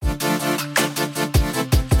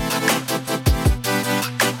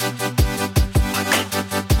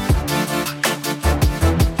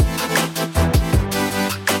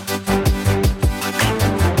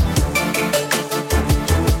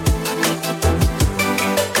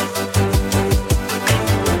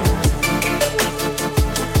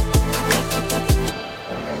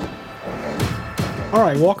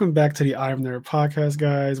right, welcome back to the I'm Nerd podcast,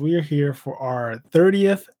 guys. We are here for our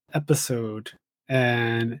 30th episode.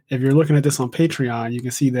 And if you're looking at this on Patreon, you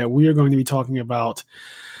can see that we are going to be talking about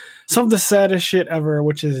some of the saddest shit ever,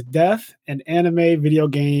 which is death and anime, video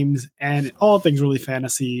games, and all things really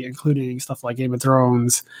fantasy, including stuff like Game of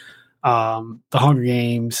Thrones, The Hunger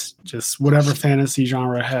Games, just whatever fantasy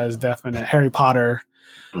genre has death in it. Harry Potter.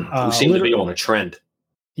 We seem to be on a trend.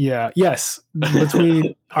 Yeah. Yes.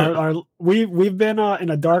 Between we've been in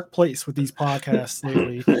a dark place with these podcasts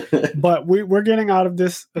lately, but we're getting out of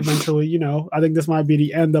this eventually. You know, I think this might be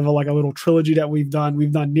the end of a little trilogy that we've done.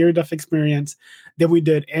 We've done near death experience, then we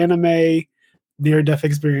did anime near death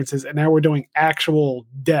experiences, and now we're doing actual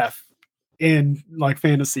death in like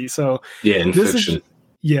fantasy. So yeah, in fiction.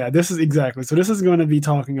 This is exactly. So this is going to be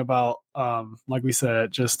talking about, like we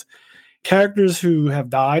said, just characters who have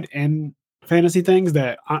died in fantasy things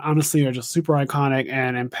that honestly are just super iconic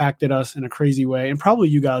and impacted us in a crazy way, and probably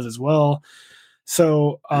you guys as well.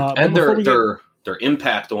 So and their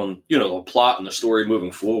impact on the plot and the story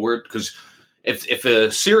moving forward, because if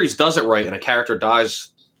a series does it right and a character dies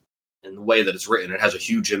in the way that it's written, it has a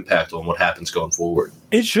huge impact on what happens going forward.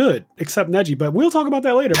 It should, except Neji, but we'll talk about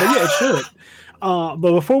that later. But yeah, it should.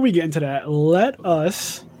 But before we get into that, let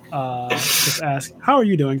us just ask, how are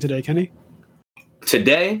you doing today, Kenny?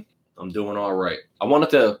 Today, I'm doing all right. I wanted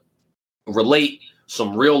to relate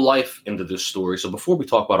some real life into this story. So before we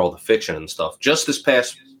talk about all the fiction and stuff, just this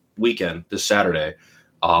past weekend, this Saturday,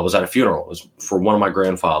 I was at a funeral. It was for one of my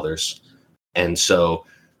grandfathers. And so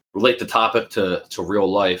relate the topic to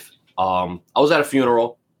real life. I was at a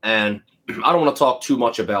funeral, and I don't want to talk too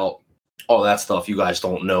much about all that stuff. You guys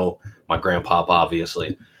don't know my grandpop,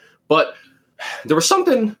 obviously. But there was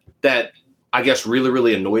something that I guess really,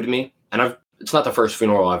 really annoyed me. And it's not the first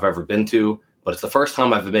funeral I've ever been to, but it's the first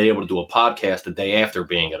time I've been able to do a podcast the day after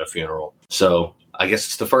being at a funeral. So I guess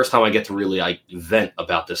it's the first time I get to really vent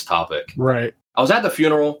about this topic. Right. I was at the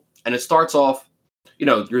funeral, and it starts off,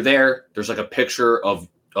 you're there. There's like a picture of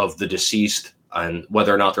the deceased, and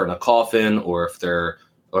whether or not they're in a coffin or if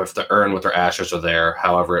the urn with their ashes are there,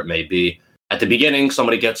 however it may be. At the beginning,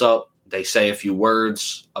 somebody gets up, they say a few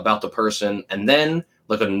words about the person, and then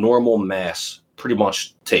like a normal mass pretty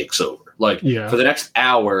much takes over. For the next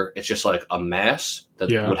hour, it's just like a mass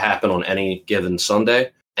that would happen on any given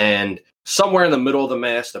Sunday. And somewhere in the middle of the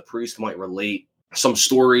mass, the priest might relate some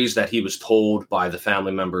stories that he was told by the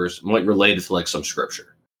family members, might relate it to like some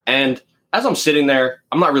scripture. And as I'm sitting there,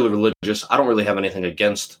 I'm not really religious. I don't really have anything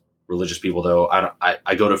against religious people, though.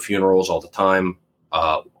 I go to funerals all the time.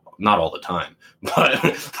 Not all the time,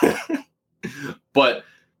 but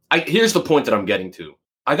here's the point that I'm getting to.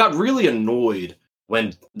 I got really annoyed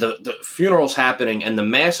when the funeral's happening and the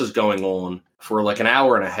mass is going on for like an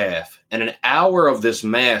hour and a half. And an hour of this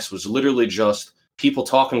mass was literally just people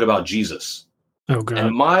talking about Jesus. Oh, God.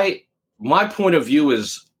 And my point of view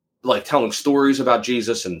is like telling stories about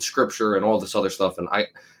Jesus and scripture and all this other stuff. And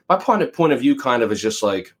my point of view kind of is just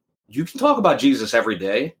like, you can talk about Jesus every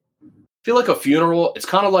day. I feel like a funeral, it's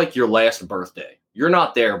kind of like your last birthday. You're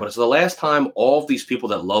not there, but it's the last time all of these people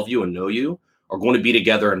that love you and know you are going to be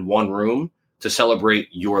together in one room to celebrate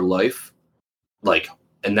your life.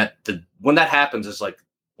 And when that happens, it's like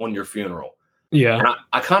on your funeral. Yeah. And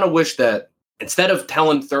I kind of wish that instead of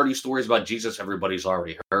telling 30 stories about Jesus everybody's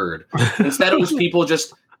already heard, instead it was people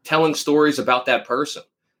just telling stories about that person.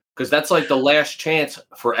 Because that's like the last chance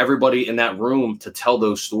for everybody in that room to tell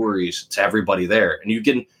those stories to everybody there. And you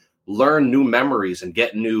can learn new memories and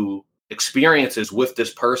get new experiences with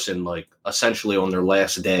this person, like essentially on their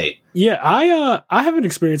last day. Yeah, I have an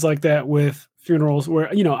experience like that with funerals where,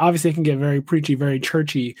 obviously it can get very preachy, very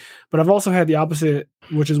churchy, but I've also had the opposite,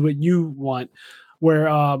 which is what you want,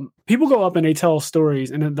 where people go up and they tell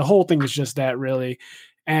stories, and then the whole thing is just that, really.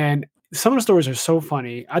 And some of the stories are so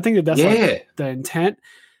funny. I think that's like the intent.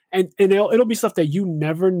 And it'll be stuff that you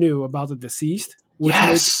never knew about the deceased, which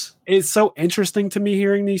is so interesting to me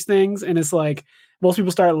hearing these things. And it's like most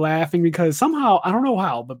people start laughing because somehow, I don't know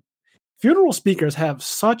how, but funeral speakers have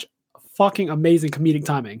such fucking amazing comedic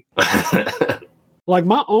timing. Like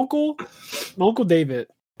my uncle David,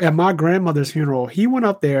 at my grandmother's funeral, he went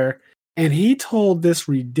up there and he told this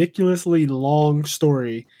ridiculously long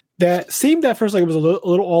story that seemed at first like it was a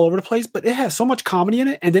little all over the place, but it had so much comedy in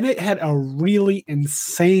it. And then it had a really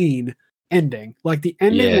insane ending. Like the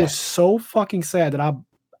ending was so fucking sad that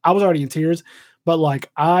I was already in tears, but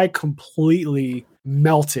like I completely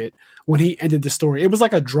melted when he ended the story. It was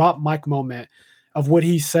like a drop mic moment of what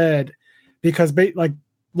he said, because like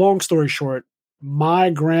long story short,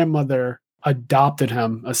 my grandmother adopted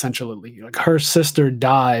him essentially. Like her sister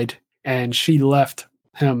died and she left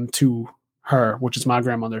him to her, which is my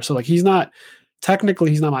grandmother. So like he's not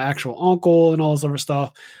my actual uncle and all this other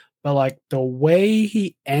stuff. But like the way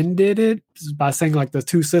he ended it is by saying like the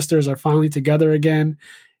two sisters are finally together again.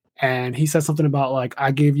 And he said something about like,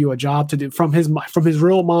 I gave you a job to do from his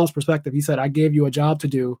real mom's perspective. He said, I gave you a job to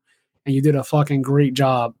do and you did a fucking great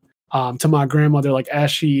job. To my grandmother, like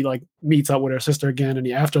as she like meets up with her sister again in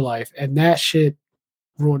the afterlife. And that shit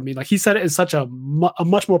ruined me. Like he said it in such a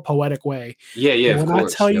much more poetic way. Yeah. And when I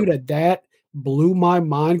tell you that blew my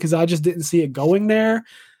mind because I just didn't see it going there.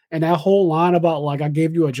 And that whole line about like I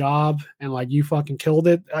gave you a job and like you fucking killed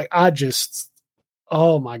it. I just,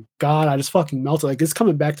 oh my God, I just fucking melted. Like it's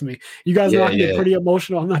coming back to me. You guys know I get pretty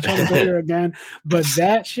emotional. I'm not trying to go there again. But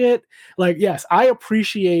that shit, like, yes, I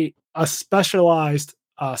appreciate a specialized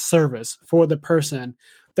service for the person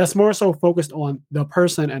that's more so focused on the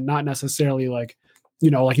person and not necessarily like,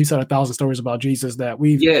 you know, like you said, 1,000 stories about Jesus that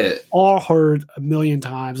we've all heard a million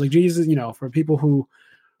times. Like Jesus, you know, for people who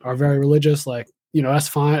are very religious, like, you know, that's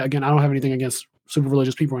fine. Again, I don't have anything against super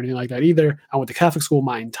religious people or anything like that either. I went to Catholic school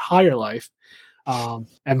my entire life. And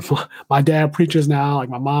my dad preaches now. Like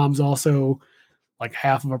my mom's also like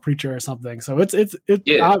half of a preacher or something. So it's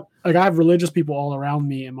I have religious people all around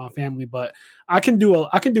me in my family, but I can do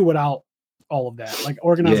without all of that. Like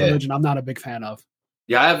organized religion, I'm not a big fan of.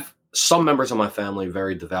 Yeah, I have some members of my family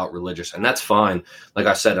very devout religious, and that's fine. Like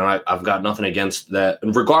I said, and I've got nothing against that.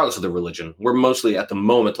 And regardless of the religion, we're mostly at the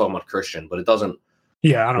moment talking about Christian, but it doesn't.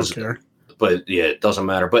 Yeah, I don't care. But yeah, it doesn't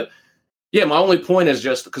matter. But yeah, my only point is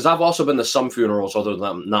just because I've also been to some funerals, although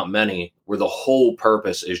not many, where the whole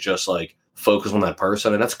purpose is just like focus on that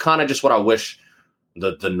person, and that's kind of just what I wish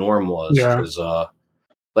the norm was. Because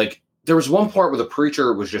like there was one part where the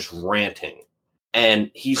preacher was just ranting, and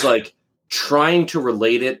he's like trying to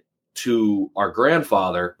relate it to our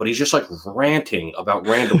grandfather, but he's just like ranting about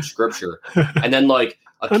random scripture, and then like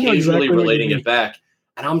occasionally relating it back.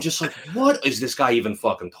 And I'm just like, what is this guy even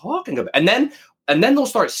fucking talking about? And then they'll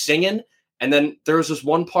start singing. And then there was this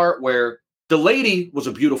one part where the lady was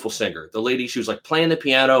a beautiful singer. The lady, she was like playing the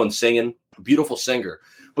piano and singing, beautiful singer.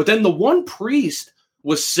 But then the one priest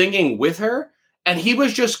was singing with her, and he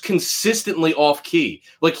was just consistently off key.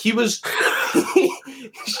 Like he was,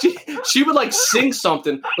 she would like sing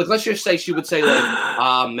something. Like let's just say she would say like,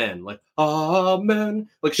 amen, like amen.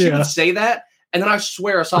 Like she would say that. And then I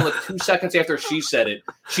swear I saw like 2 seconds after she said it,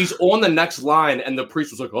 she's on the next line, and the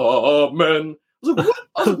priest was like, "Oh man!" I was like, "What?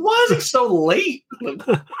 I was like, why is he so late?"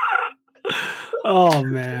 Oh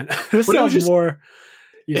man, this sounds more.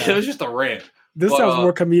 Yeah, it was just a rant. This sounds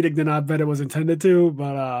more comedic than I bet it was intended to.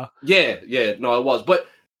 But no, it was. But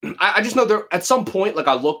I just know there at some point, like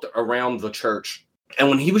I looked around the church, and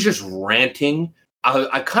when he was just ranting,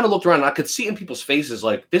 I kind of looked around and I could see in people's faces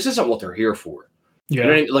like this isn't what they're here for. Yeah, you know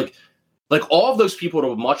what I mean? Like all of those people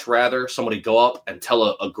would much rather somebody go up and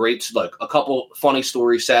tell a great, like a couple funny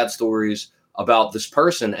stories, sad stories about this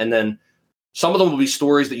person. And then some of them will be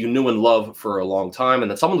stories that you knew and loved for a long time. And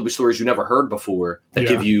then some of them will be stories you never heard before that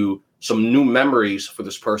give you some new memories for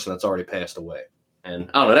this person that's already passed away. And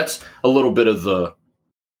I don't know, that's a little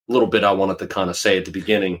bit I wanted to kind of say at the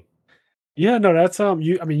beginning. Yeah, no, that's,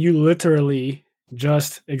 you literally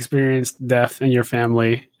just experienced death in your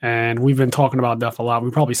family, and we've been talking about death a lot.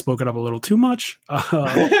 We probably spoke it up a little too much.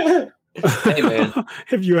 Hey man,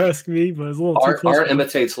 if you ask me, but it's a little art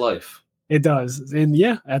imitates life. It does, and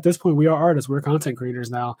yeah, at this point, we are artists. We're content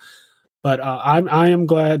creators now. But I am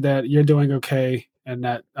glad that you're doing okay, and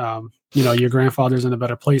that your grandfather's in a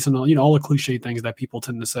better place, and all the cliche things that people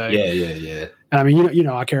tend to say. Yeah. And I mean,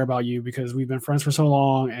 I care about you because we've been friends for so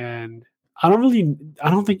long, and I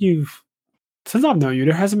don't think since I've known you,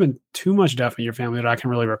 there hasn't been too much death in your family that I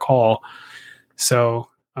can really recall. So,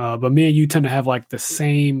 but me and you tend to have like the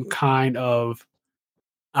same kind of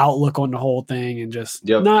outlook on the whole thing, and just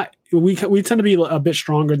we tend to be a bit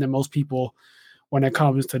stronger than most people when it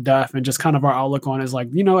comes to death, and just kind of our outlook on it is like,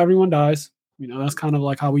 everyone dies. That's kind of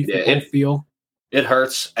like how we both feel. It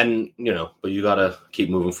hurts, and but you gotta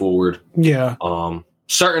keep moving forward. Yeah.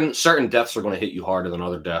 Certain deaths are going to hit you harder than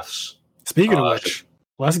other deaths. Speaking of which,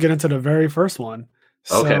 let's get into the very first one.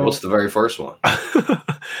 Okay, what's the very first one?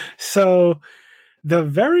 So the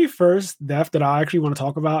very first death that I actually want to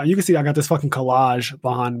talk about, and you can see I got this fucking collage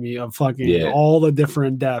behind me of fucking all the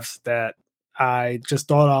different deaths that I just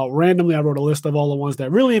thought out randomly. I wrote a list of all the ones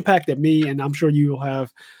that really impacted me, and I'm sure you'll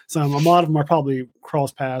have some. A lot of them are probably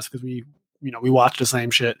cross paths because we watch the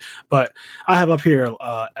same shit. But I have up here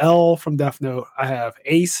L from Death Note. I have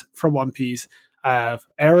Ace from One Piece. I have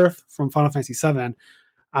Aerith from Final Fantasy VII.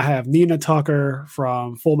 I have Nina Tucker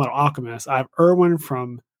from Full Metal Alchemist. I have Erwin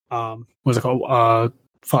from what's it called?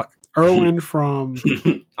 Erwin from.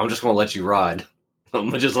 I'm just gonna let you ride. I'm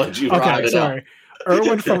gonna just let you Okay, ride it sorry.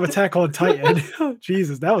 Erwin from Attack on Titan.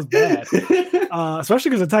 Jesus, that was bad. Especially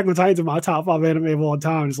because Attack on Titan's in my top 5 anime of all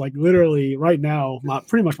time. It's like literally right now,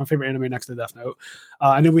 pretty much my favorite anime next to Death Note.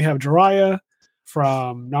 And then we have Jiraiya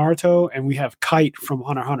from Naruto, and we have Kite from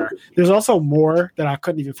Hunter x Hunter. There's also more that I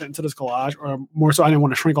couldn't even fit into this collage, or more so I didn't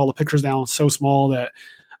want to shrink all the pictures down so small that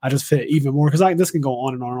I just fit even more, because this can go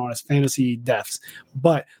on and on and on as fantasy deaths.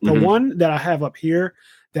 But the one that I have up here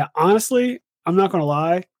that honestly, I'm not going to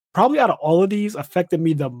lie, probably out of all of these affected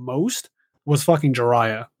me the most was fucking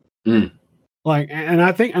Jiraiya. Like, and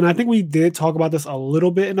I think we did talk about this a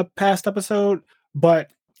little bit in a past episode,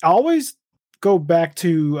 but I always go back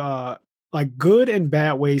to like good and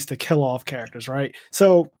bad ways to kill off characters, right?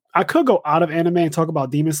 So I could go out of anime and talk about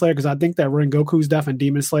Demon Slayer, because I think that Rengoku's death in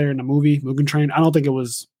Demon Slayer in the movie Mugen Train, I don't think it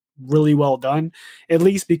was really well done, at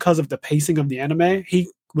least because of the pacing of the anime. He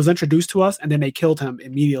was introduced to us and then they killed him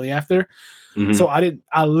immediately after. So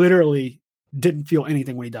I literally didn't feel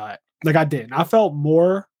anything when he died. Like I didn't. I felt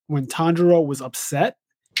more when Tanjiro was upset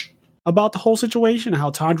about the whole situation and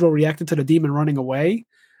how Tanjiro reacted to the demon running away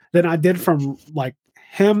than I did from like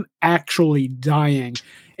him actually dying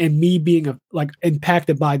and me being like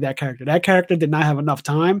impacted by that character. That character did not have enough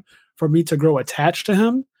time for me to grow attached to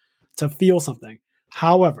him to feel something.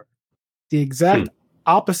 However, the exact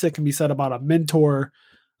opposite can be said about a mentor,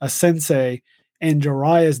 a sensei, and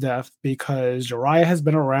Jiraiya's death, because Jiraiya has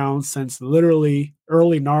been around since literally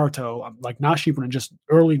early Naruto, like not Shippuden, just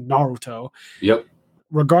early Naruto. Yep.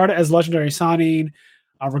 Regarded as legendary Sannin,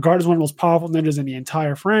 regarded as one of the most powerful ninjas in the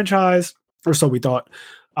entire franchise, or so we thought.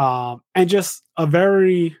 And just a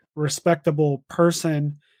very respectable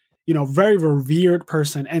person, very revered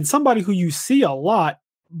person, and somebody who you see a lot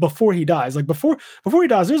before he dies. Like before he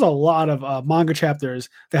dies, there's a lot of manga chapters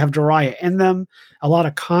that have Jiraiya in them, a lot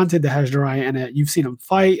of content that has Jiraiya in it. You've seen him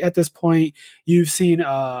fight at this point. You've seen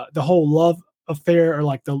the whole love affair, or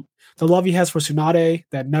like the love he has for Tsunade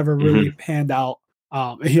that never really panned out.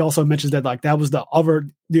 He also mentions that like that was the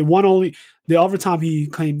other time he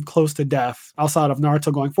came close to death outside of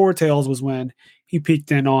Naruto going forward tales was when he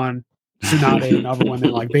peeked in on Tsunade and other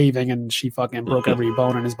women like bathing, and she fucking broke every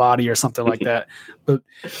bone in his body or something like that. But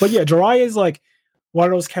yeah, Jiraiya is like one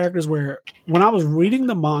of those characters where when I was reading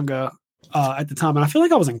the manga at the time, and I feel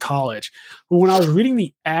like I was in college, but when I was reading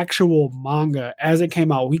the actual manga as it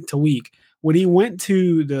came out week to week, when he went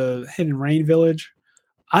to the Hidden Rain village,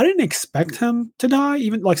 I didn't expect him to die.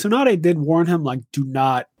 Even like Tsunade did warn him, like,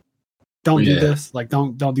 don't do this, like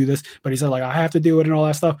don't do this. But he said like I have to do it and all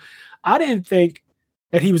that stuff. I didn't think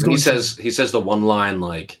that he was going. He says the one line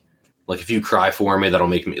like if you cry for me, that'll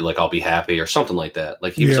make me like I'll be happy or something like that.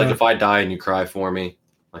 Like he was like, if I die and you cry for me,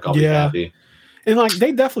 like I'll be happy. And like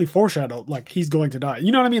they definitely foreshadowed like he's going to die.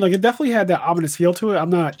 You know what I mean? Like it definitely had that ominous feel to it. I'm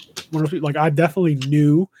not one of those people, like I definitely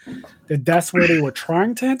knew that that's where they were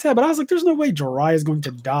trying to hint at, but I was like, there's no way Jiraiya is going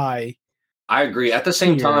to die. I agree. At the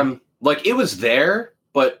same time, like it was there,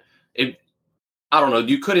 but I don't know.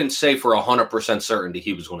 You couldn't say for 100% certainty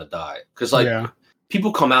he was going to die, because like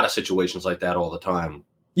people come out of situations like that all the time.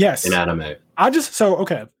 Yes, in anime.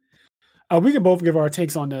 We can both give our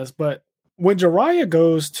takes on this, but when Jiraiya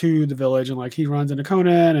goes to the village and like he runs into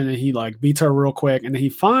Conan and then he like beats her real quick, and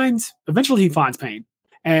then eventually he finds Pain.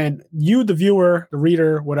 And you, the viewer, the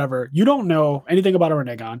reader, whatever, you don't know anything about a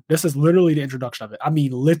Rinnegan. This is literally the introduction of it. I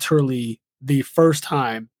mean, literally the first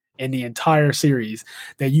time in the entire series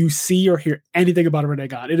that you see or hear anything about a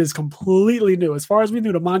Rinnegan. It is completely new. As far as we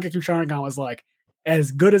knew, the Mangekyo Sharingan was like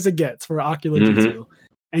as good as it gets for Ocular Jutsu.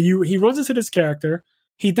 And he runs into this character.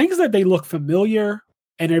 He thinks that they look familiar,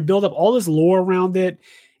 and they build up all this lore around it.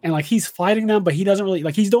 And like he's fighting them, but he doesn't really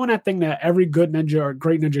like, he's doing that thing that every good ninja or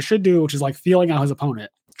great ninja should do, which is like feeling out his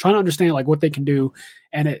opponent, trying to understand like what they can do.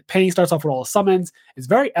 And Pain starts off with all the summons. It's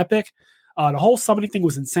very epic. The whole summoning thing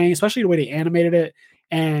was insane, especially the way they animated it.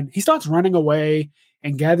 And he starts running away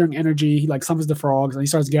and gathering energy. He like summons the frogs and he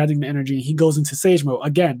starts gathering the energy. He goes into Sage Mode.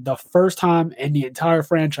 Again, the first time in the entire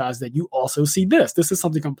franchise that you also see this. This is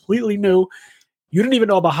something completely new. You didn't even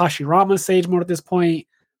know about Hashirama's Sage Mode at this point.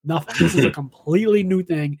 Nothing. This is a completely new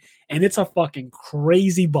thing, and it's a fucking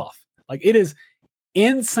crazy buff. Like it is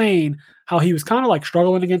insane how he was kind of like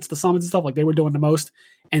struggling against the summons and stuff, like they were doing the most.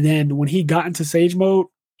 And then when he got into Sage Mode,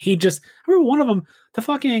 I remember one of them, the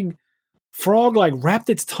fucking frog like wrapped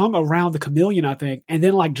its tongue around the chameleon, I think, and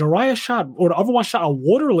then like Jiraiya the other one shot a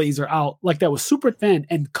water laser out like that was super thin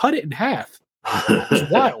and cut it in half. It was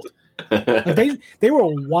wild. Like they were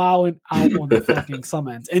wilding out on the fucking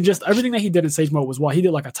summons, and just everything that he did in Sage Mode was wild. He did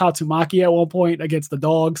like a Tatsumaki at one point against the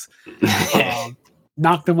dogs.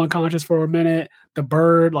 knocked him unconscious for a minute. The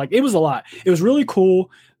bird, like it was a lot. It was really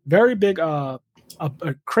cool. Very big, a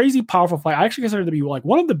crazy powerful fight. I actually consider it to be like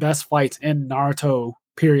one of the best fights in Naruto.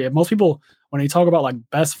 Period. Most people, when they talk about like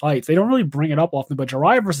best fights, they don't really bring it up often. But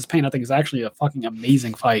Jiraiya versus Pain, I think, is actually a fucking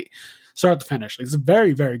amazing fight, start to finish. It's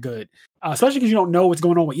very, very good. Especially because you don't know what's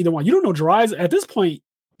going on with either one. You don't know Jiraiya's at this point.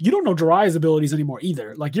 You don't know Jiraiya's abilities anymore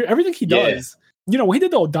either. Like everything he does. You know, when he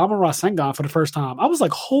did the Odama Rasengan for the first time, I was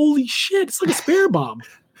like, "Holy shit! It's like a spirit bomb."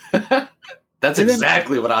 That's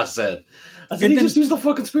exactly what I said. I think he just used the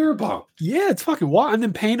fucking spirit bomb. Yeah, it's fucking wild. And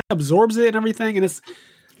then Pain absorbs it and everything. And it's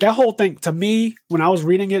that whole thing to me, when I was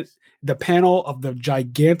reading it, the panel of the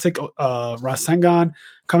gigantic Rasengan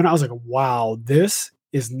coming out, I was like, wow, this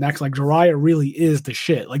is next. Like Jiraiya really is the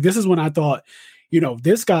shit. Like this is when I thought, you know,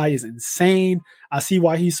 this guy is insane. I see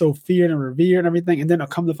why he's so feared and revered and everything. And then I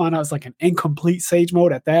come to find out it's like an incomplete Sage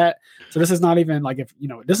mode at that. So this is not even like, if you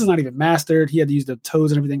know, this is not even mastered. He had to use the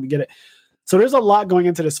toes and everything to get it. So there's a lot going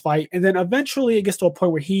into this fight. And then eventually it gets to a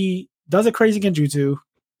point where he does a crazy genjutsu.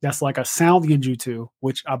 That's like a sound genjutsu,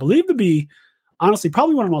 which I believe to be, honestly,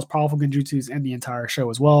 probably one of the most powerful genjutsus in the entire show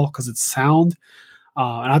as well, because it's sound.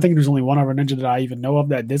 And I think there's only one other ninja that I even know of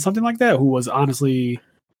that did something like that, who was honestly,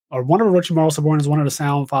 or one of Orochimaru Subordinates, one of the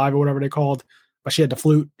Sound 5 or whatever they called, but she had the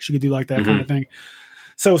flute. She could do like that kind of thing.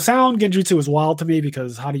 So sound genjutsu is wild to me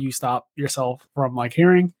because how do you stop yourself from like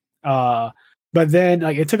hearing? But then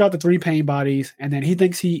like it took out the 3 pain bodies, and then he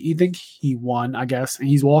thinks he won, I guess, and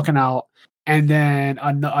he's walking out. And then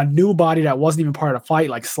a new body that wasn't even part of the fight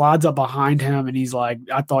like slides up behind him, and he's like,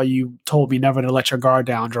 "I thought you told me never to let your guard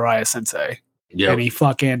down, Jiraiya Sensei." Yeah. And he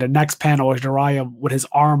fucking, the next panel is Jiraiya with his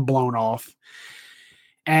arm blown off.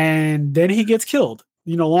 And then he gets killed.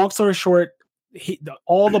 You know, long story short,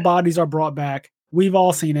 all the bodies are brought back. We've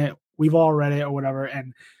all seen it. We've all read it or whatever.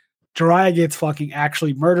 And Jiraiya gets fucking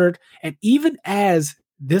actually murdered. And even as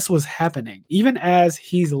this was happening, even as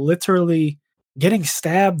he's literally getting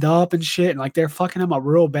stabbed up and shit, and like they're fucking him up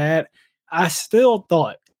real bad, I still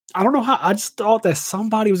thought, I don't know how, I just thought that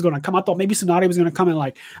somebody was going to come. I thought maybe Tsunade was going to come and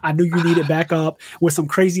like, I knew you needed back up with some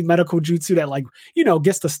crazy medical jutsu that like, you know,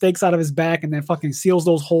 gets the stakes out of his back and then fucking seals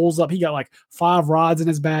those holes up. He got like 5 rods in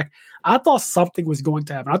his back. I thought something was going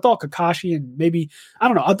to happen. I thought Kakashi and maybe, I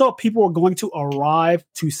don't know, I thought people were going to arrive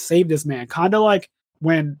to save this man. Kind of like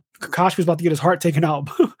when Kakashi was about to get his heart taken out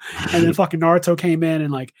and then fucking Naruto came in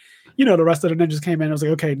and like, you know, the rest of the ninjas came in. I was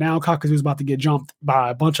like, okay, now Kakuzu's about to get jumped by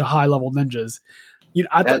a bunch of high level ninjas. You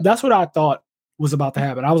know, that's what I thought was about to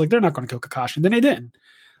happen. I was like, they're not going to kill Kakashi. And then they didn't.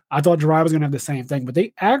 I thought Jiraiya was going to have the same thing, but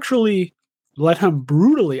they actually let him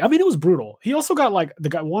brutally. I mean, it was brutal. He also got like,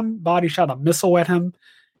 one body shot a missile at him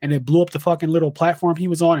and it blew up the fucking little platform he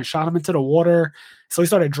was on and shot him into the water. So he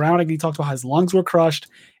started drowning. And he talked about how his lungs were crushed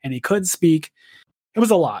and he couldn't speak. It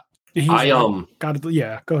was a lot. And go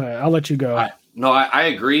ahead. I'll let you go. I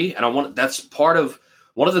agree. And that's part of,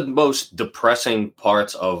 one of the most depressing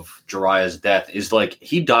parts of Jiraiya's death is like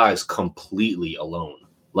he dies completely alone.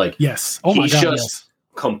 Like, yes, oh my God, yes.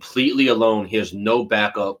 Completely alone. He has no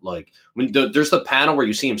backup. Like, I mean, there's the panel where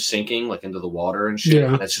you see him sinking like into the water and shit.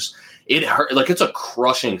 Yeah. And it's just, it hurt. Like, it's a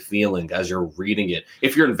crushing feeling as you're reading it.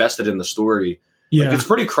 If you're invested in the story, yeah, like, it's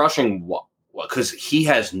pretty crushing because he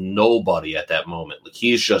has nobody at that moment. Like,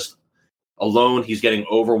 he's just alone. He's getting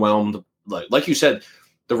overwhelmed. Like you said.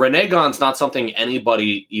 The Renegon's not something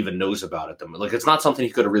anybody even knows about at them. Like, it's not something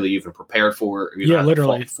he could have really even prepared for.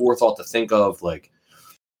 Literally. Forethought to think of. Like,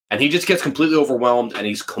 and he just gets completely overwhelmed and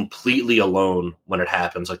he's completely alone when it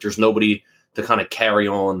happens. Like, there's nobody to kind of carry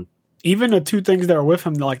on. Even the 2 things that are with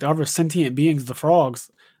him, like the other sentient beings, the frogs,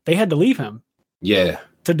 they had to leave him. Yeah.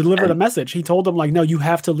 To deliver the message. He told them, like, no, you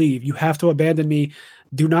have to leave. You have to abandon me.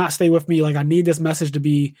 Do not stay with me. Like, I need this message to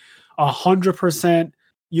be 100%.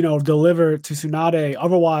 You know, deliver to Tsunade.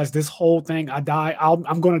 Otherwise, this whole thing, I die.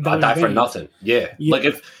 I'm going to die. I die for nothing. Yeah. Like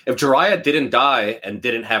if Jiraiya didn't die and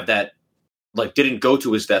didn't have that, like didn't go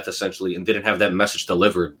to his death essentially, and didn't have that message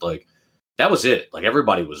delivered, like that was it. Like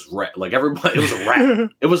everybody was like everybody. It was a rat.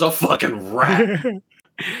 It was a fucking rat.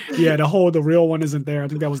 Yeah, the real one isn't there. I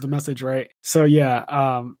think that was the message, right? So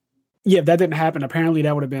yeah, if that didn't happen, apparently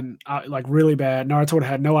that would have been like really bad. Naruto would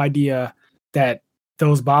have had no idea that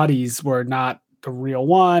those bodies were not the real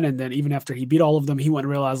one, and then even after he beat all of them, he wouldn't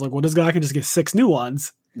realize, like, well, this guy can just get 6 new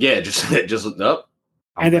ones. Yeah, just nope.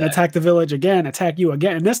 And then attack the village again, attack you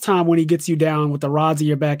again. And this time, when he gets you down with the rods in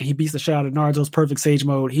your back and he beats the shit out of Naruto's perfect Sage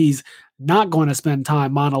mode, he's not going to spend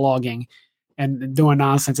time monologuing and doing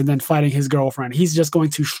nonsense and then fighting his girlfriend. He's just going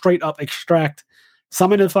to straight up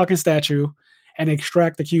summon the fucking statue and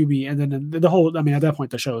extract the QB, and then the whole. I mean, at that point,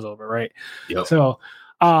 the show's over, right? Yep. So.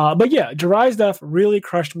 But yeah, Jiraiya's death really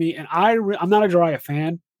crushed me, and I'm not a Jiraiya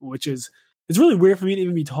fan, which is it's really weird for me to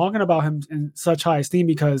even be talking about him in such high esteem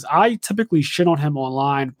because I typically shit on him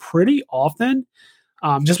online pretty often,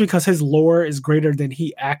 just because his lore is greater than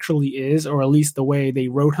he actually is, or at least the way they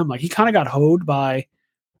wrote him. Like he kind of got hoed by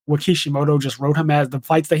what Kishimoto just wrote him as. The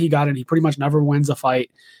fights that he got in, he pretty much never wins a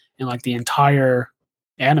fight in like the entire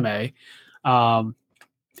anime. And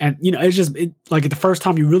it's just like the first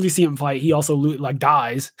time you really see him fight, he also like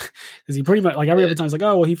dies because he pretty much like every other time he's like,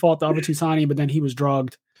 oh well, he fought the other two Sani, but then he was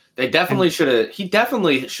drugged. They definitely should have. He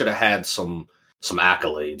definitely should have had some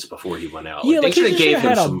accolades before he went out. Yeah, like, they should have gave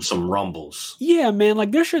him some some rumbles. Yeah, man.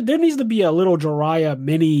 Like there needs to be a little Jiraiya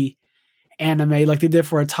mini anime like they did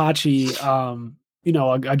for Itachi. A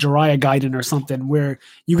Jiraiya Gaiden or something where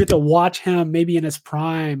you get to watch him maybe in his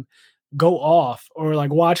prime go off, or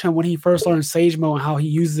like watch him when he first learns Sage Mode and how he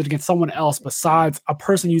uses it against someone else besides a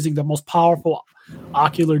person using the most powerful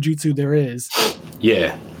ocular jutsu there is.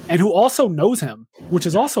 Yeah. And who also knows him, which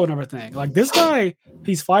is also another thing. Like this guy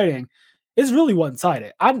he's fighting is really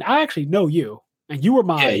one-sided. I actually know you, and you were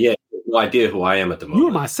my no idea who I am at the moment. You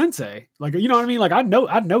were my sensei. Like, you know what I mean? Like I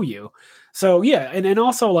know you. So yeah, and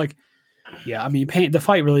also like, yeah, I mean, the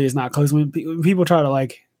fight really is not close. When people try to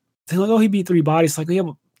like, they're like, oh, he beat 3 bodies. It's like, yeah,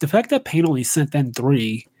 but the fact that Pain only sent in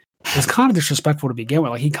 3 is kind of disrespectful to begin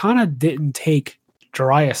with. Like he kind of didn't take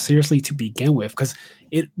Jiraiya seriously to begin with, because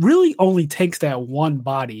it really only takes that one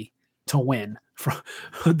body to win. From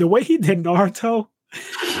the way he did Naruto,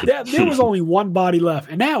 there was only one body left,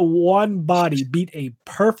 and that one body beat a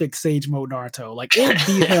perfect Sage Mode Naruto. Like it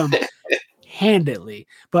beat him handedly.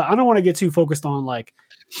 But I don't want to get too focused on like,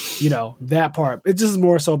 that part. It's just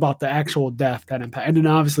more so about the actual death that impact. And then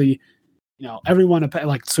obviously, everyone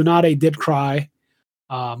like Tsunade did cry.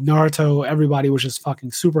 Naruto, everybody was just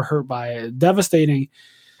fucking super hurt by it. Devastating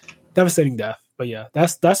death. But yeah,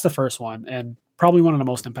 that's the first one, and probably one of the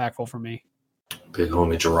most impactful for me. Big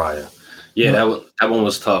homie Jiraiya. Yeah, that one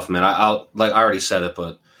was tough, man. I already said it,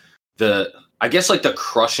 but I guess like the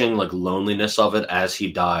crushing like loneliness of it as he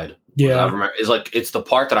died. Yeah, I remember it's the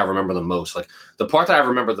part that I remember the most. Like the part that I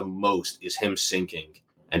remember the most is him sinking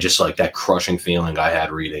and just like that crushing feeling I had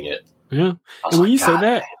reading it. Yeah, and when you say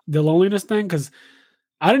that, the loneliness thing, because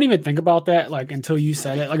I didn't even think about that like until you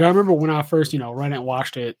said it. Like I remember when I first read and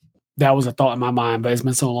watched it, that was a thought in my mind, but it's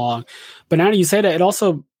been so long. But now that you say that, it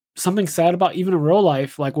also something sad about even in real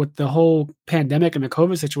life, like with the whole pandemic and the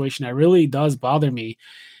COVID situation, that really does bother me.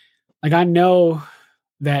 Like I know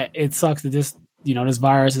that it sucks that this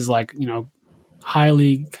virus is like,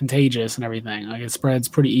 highly contagious and everything. Like it spreads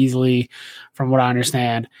pretty easily from what I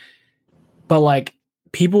understand. But like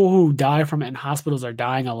people who die from it in hospitals are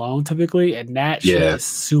dying alone typically. And that shit is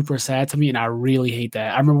super sad to me. And I really hate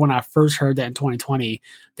that. I remember when I first heard that in 2020,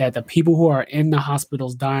 that the people who are in the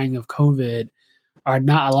hospitals dying of COVID are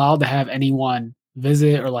not allowed to have anyone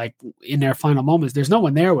visit or like in their final moments. There's no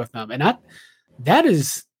one there with them. And that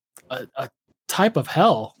is a type of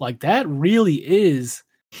hell. Like that really is,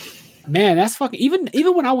 man, that's fucking,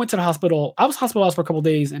 even when I went to the hospital, I was hospitalized for a couple of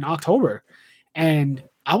days in October, and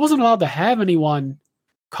I wasn't allowed to have anyone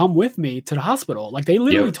come with me to the hospital. Like they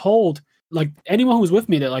literally told like anyone who was with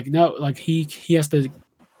me that like, no, like he has to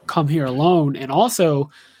come here alone. And also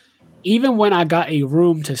even when I got a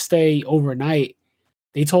room to stay overnight,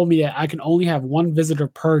 they told me that I can only have one visitor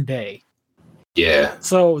per day. Yeah.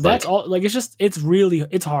 So that's all. Like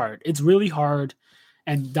it's hard. It's really hard.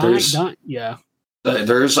 And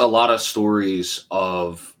there's a lot of stories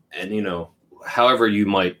of, and however you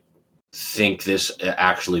might think this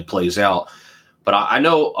actually plays out, but I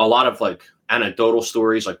know a lot of like anecdotal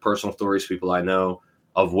stories, like personal stories, people I know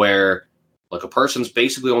of where like a person's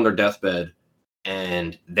basically on their deathbed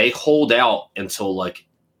and they hold out until like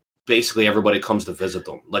basically everybody comes to visit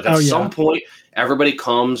them. Like at some point, everybody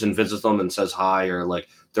comes and visits them and says hi or like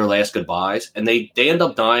their last goodbyes, and they end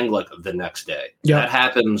up dying like the next day. Yeah. That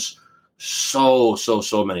happens so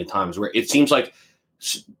many times where it seems like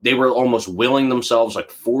they were almost willing themselves, like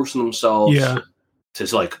forcing themselves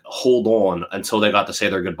to like hold on until they got to say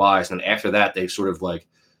their goodbyes. And after that, they sort of like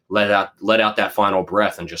let out that final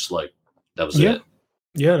breath and just like, that was it.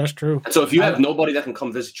 Yeah, that's true. And so if you have nobody that can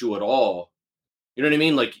come visit you at all, you know what I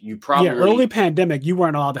mean? Like you probably early pandemic, you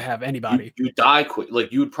weren't allowed to have anybody. You die quick.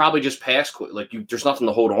 Like you would probably just pass quick. Like there's nothing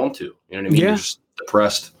to hold on to. You know what I mean? You're just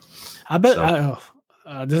depressed. I bet.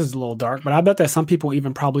 This is a little dark, but I bet that some people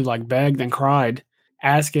even probably like begged and cried,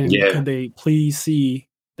 asking, could they please see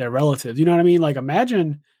their relatives. You know what I mean? Like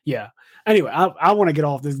imagine, yeah. Anyway, I want to get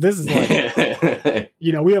off this. This is like,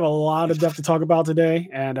 we have a lot of stuff to talk about today,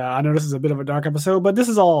 and I know this is a bit of a dark episode, but this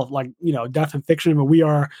is all like, death and fiction. But we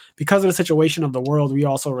are, because of the situation of the world, we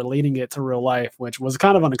also relating it to real life, which was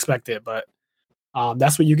kind of unexpected, but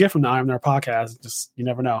that's what you get from the I Am There podcast. Just, you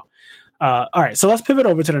never know. All right, so let's pivot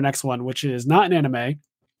over to the next one, which is not an anime.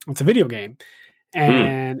 It's a video game,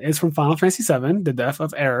 and it's from Final Fantasy VII, The Death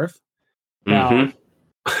of Aerith. Now,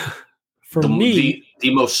 for me,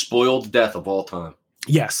 the most spoiled death of all time.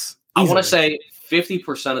 Yes. Easily. I want to say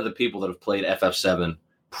 50% of the people that have played FF7,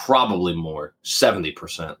 probably more,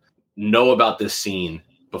 70%, know about this scene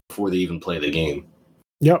before they even play the game.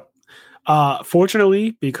 Yep.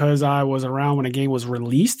 Fortunately, because I was around when a game was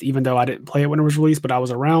released, even though I didn't play it when it was released, but I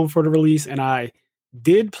was around for the release, and I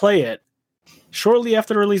did play it shortly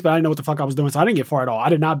after the release, but I didn't know what the fuck I was doing, so I didn't get far at all. I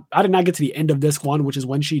did not get to the end of this one, which is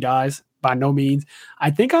when she dies. By no means.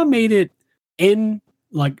 I think I made it in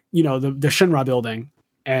the Shinra building,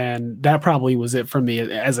 and that probably was it for me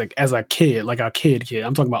as a kid, like a kid.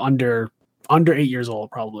 I'm talking about under 8 years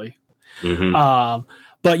old, probably.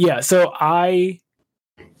 But yeah, so I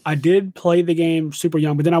did play the game super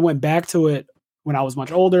young, but then I went back to it when I was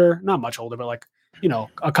much older, not much older, but like,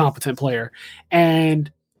 a competent player.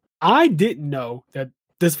 And I didn't know that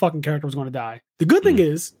this fucking character was going to die. The good thing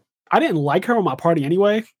is I didn't like her on my party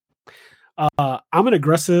anyway. I'm an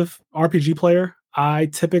aggressive RPG player. I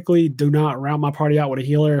typically do not round my party out with a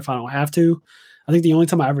healer if I don't have to. I think the only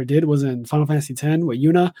time I ever did was in Final Fantasy X with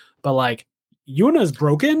Yuna, but like Yuna is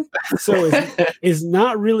broken, so it's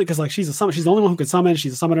not really, because like she's a summon. She's the only one who can summon.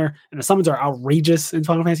 She's a summoner, and the summons are outrageous in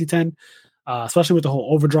Final Fantasy X, especially with the whole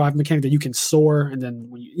overdrive mechanic that you can soar, and then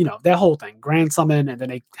when that whole thing, grand summon, and then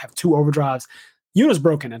they have 2 overdrives. Yuna's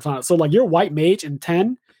broken in Final, so like your white mage in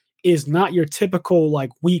 10 is not your typical like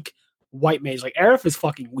weak white mage. Like Aerith is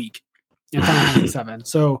fucking weak in Final Fantasy 7.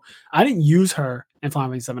 So I didn't use her in Final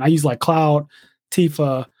Fantasy 7. I used like Cloud,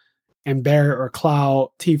 Tifa, and Barret, or Cloud,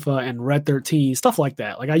 Tifa, and Red 13, stuff like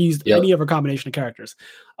that. Like I used any of her combination of characters.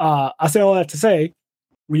 I say all that to say,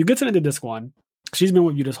 when you get to the end of this one, she's been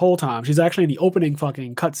with you this whole time. She's actually in the opening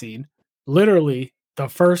fucking cutscene. Literally the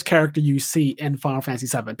first character you see in Final Fantasy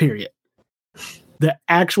 7, period. The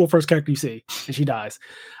actual first character you see, and she dies.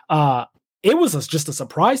 It was just a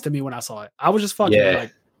surprise to me when I saw it. I was just fucking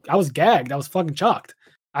like, I was gagged. I was fucking shocked.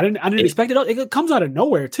 I didn't expect it. It comes out of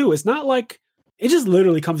nowhere too. It's not like it just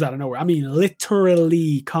literally comes out of nowhere. I mean,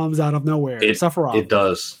 literally comes out of nowhere. Sephiroth. It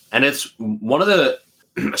does, and it's one of the,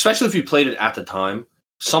 especially if you played it at the time.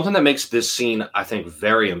 Something that makes this scene, I think,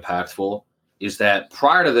 very impactful is that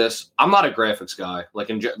prior to this, I'm not a graphics guy. Like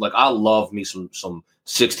I love me some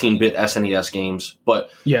 16-bit SNES games, but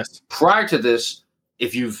yes, prior to this,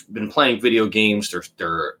 if you've been playing video games,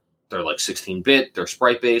 they're like 16-bit, they're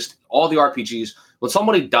sprite-based. All the RPGs, when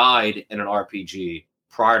somebody died in an RPG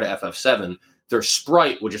prior to FF7, their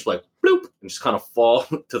sprite would just like bloop and just kind of fall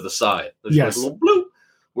to the side. There's like a little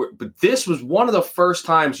bloop. But this was one of the first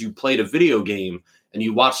times you played a video game and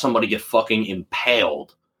you watched somebody get fucking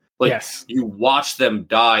impaled. Like you watched them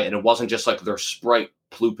die, and it wasn't just like their sprite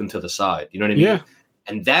plooping to the side. You know what I mean? Yeah.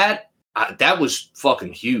 And that was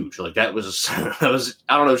fucking huge. Like that was I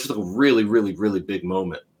don't know, it's just like a really, really, really big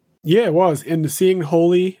moment. Yeah, it was. And seeing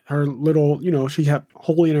Holy, her little, she had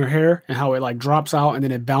Holy in her hair, and how it like drops out and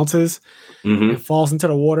then it bounces and falls into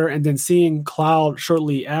the water, and then seeing Cloud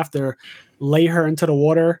shortly after lay her into the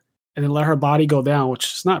water and then let her body go down, which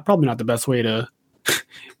is probably not the best way to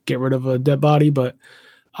get rid of a dead body, but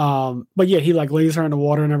yeah, he like lays her in the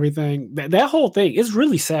water and everything. That whole thing is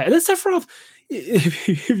really sad. And then Sephiroth,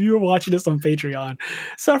 if you were watching this on Patreon,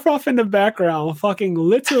 Sephiroth in the background fucking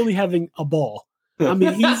literally having a ball. I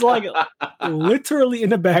mean, he's like literally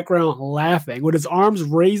in the background laughing with his arms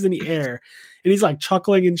raised in the air, and he's like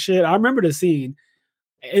chuckling and shit. I remember the scene.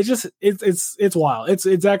 It's wild.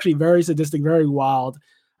 It's actually very sadistic, very wild.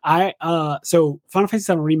 So Final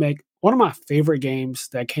Fantasy VII Remake, one of my favorite games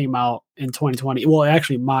that came out in 2020. Well,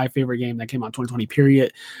 actually my favorite game that came out in 2020,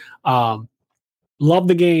 period. Love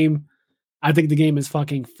the game. I think the game is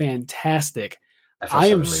fucking fantastic. I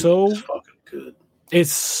am so fucking good.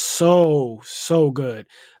 It's so good.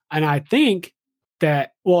 And I think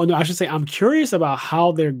that, well, no, I should say I'm curious about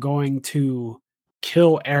how they're going to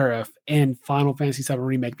kill Aerith in Final Fantasy VII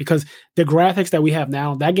Remake, because the graphics that we have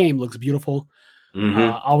now, that game looks beautiful.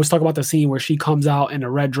 I always talk about the scene where she comes out in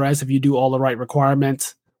a red dress if you do all the right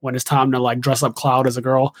requirements when it's time to like dress up Cloud as a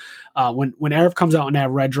girl. When Aerith comes out in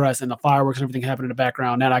that red dress and the fireworks and everything happen in the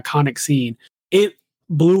background, that iconic scene, it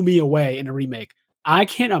blew me away in the remake. I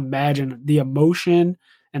can't imagine the emotion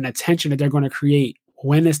and the tension that they're going to create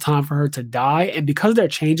when it's time for her to die. And because they're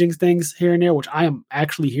changing things here and there, which I am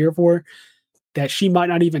actually here for, that she might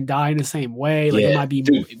not even die in the same way. Like it might be,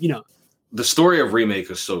 dude, you know. The story of Remake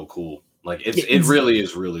is so cool. Like it really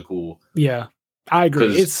is really cool. Yeah, I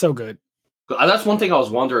agree. It's so good. That's one thing I was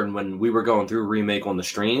wondering when we were going through Remake on the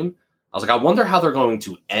stream. I was like, I wonder how they're going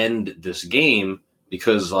to end this game,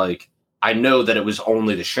 because like I know that it was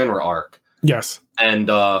only the Shinra arc. Yes. And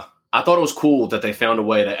I thought it was cool that they found a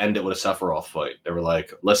way to end it with a Sephiroth fight. They were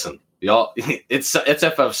like, listen, y'all, it's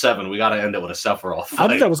FF7. We got to end it with a Sephiroth fight. I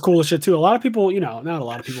think that was cool as shit too. A lot of people, you know, not a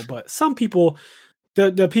lot of people, but some people,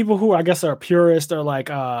 the people who I guess are purists are like,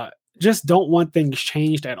 just don't want things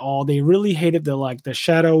changed at all. They really hated the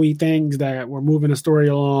shadowy things that were moving the story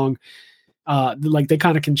along. Like they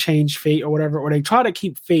kind of can change fate or whatever, or they try to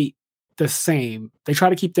keep fate the same. They try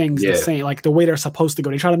to keep things the same, like the way they're supposed to go.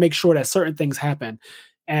 They try to make sure that certain things happen.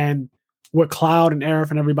 And what Cloud and Aerith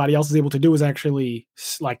and everybody else is able to do is actually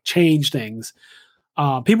like change things.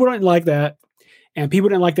 People don't like that. And people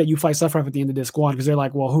didn't like that you fight Sephiroth at the end of this squad, because they're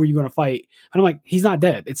like, well, who are you going to fight? And I'm like, he's not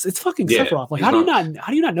dead. It's fucking Sephiroth. Like, how do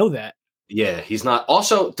you not know that? Yeah, he's not.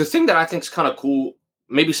 Also, the thing that I think is kind of cool,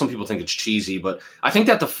 maybe some people think it's cheesy, but I think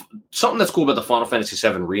that something that's cool about the Final Fantasy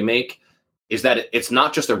VII Remake is that it's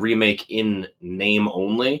not just a remake in name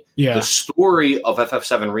only. Yeah. The story of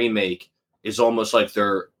FF7 Remake is almost like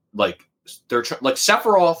they're like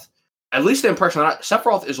Sephiroth, at least the impression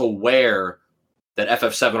Sephiroth is aware that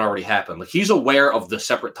FF7 already happened. Like he's aware of the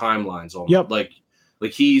separate timelines. Yep. Like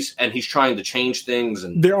he's trying to change things.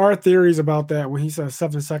 And there are theories about that when he says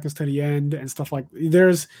 7 seconds to the end and stuff like.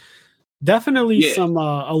 There's definitely some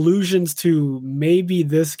allusions to maybe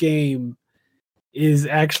this game is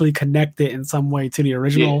actually connected in some way to the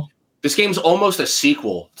original. Yeah. This game's almost a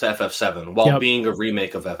sequel to FF7 while being a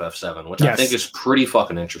remake of FF7, which I think is pretty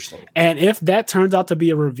fucking interesting. And if that turns out to be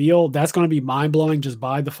a reveal, that's going to be mind-blowing just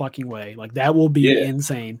by the fucking way. Like, that will be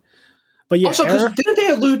insane. But yeah, also, didn't they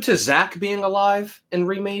allude to Zack being alive in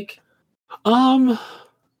Remake? I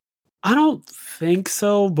don't think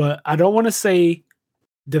so, but I don't want to say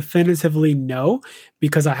definitively no,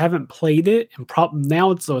 because I haven't played it, and now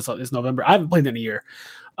it's November. I haven't played it in a year.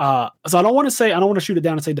 So I don't want to shoot it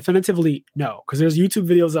down and say definitively no, because there's YouTube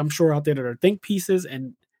videos I'm sure out there that are think pieces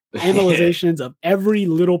and analyzations of every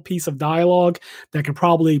little piece of dialogue that can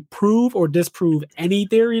probably prove or disprove any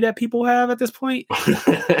theory that people have at this point.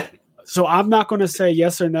 So I'm not going to say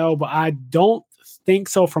yes or no, but I don't think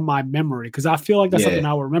so from my memory, because I feel like that's something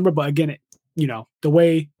I will remember. But again, the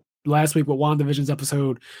way last week with WandaVision's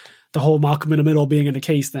episode, the whole Malcolm in the Middle being in the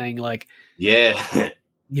case thing, like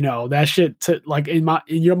that shit like in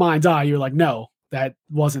your mind's eye, you're like, no, that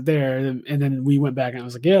wasn't there. And then we went back and I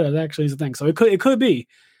was like, yeah, that actually is a thing. So it could be.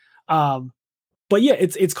 But yeah,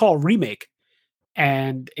 it's called Remake,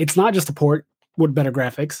 and it's not just a port with better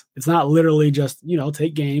graphics. It's not literally just,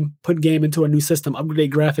 take game, put game into a new system,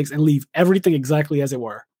 upgrade graphics, and leave everything exactly as it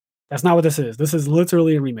were. That's not what this is. This is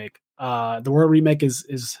literally a remake. The word remake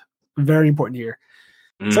is very important here.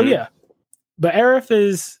 Mm-hmm. So yeah, but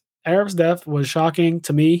Aerith's death was shocking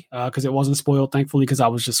to me because it wasn't spoiled, thankfully, because I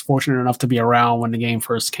was just fortunate enough to be around when the game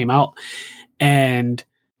first came out. And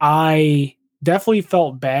I definitely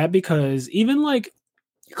felt bad because even like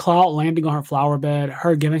Cloud landing on her flower bed,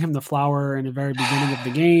 her giving him the flower in the very beginning of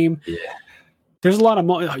the game. Yeah. There's a lot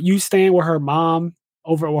of you staying with her mom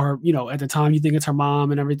over her, at the time you think it's her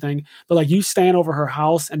mom and everything, but like you stand over her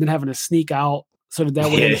house and then having to sneak out so that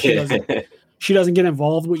way she doesn't get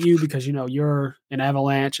involved with you because, you're an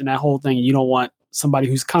Avalanche and that whole thing. You don't want somebody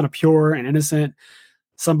who's kind of pure and innocent,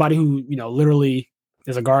 somebody who, literally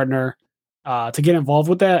is a gardener, to get involved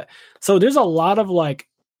with that. So there's a lot of like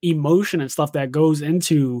emotion and stuff that goes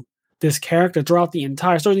into this character throughout the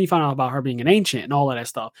entire story. You find out about her being an ancient and all of that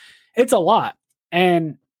stuff. It's a lot.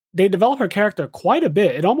 And they develop her character quite a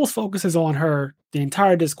bit. It almost focuses on her the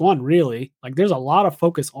entire disc 1, really. Like there's a lot of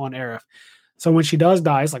focus on Aerith. So when she does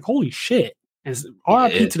die, it's like, holy shit. And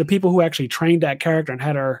RIP to the people who actually trained that character and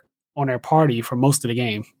had her on their party for most of the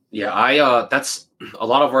game. Yeah, that's a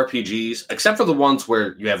lot of RPGs, except for the ones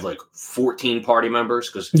where you have like 14 party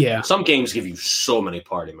members, because some games give you so many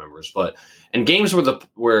party members. But in games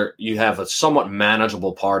where you have a somewhat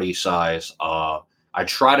manageable party size, I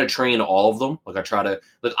try to train all of them.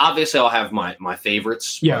 Obviously I'll have my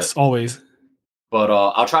favorites. Yes, always. But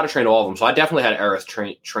I'll try to train all of them. So I definitely had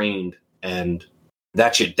Aerith trained, and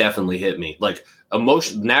that shit definitely hit me. Like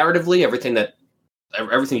narratively,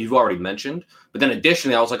 everything you've already mentioned. But then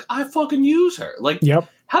additionally, I was like, I fucking use her. Like,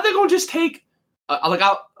 how they gonna just take? I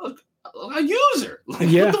use her. Like,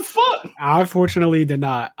 what the fuck? I fortunately did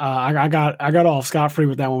not. I got off scot free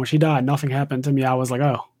with that one. When she died, nothing happened to me. I was like,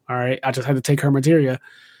 oh, all All right. I just had to take her materia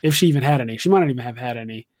if she even had any. She might not even have had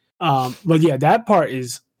any. But yeah, that part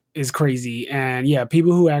is crazy. And yeah,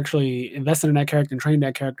 people who actually invested in that character and trained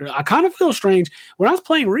that character, I kind of feel strange. When I was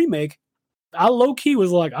playing Remake, I low key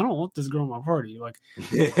was like, I don't want this girl in my party. Like,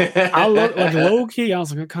 low key, I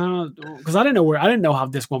was like, kind of, because I didn't know how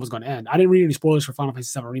this one was going to end. I didn't read any spoilers for Final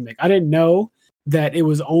Fantasy VII Remake. I didn't know that it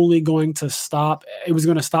was only going to stop. It was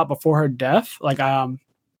going to stop before her death. Like, or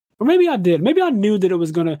maybe I did. Maybe I knew that it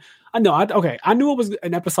was going to. I knew it was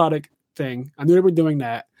an episodic thing. I knew they were doing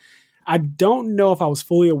that. I don't know if I was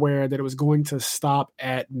fully aware that it was going to stop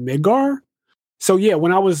at Midgar. So yeah,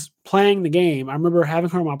 when I was playing the game, I remember having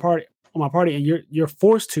her on my party, and you're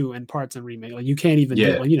forced to in parts in Remake. Like, you can't even do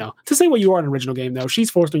it. Like, to say what you are in original game though, she's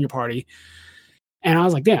forced on your party. And I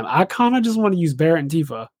was like, damn, I kind of just want to use Barret and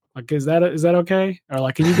Tifa. Like, is that okay? Or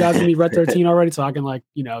like, can you guys give me Red 13 already so I can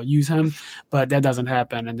use him? But that doesn't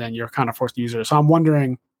happen, and then you're kind of forced to use her. So I'm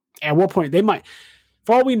wondering at what point they might.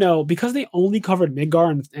 For all we know, because they only covered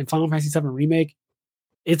Midgar in Final Fantasy VII Remake,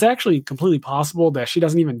 it's actually completely possible that she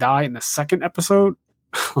doesn't even die in the second episode.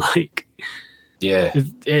 Like, yeah,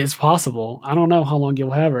 it's possible. I don't know how long you'll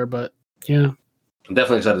have her, but yeah, I'm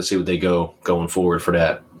definitely excited to see what they going forward for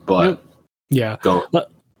that. But yeah,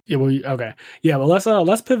 okay, yeah. But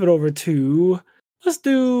let's pivot over to let's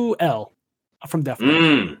do L from Death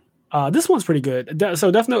Note. This one's pretty good. So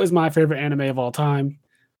Death Note is my favorite anime of all time.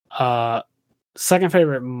 Second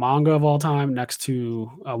favorite manga of all time, next to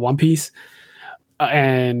One Piece.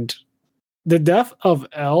 And the death of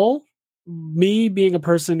L, me being a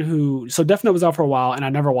person so Death Note was out for a while and I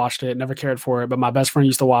never watched it, never cared for it, but my best friend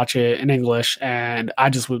used to watch it in English and I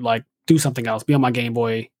just would like do something else, be on my Game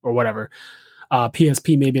Boy or whatever.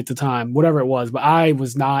 PSP maybe at the time, whatever it was, but I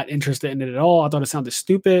was not interested in it at all. I thought it sounded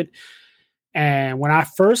stupid. And when I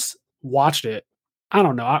first watched it, I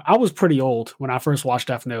don't know. I was pretty old when I first watched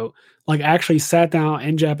Death Note. Like, I actually sat down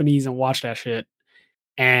in Japanese and watched that shit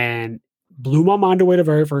and blew my mind away the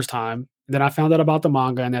very first time. And then I found out about the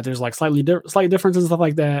manga and that there's like slight differences and stuff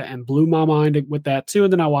like that, and blew my mind with that too.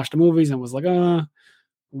 And then I watched the movies and was like,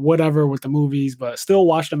 whatever with the movies, but still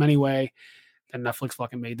watched them anyway. And Netflix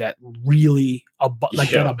fucking made that really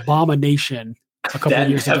that abomination a couple of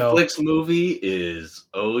years ago. That Netflix movie is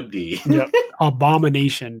OD. Yep.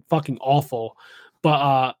 Abomination. Fucking awful.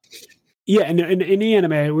 But yeah, in the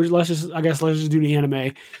anime, let's just do the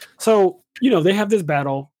anime. So, they have this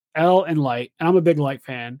battle, L and Light, and I'm a big Light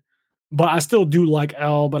fan, but I still do like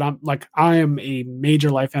L, but I am a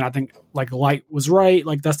major Light fan. I think like Light was right.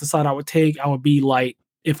 Like, that's the side I would take. I would be Light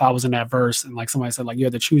if I was in that verse and like somebody said like you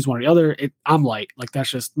had to choose one or the other. I'm Light. Like,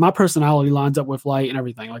 that's just my personality lines up with Light and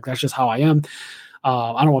everything. Like, that's just how I am.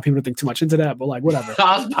 I don't want people to think too much into that, but like, whatever.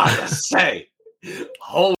 I was about to say,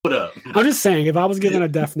 hold up. I'm just saying, if I was given a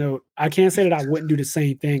Death Note, I can't say that I wouldn't do the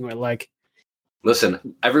same thing with like.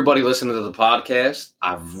 Listen, everybody listening to the podcast,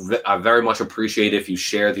 I very much appreciate if you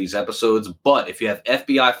share these episodes, but if you have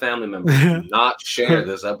FBI family members, do not share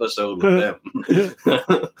this episode with them.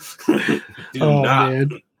 Do not. Man.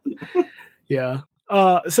 Yeah.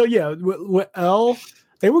 So yeah, with L,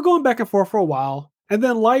 they were going back and forth for a while, and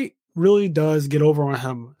then Light really does get over on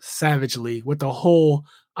him savagely with the whole,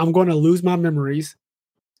 I'm going to lose my memories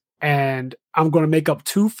and I'm going to make up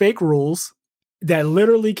 2 fake rules that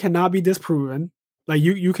literally cannot be disproven. Like,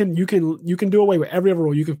 you can do away with every other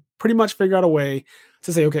rule. You can pretty much figure out a way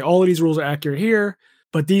to say, okay, all of these rules are accurate here,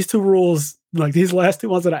 but these 2 rules, like these last 2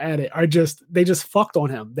 ones that I added, they just fucked on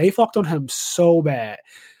him. They fucked on him so bad.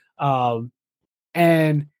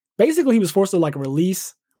 And basically he was forced to like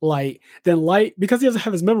release Light. Then Light, because he doesn't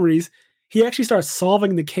have his memories, he actually starts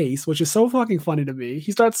solving the case, which is so fucking funny to me.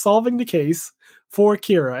 He starts solving the case for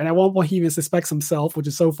Kira, and at one point he even suspects himself, which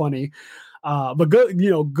is so funny. But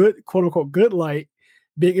good, quote unquote, good Light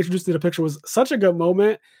being introduced to the picture was such a good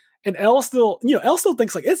moment. And L still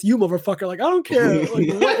thinks like, it's you, motherfucker. Like, I don't care. Like,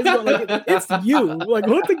 it's you. Like,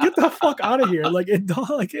 get the fuck out of here. Like,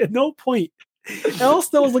 at no point. L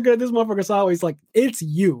still was looking at this motherfucker sideways like, it's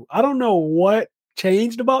you. I don't know what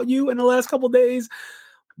changed about you in the last couple of days,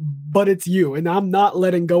 but it's you. And I'm not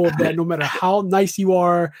letting go of that, no matter how nice you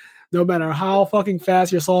are, no matter how fucking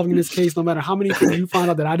fast you're solving this case, no matter how many things you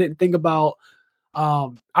find out that I didn't think about.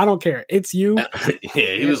 I don't care. It's you.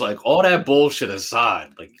 Yeah, he was like, all that bullshit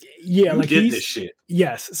aside, like, yeah, like, did this shit.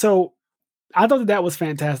 Yes. So I thought that was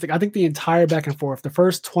fantastic. I think the entire back and forth, the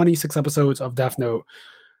first 26 episodes of Death Note,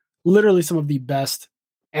 literally some of the best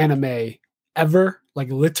anime ever. Like,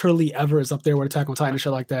 literally ever. Is up there with Attack on Titan and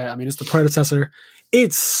shit like that. I mean, it's the predecessor.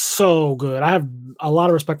 It's so good. I have a lot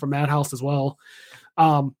of respect for Madhouse as well.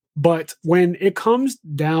 But when it comes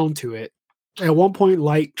down to it, at one point,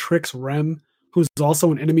 Light tricks Rem who's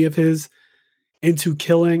also an enemy of his, into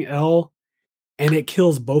killing L, and it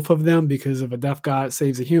kills both of them because if a death god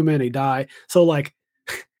saves a human, they die. So like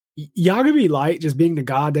Yagami Light just being the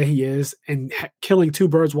god that he is and killing two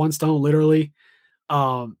birds, one stone, literally.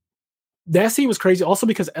 That scene was crazy. Also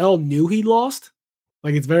because L knew he lost.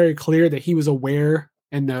 Like it's very clear that he was aware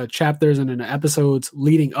in the chapters and in the episodes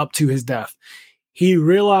leading up to his death. He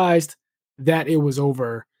realized that it was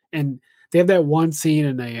over. And they have that one scene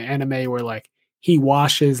in the anime where like he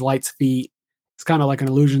washes Light's feet. It's kind of like an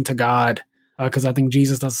allusion to God because I think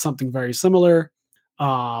Jesus does something very similar.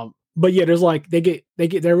 But yeah, there's like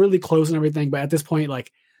they're really close and everything. But at this point,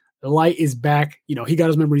 like Light is back. You know, he got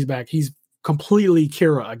his memories back. He's completely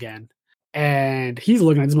Kira again, and he's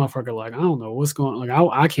looking at this motherfucker like, I don't know what's going on.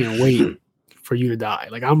 Like I can't wait for you to die.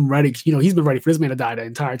 Like I'm ready. You know, he's been ready for this man to die the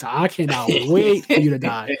entire time. I cannot wait for you to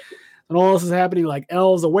die. And all this is happening. Like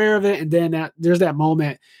L's aware of it, and then there's that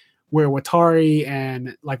moment where Watari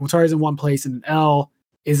and like Watari's in one place and L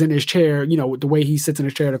is in his chair. You know, the way he sits in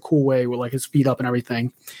his chair in a cool way with like his feet up and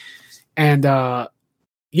everything. And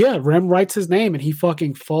yeah, Rem writes his name and he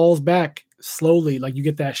fucking falls back slowly. Like you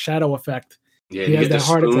get that shadow effect. Yeah, you get the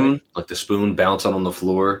spoon, like the spoon bouncing on the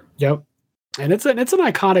floor. Yep. And it's an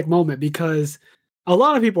iconic moment because a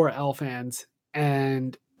lot of people are L fans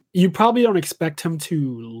and you probably don't expect him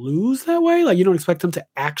to lose that way. Like you don't expect him to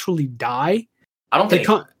actually die. I don't think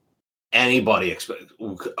anybody expect.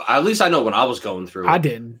 At least I know when I was going through. I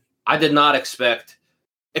didn't. I did not expect.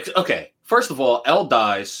 Okay, first of all, L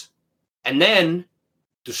dies, and then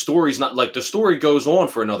the story's not like the story goes on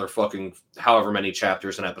for another fucking however many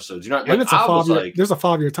chapters and episodes. You're not. And like, it's there's a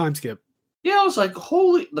 5-year time skip. Yeah, I was like,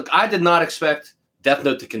 holy! Look, I did not expect Death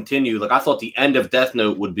Note to continue. Like I thought the end of Death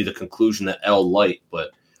Note would be the conclusion that L Light,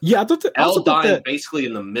 but yeah, I thought that L dying basically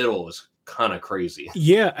in the middle was kind of crazy.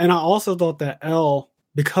 Yeah, and I also thought that L,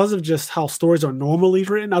 because of just how stories are normally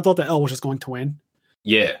written, I thought that L was just going to win.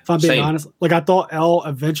 Yeah, if I'm being honest, like I thought L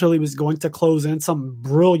eventually was going to close in some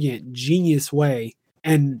brilliant, genius way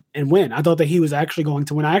and win. I thought that he was actually going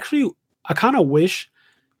to win. I kind of wish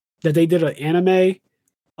that they did an anime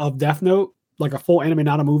of Death Note, like a full anime,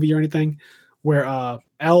 not a movie or anything, where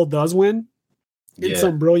L does win in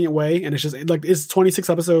some brilliant way, and it's just like it's 26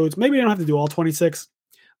 episodes. Maybe they don't have to do all 26,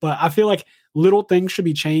 but I feel like little things should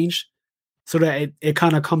be changed so that it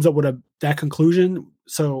kind of comes up with that conclusion.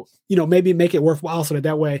 So, you know, maybe make it worthwhile so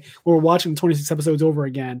that way when we're watching 26 episodes over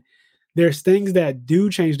again, there's things that do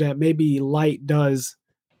change that maybe Light does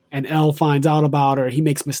and L finds out about, or he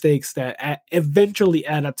makes mistakes that eventually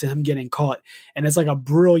add up to him getting caught. And it's like a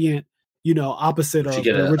brilliant, you know, opposite of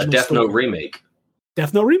the original a Death Note remake.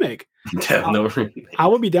 Death Note remake. Death Note remake. I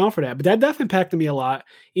would be down for that. But that definitely impacted me a lot.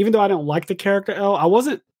 Even though I don't like the character L, I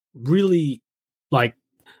wasn't really like,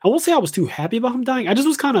 I won't say I was too happy about him dying. I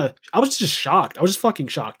was just shocked. I was just fucking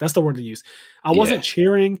shocked. That's the word to use. I wasn't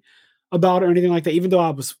cheering about it or anything like that. Even though I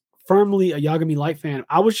was firmly a Yagami Light fan,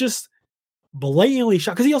 I was just blatantly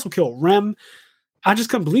shocked because he also killed Rem. I just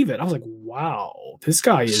couldn't believe it. I was like, wow, this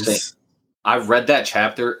guy is. I read that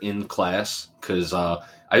chapter in class because I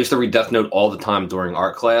used to read Death Note all the time during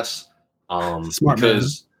art class. Smart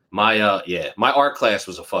because man. my art class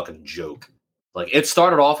was a fucking joke. Like it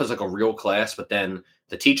started off as like a real class, but then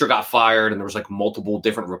the teacher got fired and there was like multiple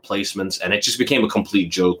different replacements and it just became a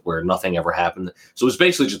complete joke where nothing ever happened. So it was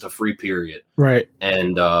basically just a free period. Right.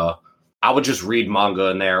 And I would just read manga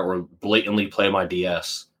in there or blatantly play my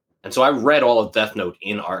DS. And so I read all of Death Note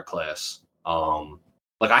in art class.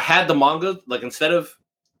 Like I had the manga, like instead of,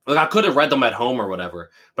 like I could have read them at home or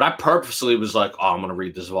whatever, but I purposely was like, oh, I'm going to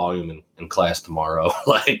read this volume in class tomorrow.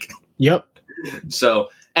 Like, yep. So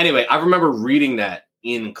anyway, I remember reading that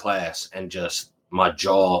in class and just my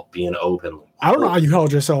jaw being open. I don't know how you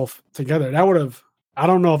held yourself together. I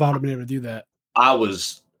don't know if I would have been able to do that. I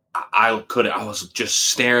was just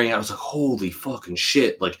staring. I was like, holy fucking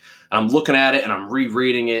shit. Like, I'm looking at it and I'm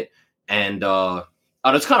rereading it. And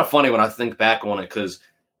it's kind of funny when I think back on it because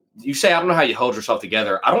you say, I don't know how you held yourself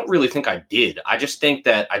together. I don't really think I did. I just think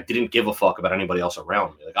that I didn't give a fuck about anybody else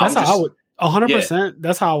around me. Like, that's how I would, 100%.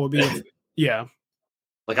 That's how I would be. Yeah.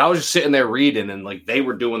 Like, I was just sitting there reading and, like, they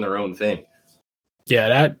were doing their own thing.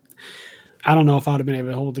 Yeah, I don't know if I'd have been able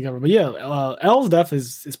to hold it together. But yeah, L's death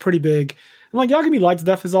is pretty big. And, like, Yagami Light's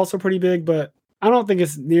death is also pretty big, but I don't think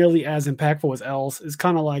it's nearly as impactful as L's. It's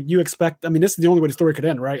kind of like you expect. I mean, this is the only way the story could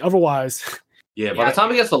end, right? Otherwise. Yeah, by the time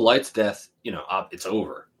he gets to Light's death, you know, it's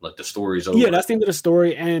over. Like, the story's over. Yeah, that's the end of the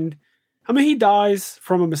story. And, I mean, he dies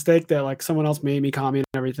from a mistake that, like, someone else made, Mikami and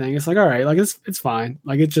everything. It's like, all right, like, it's fine.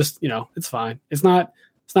 Like, it just, you know, it's fine. It's not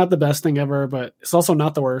the best thing ever, but it's also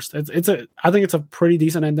not the worst. I think it's a pretty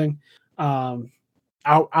decent ending.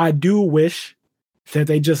 I do wish that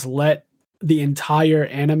they just let the entire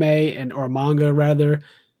anime or manga rather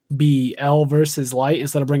be L versus Light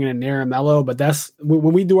instead of bringing in Nair and Mellow. But that's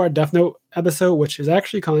when we do our Death Note episode, which is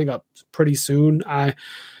actually coming up pretty soon. I'm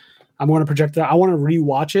going to project that. I want to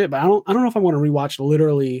rewatch it, but I don't know if I want to rewatch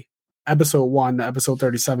literally episode 1 to episode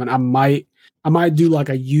 37. I might do like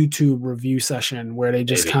a YouTube review session where they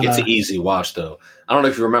just kind of. It's an easy watch though. I don't know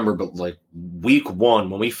if you remember, but like week 1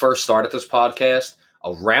 when we first started this podcast,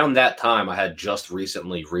 around that time I had just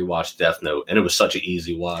recently rewatched Death Note, and it was such an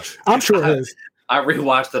easy watch. I'm sure it is. I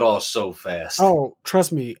rewatched it all so fast. Oh,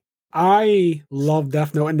 trust me, I love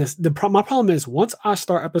Death Note, and my problem is once I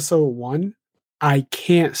start episode 1, I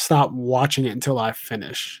can't stop watching it until I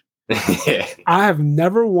finish. I have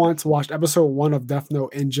never once watched episode 1 of Death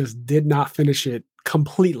Note and just did not finish it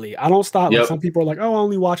completely. I don't stop. Like some people are like, "Oh, I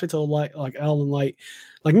only watch it till like L and Light."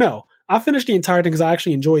 Like, no, I finished the entire thing because I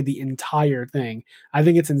actually enjoyed the entire thing. I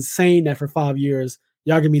think it's insane that for 5 years,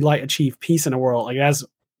 Yagami Light achieved peace in the world. Like, that's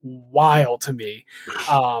wild to me.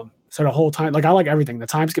 So the whole time, like, I like everything. The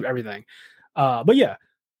time skip, everything. But yeah,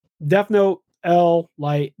 Death Note, L,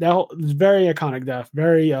 Light, that was very iconic death,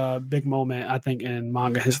 very big moment, I think, in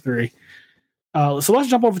manga history. So let's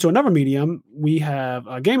jump over to another medium. We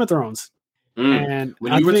have Game of Thrones. And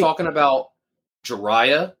when you were talking about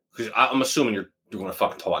Jiraiya, because I'm assuming you're going to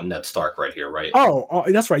fucking talk about Ned Stark right here, right? Oh,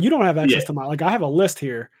 that's right. You don't have access to my, like, I have a list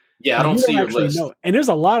here. Yeah, I don't see your list. And there's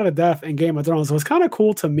a lot of death in Game of Thrones. So it's kind of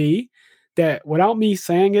cool to me that without me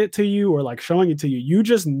saying it to you or like showing it to you, you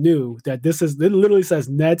just knew that it literally says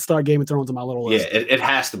Ned Stark Game of Thrones on my little list. Yeah, it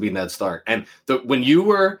has to be Ned Stark. And when you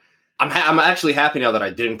were, I'm actually happy now that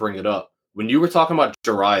I didn't bring it up. When you were talking about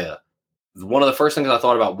Jiraiya, one of the first things I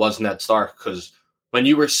thought about was Ned Stark, because when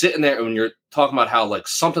you were sitting there and when you're talking about how like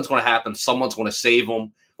something's going to happen, someone's going to save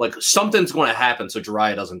him, like something's going to happen so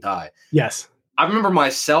Jiraiya doesn't die. Yes. I remember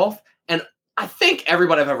myself, and I think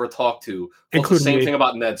everybody I've ever talked to felt the same thing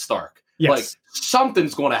about Ned Stark. Yes. Like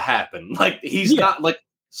something's going to happen. Like he's not like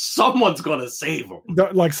someone's going to save him.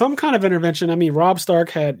 Like some kind of intervention. I mean, Robb Stark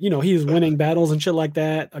had, he was winning battles and shit like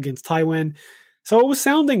that against Tywin. So it was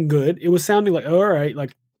sounding good. It was sounding like, all right,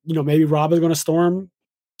 like, maybe Robb is going to storm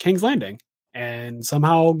King's Landing and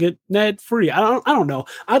somehow get Ned free. I don't know.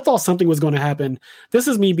 I thought something was going to happen. This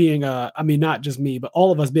is me being, not just me, but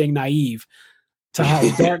all of us being naive to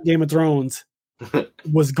how dark Game of Thrones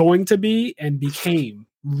was going to be and became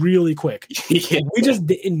really quick. Yeah. We just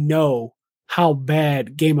didn't know how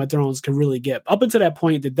bad Game of Thrones could really get. Up until that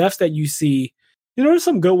point, the deaths that you see, there's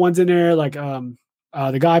some good ones in there, like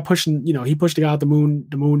the guy pushing, he pushed the guy out the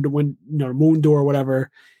moon door or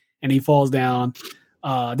whatever, and he falls down.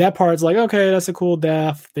 That part's like, okay, that's a cool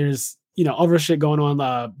death. There's, other shit going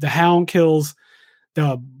on. The Hound kills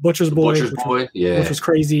the Butcher's Boy, which was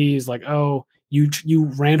crazy. He's like, oh, you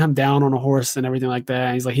ran him down on a horse and everything like that.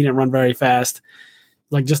 And he's like, he didn't run very fast.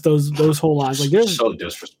 Like just those whole lines. Like there's so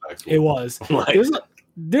disrespectful. It was.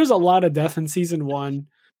 There's a lot of death in season 1,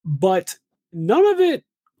 but none of it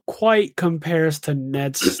quite compares to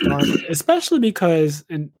Ned Stark, especially because,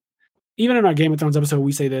 and even in our Game of Thrones episode,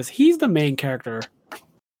 we say this, he's the main character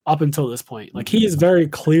up until this point. Like he is very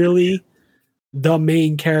clearly the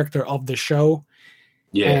main character of the show.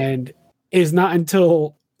 Yeah. And it's not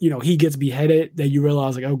until, he gets beheaded that you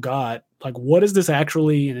realize like, oh God, like what is this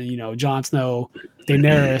actually? And Jon Snow,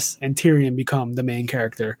 Daenerys, and Tyrion become the main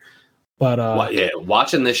character. But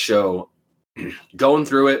watching this show, going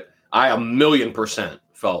through it, I 1,000,000%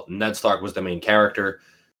 felt Ned Stark was the main character.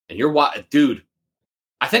 And dude,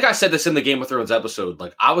 I think I said this in the Game of Thrones episode.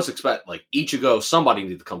 Like I was expecting, like Ichigo, somebody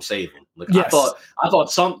needed to come save him. Like yes. I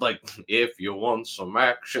thought some, like if you want some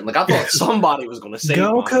action, like I thought somebody was going to save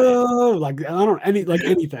Goku. Like I don't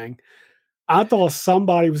anything. I thought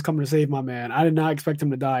somebody was coming to save my man. I did not expect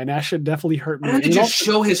him to die, and that should definitely hurt me. And they just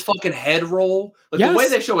show his fucking head roll. Like yes. The way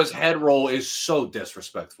they show his head roll is so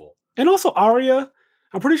disrespectful. And also Arya,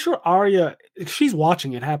 I'm pretty sure Arya, she's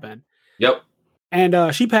watching it happen. Yep.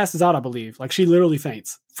 And she passes out, I believe. Like she literally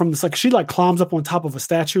faints from this. Like she like climbs up on top of a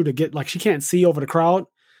statue to get like she can't see over the crowd.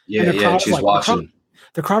 Yeah, she's like, watching.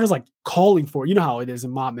 The crowd is like calling for. You know how it is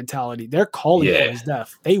in mob mentality. They're calling for his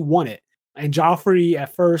death. They want it. And Joffrey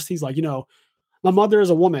at first, he's like, my mother is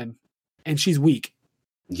a woman, and she's weak.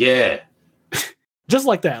 Yeah, just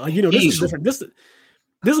like that. Like this is different. This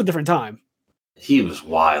is a different time. He was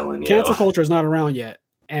wilding. Cancel culture is not around yet.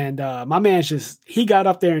 And my man he got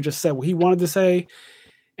up there and just said what he wanted to say.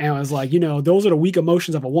 And was like, those are the weak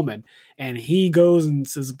emotions of a woman. And he goes and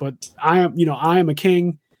says, but I am a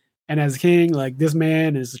king. And as king, like this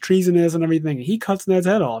man is treasonous and everything. And he cuts Ned's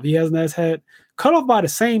head off. He has Ned's head cut off by the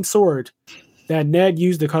same sword that Ned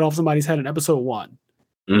used to cut off somebody's head in episode 1.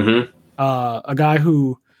 Mm-hmm. a guy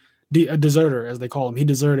who a deserter, as they call him. He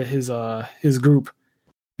deserted his group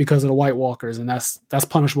because of the White Walkers, and that's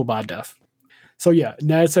punishable by death. So yeah,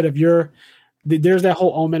 Ned said there's that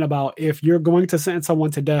whole omen about if you're going to sentence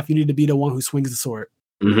someone to death, you need to be the one who swings the sword.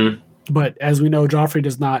 Mm-hmm. But as we know, Joffrey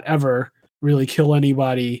does not ever really kill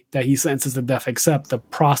anybody that he sentences to death except the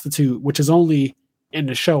prostitute, which is only in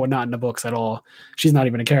the show and not in the books at all. She's not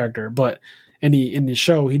even a character. But in the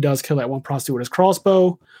show, he does kill that one prostitute with his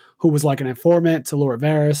crossbow, who was like an informant to Lord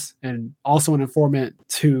Varys and also an informant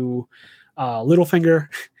to Littlefinger.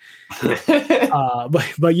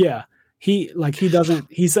 But yeah, he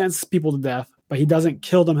sentences people to death, but he doesn't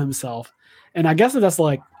kill them himself. And I guess that's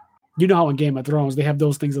like, you know how in Game of Thrones they have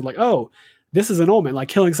those things that like, oh, this is an omen, like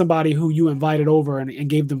killing somebody who you invited over and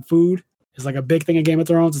gave them food is like a big thing in Game of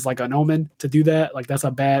Thrones. It's like an omen to do that. Like that's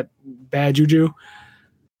a bad juju.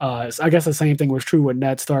 So I guess the same thing was true with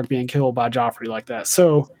Ned Stark being killed by Joffrey like that.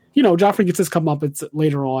 So, you know, Joffrey gets his comeuppance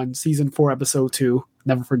later on, season 4, episode 2.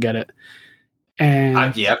 Never forget it. And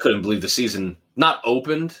I couldn't believe the season not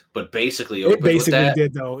opened, but basically opened. It basically with that.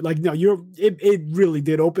 did though. Like no, it really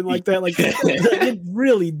did open like that. Like it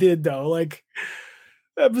really did though. Like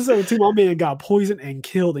episode 2, my man got poisoned and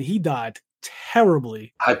killed, and he died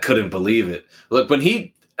terribly. I couldn't believe it. Look,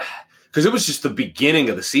 because it was just the beginning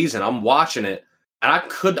of the season. I'm watching it, and I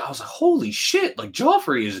was like, holy shit! Like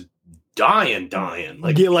Joffrey is dying.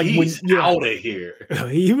 Like, he's out of here.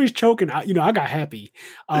 He was choking. I got happy.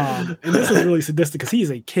 And this is really sadistic because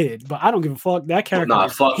he's a kid, but I don't give a fuck. That character,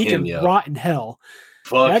 he can rot in hell.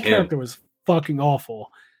 That character was fucking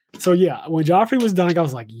awful. So yeah, when Joffrey was dying, I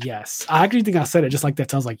was like, yes. I actually think I said it just like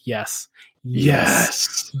that. So I was like, yes.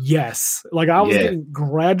 Like I was getting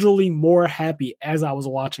gradually more happy as I was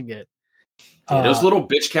watching it. Those little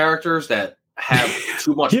bitch characters that have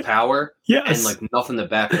too much power and like nothing to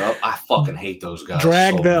back it up. I fucking hate those guys.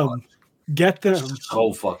 Drag them. Much. Get them.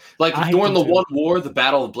 So fuck. Like during the one war, the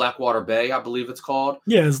Battle of Blackwater Bay, I believe it's called.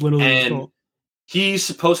 Yeah, it's literally and he's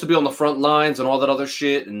supposed to be on the front lines and all that other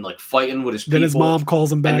shit and like fighting with his people. Then his mom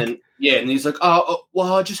calls him back. And then, and he's like, oh,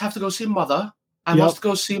 well, I just have to go see mother. I must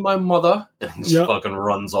go see my mother. And he just fucking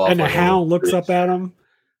runs off. And the Hound looks up at him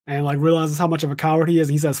and like realizes how much of a coward he is.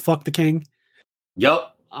 And he says, fuck the king. Yep.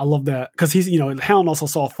 I love that because he's, the Hound also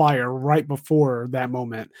saw fire right before that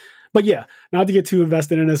moment. But yeah, not to get too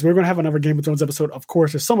invested in this, we're going to have another Game of Thrones episode. Of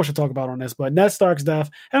course, there's so much to talk about on this, but Ned Stark's death,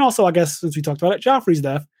 and also, I guess, since we talked about it, Joffrey's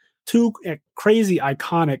death, 2 crazy,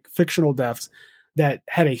 iconic, fictional deaths that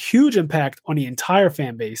had a huge impact on the entire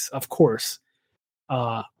fan base, of course.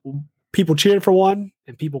 People cheered for one,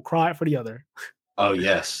 and people cried for the other. Oh,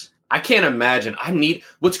 yes. I can't imagine.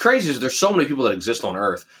 What's crazy is there's so many people that exist on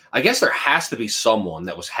Earth. I guess there has to be someone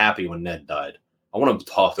that was happy when Ned died. I want to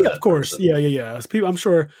talk to that. Of course. Person. Yeah. People, I'm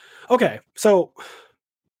sure. Okay, so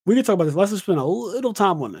we can talk about this. Let's just spend a little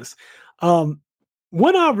time on this.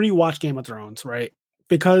 When I rewatch Game of Thrones, right?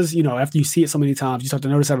 Because, after you see it so many times, you start to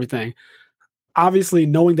notice everything. Obviously,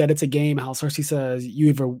 knowing that it's a game, how Cersei says, you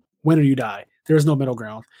either win or you die. There's no middle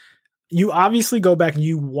ground. You obviously go back and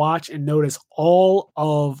you watch and notice all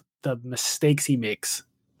of the mistakes he makes.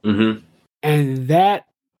 Mm-hmm. And that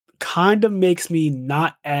kind of makes me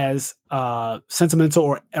not as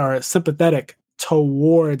sentimental or sympathetic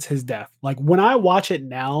towards his death. Like when I watch it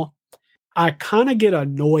now, I kind of get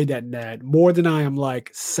annoyed at Ned more than I am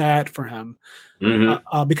like sad for him.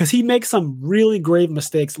 Mm-hmm. Because he makes some really grave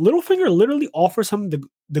mistakes. Littlefinger literally offers him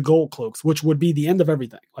the gold cloaks, which would be the end of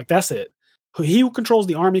everything. Like that's it. He who controls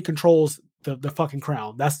the army controls the fucking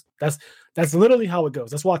crown. That's literally how it goes.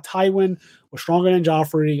 That's why Tywin was stronger than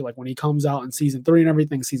Joffrey. Like when he comes out in season 3 and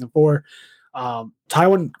everything, season 4,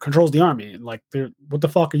 Tywin controls the army. And like, what the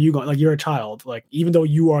fuck are you going? Like you're a child. Like even though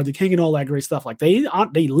you are the king and all that great stuff, like they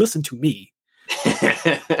listen to me.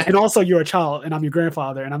 And also you're a child and I'm your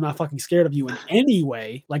grandfather and I'm not fucking scared of you in any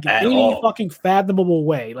way, like in any fucking fathomable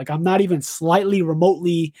way. Like I'm not even slightly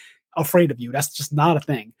remotely afraid of you. That's just not a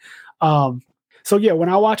thing. So yeah, when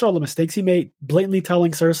I watch all the mistakes he made, blatantly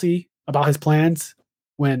telling Cersei about his plans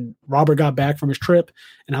when Robert got back from his trip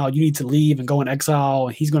and how you need to leave and go in exile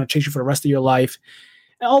and he's going to chase you for the rest of your life.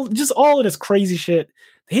 And all of this crazy shit.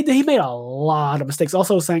 He made a lot of mistakes.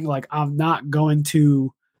 Also saying like, I'm not going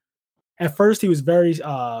to, at first he was very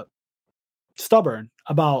stubborn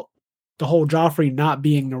about the whole Joffrey not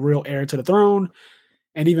being the real heir to the throne.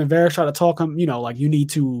 And even Varys tried to talk him, like you need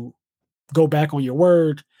to go back on your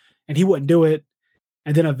word. And he wouldn't do it.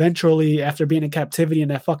 And then eventually, after being in captivity in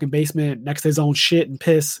that fucking basement next to his own shit and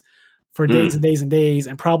piss for days and days and days,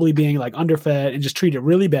 and probably being like underfed and just treated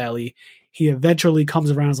really badly, he eventually comes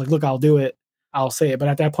around and is like, look, I'll do it. I'll say it. But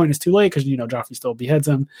at that point, it's too late because, Joffrey still beheads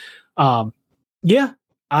him. Yeah,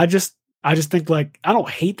 I just I just think like I don't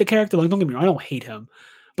hate the character. Like don't get me wrong, I don't hate him,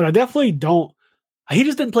 but I definitely don't. He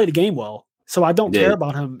just didn't play the game well, so I don't care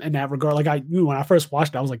about him in that regard. Like when I first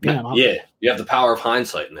watched it, I was like, damn. You have the power of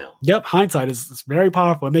hindsight now. Yep, hindsight is very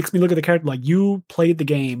powerful. It makes me look at the character like you played the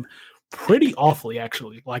game pretty awfully,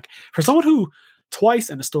 actually. Like for someone who twice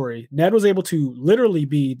in the story, Ned was able to literally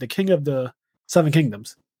be the king of the Seven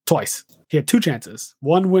Kingdoms twice. He had 2 chances.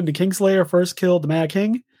 One when the Kingslayer first killed the Mad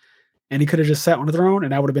King, and he could have just sat on the throne,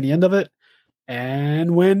 and that would have been the end of it.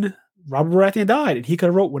 And when Robert Baratheon died, and he could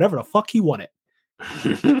have wrote whatever the fuck he wanted.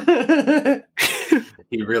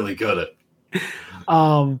 He really could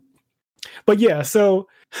have. But yeah, so,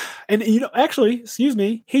 and actually, excuse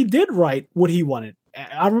me, he did write what he wanted.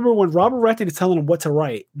 I remember when Robert Baratheon is telling him what to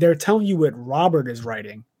write, they're telling you what Robert is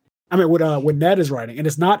writing. I mean, what Ned is writing, and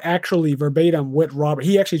it's not actually verbatim what Robert.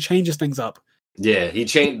 He actually changes things up. Yeah, he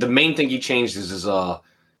changed. The main thing he changed is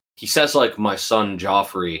he says like my son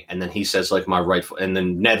Joffrey, and then he says like my rightful, and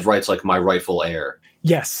then Ned writes like my rightful heir.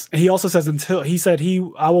 Yes, and he also says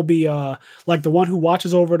I will be like the one who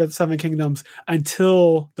watches over the Seven Kingdoms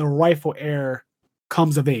until the rightful heir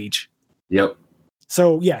comes of age. Yep.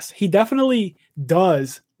 So yes, he definitely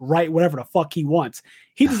does write whatever the fuck he wants.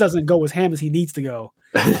 He just doesn't go as ham as he needs to go.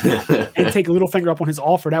 And take Littlefinger up on his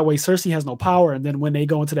offer. That way Cersei has no power, and then when they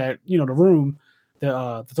go into that, the room,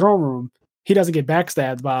 the throne room, he doesn't get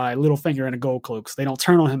backstabbed by Littlefinger and the Gold Cloaks. They don't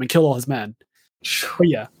turn on him and kill all his men. But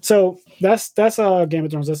yeah, so that's Game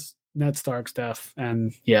of Thrones. That's Ned Stark's death,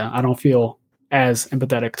 and yeah, I don't feel as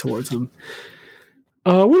empathetic towards him.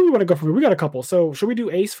 Where do we want to go from here? We got a couple. So should we do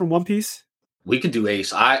Ace from One Piece? We could do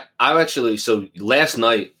Ace. I actually, so last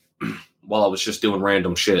night while I was just doing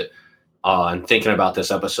random shit and thinking about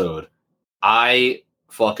this episode, I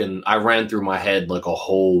ran through my head like a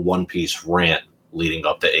whole One Piece rant leading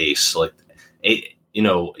up to Ace. Like, I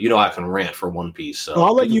can rant for One Piece. So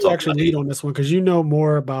I'll let you actually lead on this one because you know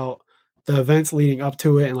more about the events leading up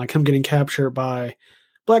to it and like him getting captured by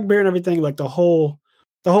Blackbeard and everything. Like the whole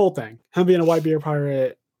thing, him being a Whitebeard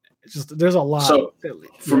pirate. It's just there's a lot. So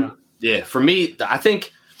for me, I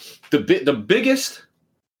think the biggest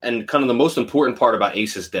and kind of the most important part about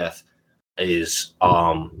Ace's death is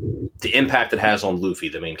the impact it has on Luffy,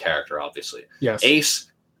 the main character, obviously. Yes.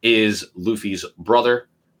 Ace is Luffy's brother.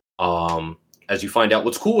 As you find out,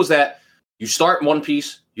 what's cool is that you start One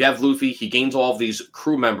Piece, you have Luffy, he gains all of these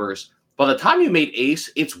crew members. By the time you made Ace,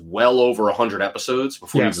 it's well over 100 episodes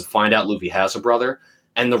before you even find out Luffy has a brother.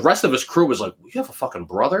 And the rest of his crew was like, you have a fucking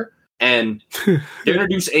brother? And they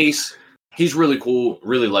introduce Ace. He's really cool,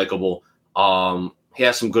 really likable. He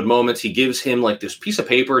has some good moments. He gives him like this piece of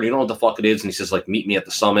paper and you don't know what the fuck it is. And he says like, meet me at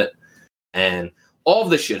the summit. And all of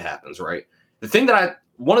this shit happens, right?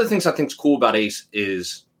 One of the things I think is cool about Ace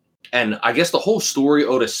is, and I guess the whole story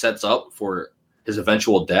Oda sets up for his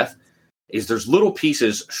eventual death, is there's little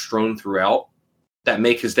pieces strewn throughout that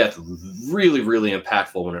make his death really, really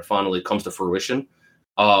impactful when it finally comes to fruition.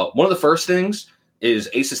 One of the first things is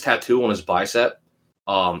Ace's tattoo on his bicep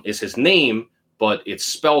is his name, but it's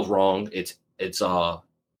spelled wrong. It's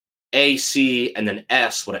A-C and then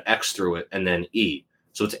S with an X through it and then E.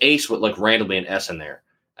 So it's Ace with like randomly an S in there.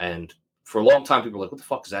 And for a long time, people were like, what the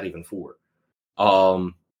fuck is that even for?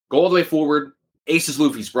 Go all the way forward. Ace is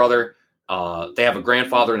Luffy's brother. They have a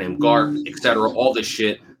grandfather named Garp, etc. All this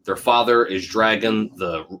shit. Their father is Dragon,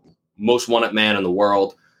 the most wanted man in the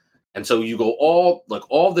world. And so you go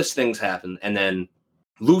all this things happen. And then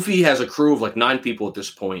Luffy has a crew of like 9 people at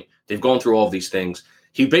this point. They've gone through all of these things.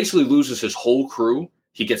 He basically loses his whole crew.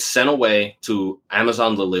 He gets sent away to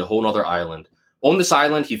Amazon Lily, a whole other island. On this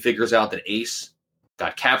island, he figures out that Ace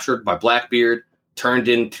got captured by Blackbeard, turned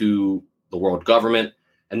into the world government.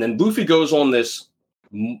 And then Luffy goes on this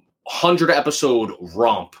 100-episode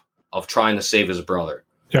romp of trying to save his brother.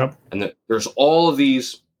 Yep. And there's all of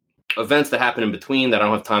these events that happen in between that I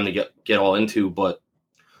don't have time to get all into. But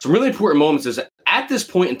some really important moments is at this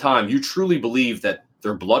point in time, you truly believe that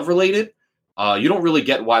they're blood related. You don't really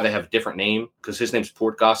get why they have a different name because his name's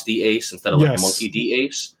Portgas D. Ace instead of like Monkey D.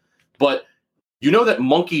 Ace. But you know that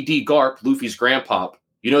Monkey D. Garp, Luffy's grandpa,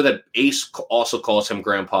 you know that Ace also calls him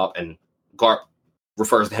grandpa and Garp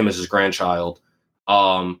refers to him as his grandchild.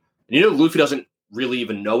 Luffy doesn't really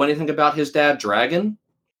even know anything about his dad, Dragon,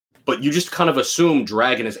 but you just kind of assume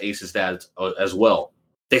Dragon is Ace's dad as well.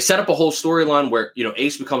 They set up a whole storyline where,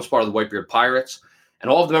 Ace becomes part of the Whitebeard Pirates, and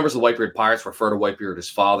all of the members of the Whitebeard Pirates refer to Whitebeard as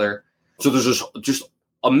father. So there's this just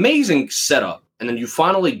amazing setup, and then you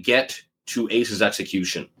finally get to Ace's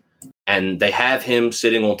execution, and they have him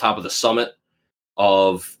sitting on top of the summit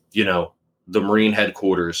of, the Marine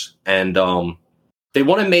headquarters, and they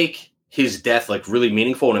want to make his death like really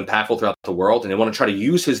meaningful and impactful throughout the world, and they want to try to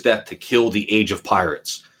use his death to kill the Age of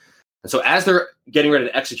Pirates. And so as they're getting ready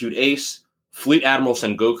to execute Ace, Fleet Admiral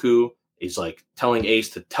Sengoku is like telling Ace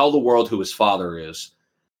to tell the world who his father is.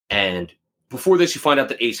 And before this, you find out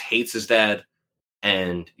that Ace hates his dad,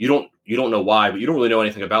 and you don't know why, but you don't really know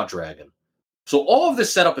anything about Dragon. So all of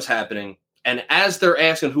this setup is happening, and as they're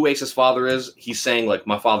asking who Ace's father is, he's saying like,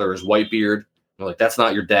 my father is Whitebeard. They're like, that's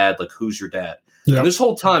not your dad. Like, who's your dad? Yep. And this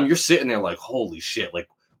whole time you're sitting there like, holy shit, like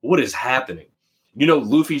what is happening? You know,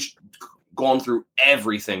 Luffy's gone through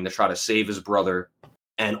everything to try to save his brother.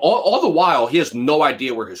 And all the while, he has no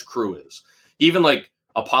idea where his crew is. He even like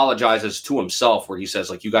apologizes to himself where he says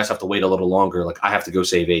like, you guys have to wait a little longer. Like I have to go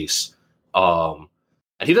save Ace. And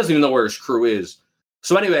he doesn't even know where his crew is.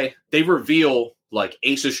 So anyway, they reveal like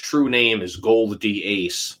Ace's true name is Gold D.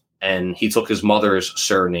 Ace. And he took his mother's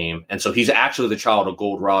surname. And so he's actually the child of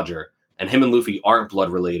Gold Roger. And him and Luffy aren't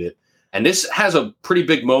blood related. And this has a pretty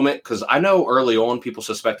big moment because I know early on people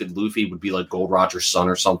suspected Luffy would be like Gold Roger's son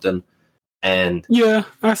or something. And yeah,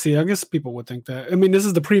 I see. I guess people would think that. I mean, this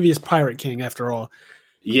is the previous Pirate King after all.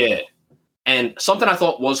 Yeah. And something I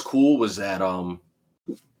thought was cool was that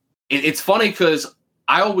it's funny because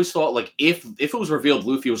I always thought like if it was revealed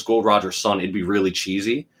Luffy was Gold Roger's son, it'd be really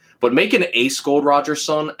cheesy. But making Ace Gold Roger's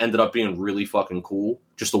son ended up being really fucking cool.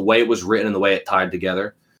 Just the way it was written and the way it tied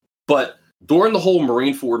together. But during the whole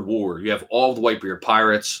Marineford War, you have all the Whitebeard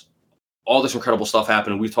pirates, all this incredible stuff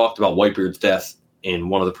happening. We talked about Whitebeard's death in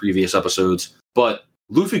one of the previous episodes. But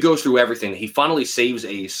Luffy goes through everything. He finally saves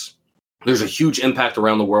Ace. There's a huge impact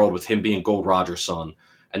around the world with him being Gold Roger's son.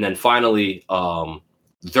 And then finally,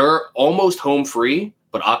 they're almost home free,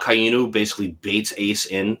 but Akainu basically baits Ace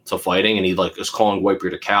into fighting, and he like is calling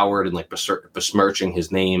Whitebeard a coward and like besmirching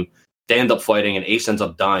his name. They end up fighting, and Ace ends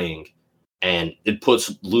up dying. And it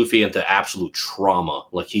puts Luffy into absolute trauma.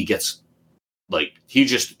 Like he gets, like he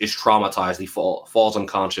just is traumatized. He falls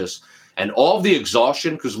unconscious, and all of the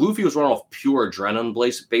exhaustion because Luffy was running off pure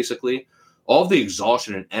adrenaline, basically. All of the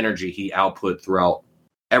exhaustion and energy he output throughout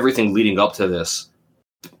everything leading up to this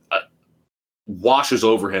washes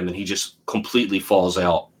over him, and he just completely falls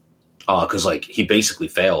out because like he basically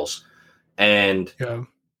fails. And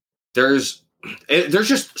there's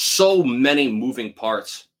just so many moving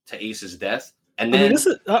parts to Ace's death. And then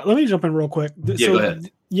let me jump in real quick. Yeah, go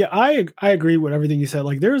ahead. Yeah, I agree with everything you said.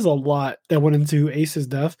 Like there's a lot that went into Ace's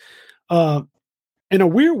death. In a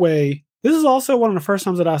weird way, this is also one of the first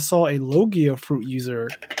times that I saw a Logia fruit user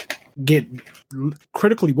get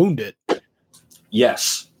critically wounded.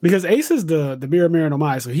 Yes. Because Ace is the Mira no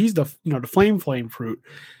Mai, so he's the flame fruit.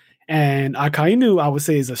 And Akainu, I would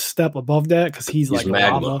say, is a step above that because he's like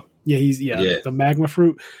magma. lava. Yeah, he's the magma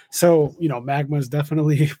fruit. So, magma is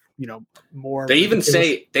definitely, more. They even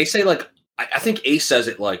say like, I think Ace says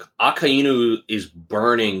it like, Akainu is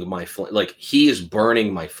burning my flame. Like, he is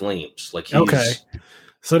burning my flames. Like, he's... Okay.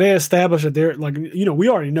 So they establish that they're like, we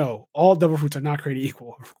already know all devil fruits are not created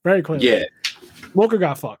equal. Very clearly. Yeah. Mocha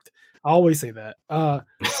got fucked. I always say that. But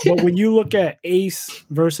when you look at Ace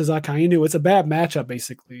versus Akainu, it's a bad matchup,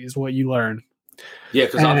 basically, is what you learn. Yeah,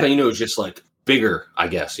 because Akainu is just like bigger, I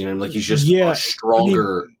guess. Like he's just a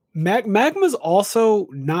stronger. I mean, magma's also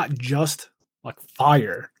not just like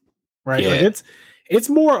fire, right? Yeah. Like it's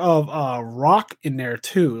more of rock in there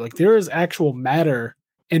too. Like there is actual matter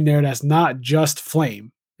in there that's not just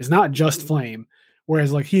flame. It's not just flame.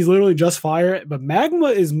 Whereas like he's literally just fire, but magma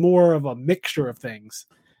is more of a mixture of things.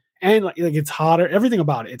 And like it's hotter, everything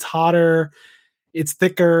about it. It's hotter, it's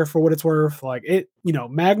thicker for what it's worth. Like it,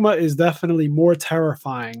 magma is definitely more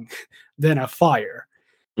terrifying than a fire.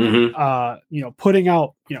 Mm-hmm. Putting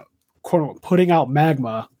out, quote unquote, putting out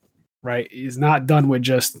magma, right, is not done with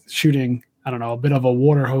just shooting, I don't know, a bit of a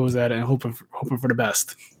water hose at it and hoping for the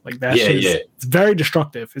best. Like that it's very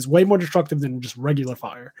destructive. It's way more destructive than just regular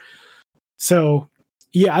fire. So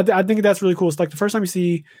yeah, I think that's really cool. It's like the first time you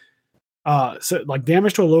see so like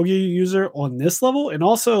damage to a Logia user on this level, and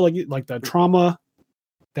also like the trauma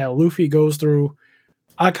that Luffy goes through,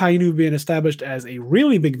 Akainu being established as a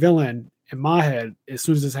really big villain in my head as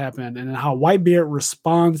soon as this happened, and then how Whitebeard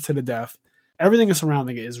responds to the death. Everything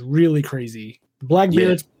surrounding it is really crazy.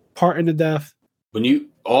 Blackbeard's part in the death.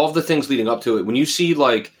 All of the things leading up to it, when you see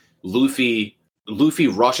like Luffy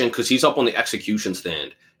rushing because he's up on the execution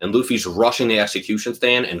stand, and Luffy's rushing the execution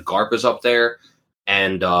stand, and Garp is up there,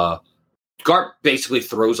 and Garp basically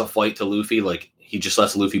throws a fight to Luffy. Like he just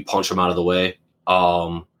lets Luffy punch him out of the way.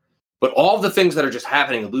 But all of the things that are just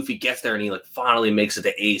happening, and Luffy gets there and he like finally makes it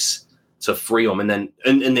to Ace to free him. And then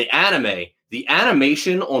in the anime, the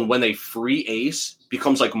animation on when they free Ace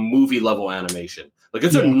becomes like movie level animation. Like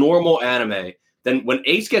it's a normal anime. Then when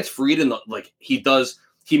Ace gets freed and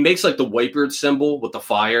he makes like the Whitebeard symbol with the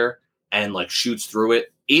fire and like shoots through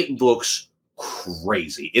it. It looks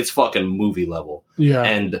crazy. It's fucking movie level. Yeah.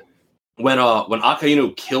 And when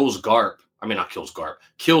Akainu kills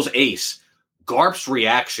Ace, Garp's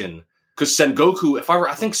reaction, because Sengoku,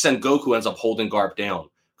 I think Sengoku ends up holding Garp down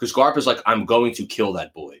because Garp is like, I'm going to kill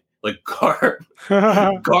that boy. Like Garp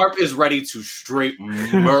is ready to straight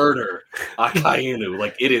murder Akainu.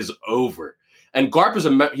 Like it is over. And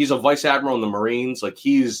Garp he's a vice admiral in the Marines. Like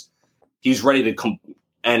he's ready to come.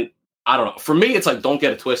 And I don't know. For me, it's like, don't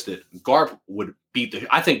get it twisted. Garp would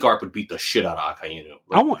I think Garp would beat the shit out of Akainu.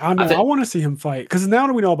 Like, I want to see him fight because now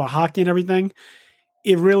that we know about hockey and everything,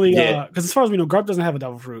 it really because as far as we know, Garp doesn't have a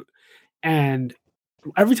devil fruit. And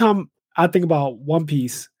every time I think about One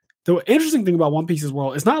Piece, the interesting thing about One Piece's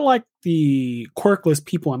world, it's not like the quirkless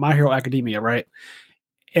people in My Hero Academia, right?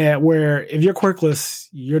 Where if you're quirkless,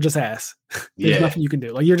 you're just ass. There's nothing you can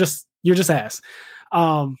do. Like you're just ass.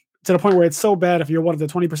 To the point where it's so bad if you're one of the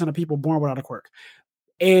 20% of people born without a quirk.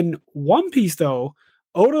 In One Piece, though,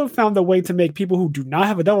 Oda found a way to make people who do not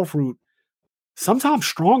have a devil fruit sometimes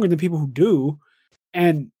stronger than people who do,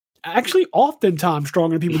 and actually oftentimes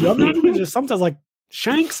stronger than people who do. I'm not just sometimes like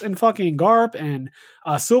Shanks and fucking Garp and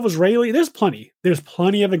Silver's Rayleigh. There's plenty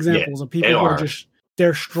of examples of people who are just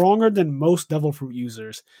they're stronger than most devil fruit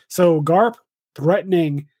users. So Garp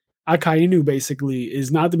threatening Akainu basically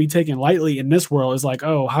is not to be taken lightly in this world. It's like,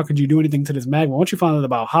 oh, how could you do anything to this magma? Once you find out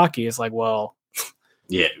about hockey, it's like, well,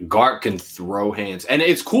 yeah, Garp can throw hands, and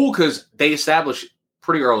it's cool because they established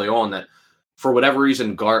pretty early on that for whatever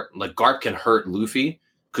reason, Garp can hurt Luffy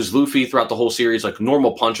because Luffy throughout the whole series, like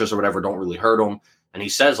normal punches or whatever, don't really hurt him. And he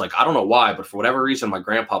says, like, I don't know why, but for whatever reason, my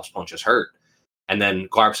grandpa's punches hurt. And then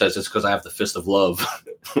Garp says it's because I have the fist of love.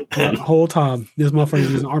 And the whole time, this motherfucker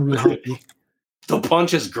is using armament hockey. To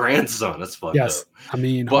punch his grandson. That's fucked up. I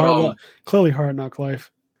mean, but, clearly hard knock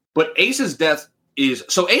life. But Ace's death is...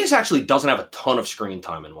 So Ace actually doesn't have a ton of screen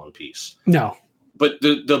time in One Piece. No. But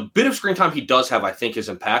the bit of screen time he does have, I think, is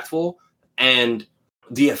impactful. And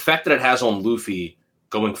the effect that it has on Luffy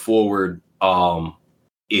going forward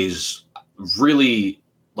is really,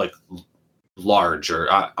 like, large.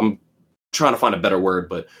 Or I'm trying to find a better word.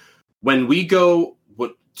 But when we go...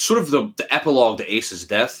 sort of the epilogue to Ace's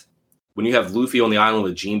death... When you have Luffy on the island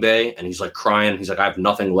with Jinbei and he's like crying, he's like, I have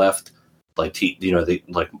nothing left. Like,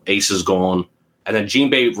 Ace is gone. And then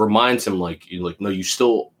Jinbei reminds him no, you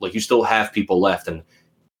still have people left. And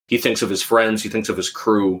he thinks of his friends. He thinks of his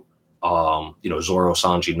crew, Zoro,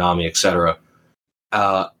 Sanji, Nami, etc.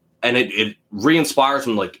 And it re-inspires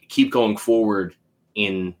him to like keep going forward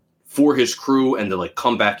for his crew and to like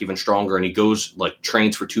come back even stronger. And he goes like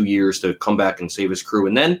trains for 2 years to come back and save his crew.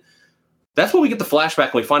 And then that's when we get the flashback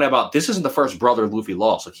and we find out about this isn't the first brother Luffy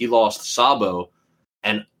lost. Like he lost Sabo.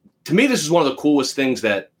 And to me, this is one of the coolest things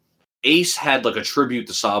that Ace had like a tribute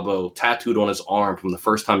to Sabo tattooed on his arm from the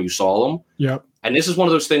first time you saw him. Yep. And this is one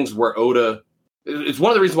of those things where Oda, it's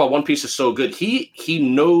one of the reasons why One Piece is so good. He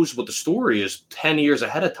knows what the story is 10 years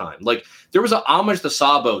ahead of time. Like there was an homage to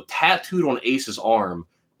Sabo tattooed on Ace's arm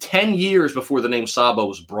 10 years before the name Sabo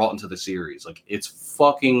was brought into the series. Like it's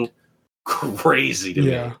fucking crazy to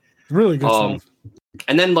me. Really good stuff.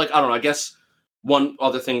 And then, like, I don't know, I guess one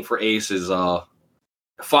other thing for Ace is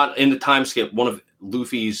in the time skip, one of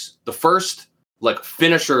Luffy's, the first, like,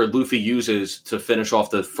 finisher Luffy uses to finish off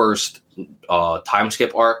the first time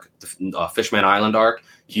skip arc, the Fishman Island arc.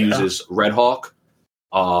 He uses Red Hawk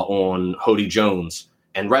on Hody Jones.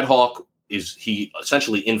 And Red Hawk he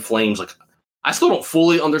essentially inflames, like, I still don't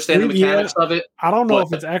fully understand the mechanics of it. I don't know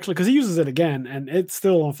if it's actually, because he uses it again, and it's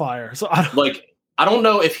still on fire. So I don't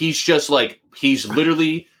know if he's just like he's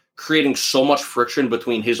literally creating so much friction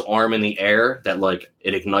between his arm and the air that like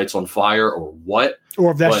it ignites on fire or what.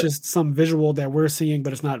 Or if that's just some visual that we're seeing,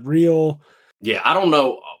 but it's not real. Yeah, I don't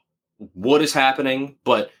know what is happening,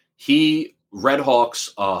 but Red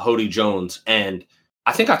Hawks Hody Jones, and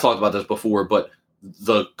I think I talked about this before, but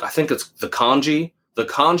I think it's the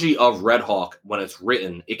kanji of Red Hawk when it's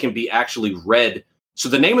written, it can be actually read. So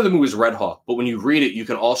the name of the move is Red Hawk, but when you read it, you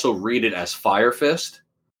can also read it as Fire Fist.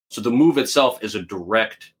 So the move itself is a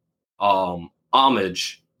direct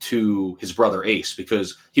homage to his brother Ace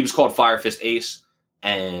because he was called Fire Fist Ace.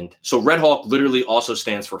 And so Red Hawk literally also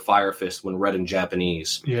stands for Fire Fist when read in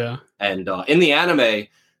Japanese. Yeah. And in the anime,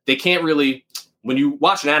 they can't really, when you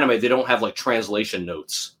watch an anime, they don't have like translation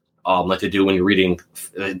notes like they do when you're reading.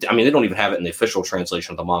 I mean, they don't even have it in the official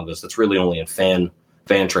translation of the mangas. That's really only in fan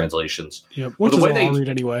translations. Yeah, which is all I read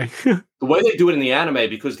anyway. The way they do it in the anime,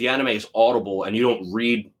 because the anime is audible and you're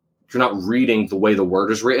not reading the way the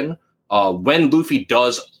word is written. When Luffy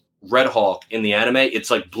does Red Hawk in the anime,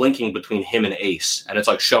 it's like blinking between him and Ace, and it's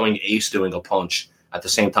like showing Ace doing a punch at the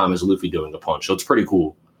same time as Luffy doing a punch. So it's pretty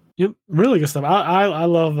cool. Yep, really good stuff. I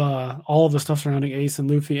love all of the stuff surrounding Ace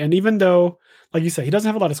and Luffy, and even though, like you said, he doesn't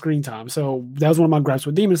have a lot of screen time, so that was one of my gripes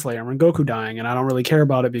with Demon Slayer and Goku dying, and I don't really care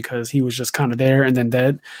about it because he was just kind of there and then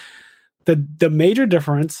dead. The major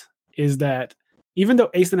difference is that even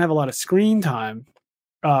though Ace didn't have a lot of screen time,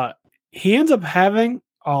 he ends up having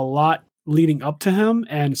a lot leading up to him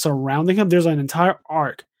and surrounding him. There's an entire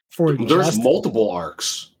arc for there's multiple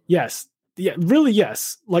arcs. Yes. Yeah, really,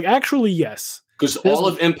 yes. Like, actually, yes. Because all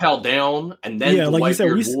of Impel Down and then the like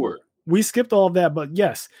Whitebeard War. We skipped all of that, but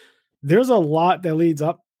yes, there's a lot that leads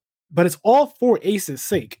up, but it's all for Ace's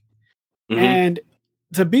sake. Mm-hmm. And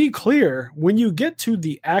to be clear, when you get to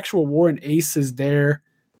the actual war and Ace is there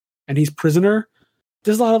and he's prisoner,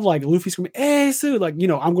 there's a lot of like Luffy screaming, Ace, like, you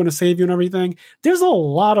know, I'm going to save you and everything. There's a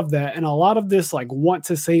lot of that and a lot of this like want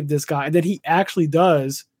to save this guy. And then he actually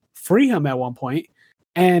does free him at one point.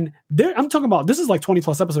 And I'm talking about, this is like 20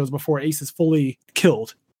 plus episodes before Ace is fully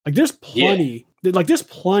killed. Like there's plenty, there's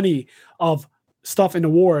plenty of stuff in the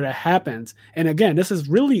war that happens. And again, this is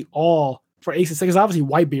really all for Ace's sake. Because obviously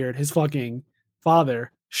Whitebeard, his fucking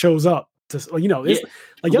father, shows up to, you know, it's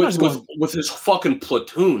like with his fucking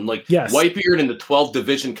platoon, like Whitebeard and the 12th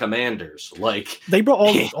Division commanders. Like they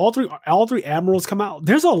brought all three admirals come out.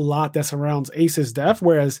 There's a lot that surrounds Ace's death.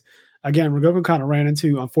 Whereas again, Rengoku kind of ran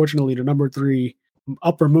into, unfortunately, the number 3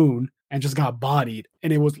 Upper Moon and just got bodied,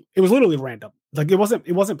 and it was literally random. Like it wasn't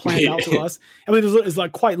planned out to us. I mean, it was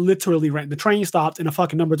like quite literally random. The train stopped, and a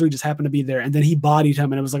fucking number 3 just happened to be there, and then he bodied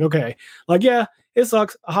him, and it was like, okay, like yeah, it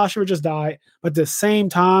sucks. Hashira just died, but at the same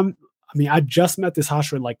time, I mean, I just met this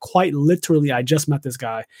Hashira, like quite literally, I just met this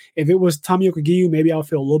guy. If it was Tomioka Giyu, maybe I would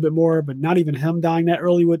feel a little bit more, but not even him dying that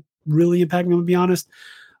early would really impact me, to be honest.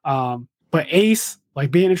 But Ace,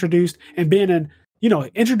 like being introduced and being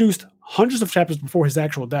introduced hundreds of chapters before his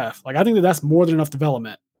actual death. Like, I think that's more than enough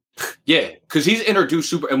development. Yeah, because he's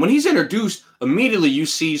introduced and when he's introduced, immediately you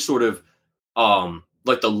see sort of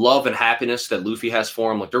like the love and happiness that Luffy has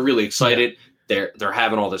for him. Like they're really excited. Yeah. They're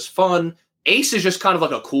having all this fun. Ace is just kind of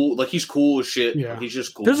like he's cool as shit. Yeah. He's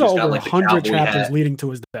just cool. There's over 100 chapters leading to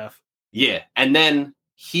his death. Yeah, and then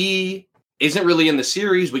he isn't really in the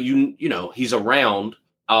series, but you know he's around.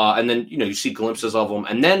 And then you see glimpses of him,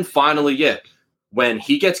 and then finally, when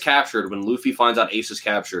he gets captured, when Luffy finds out Ace is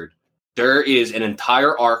captured, there is an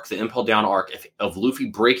entire arc, the Impel Down arc, of Luffy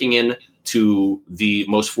breaking in to the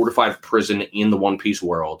most fortified prison in the One Piece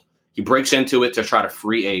world. He breaks into it to try to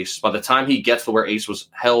free Ace. By the time he gets to where Ace was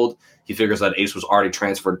held, he figures that Ace was already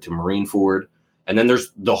transferred to Marineford. And then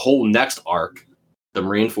there's the whole next arc, the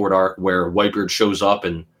Marineford arc, where Whitebeard shows up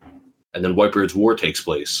and then Whitebeard's war takes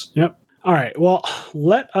place. Yep. All right. Well,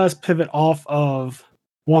 let us pivot off of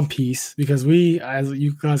One Piece, because we, as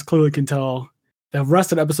you guys clearly can tell, the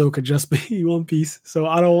rest of the episode could just be One Piece. So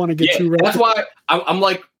I don't want to get too ready. That's why I'm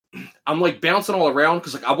like bouncing all around,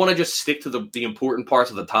 because like I want to just stick to the important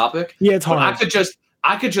parts of the topic. Yeah, it's hard. But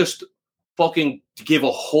I could just fucking give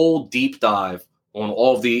a whole deep dive on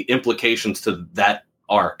all of the implications to that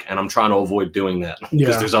arc, and I'm trying to avoid doing that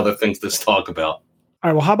because there's other things to talk about. All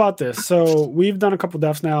right, well, how about this? So we've done a couple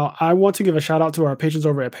deaths now. I want to give a shout out to our patrons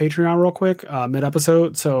over at Patreon real quick,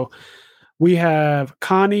 mid-episode. So we have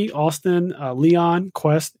Connie, Austin, Leon,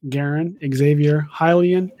 Quest, Garen, Xavier,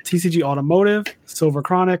 Hylian, TCG Automotive, Silver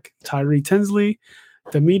Chronic, Tyree Tinsley,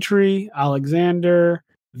 Dimitri, Alexander,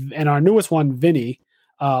 and our newest one, Vinny,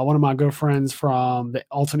 one of my good friends from the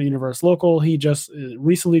Alternate Universe Local. He just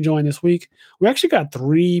recently joined this week. We actually got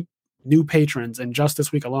 3 new patrons in just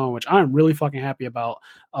this week alone, which I'm really fucking happy about.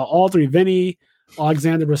 All 3, Vinny,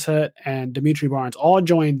 Alexander Brissett, and Dimitri Barnes, all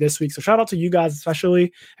joined this week. So shout out to you guys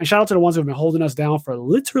especially, and shout out to the ones who have been holding us down for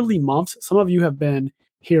literally months. Some of you have been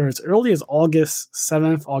here as early as August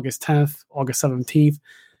 7th, August 10th, August 17th.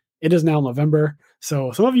 It is now November.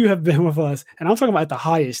 So some of you have been with us, and I'm talking about at the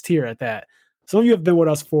highest tier at that. Some of you have been with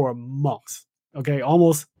us for months. Okay,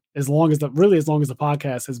 almost as long as the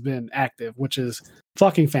podcast has been active, which is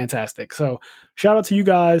fucking fantastic. So shout out to you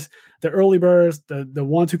guys, the early birds, the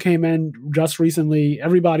ones who came in just recently,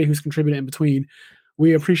 everybody who's contributed in between.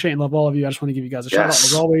 We appreciate and love all of you. I just want to give you guys a shout out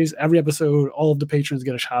as always. Every episode, all of the patrons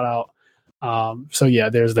get a shout out. So yeah,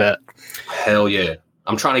 there's that. Hell yeah.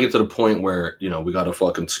 I'm trying to get to the point where, we got to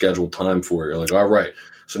fucking schedule time for it. You're like, all right.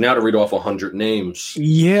 So now to read off 100 names.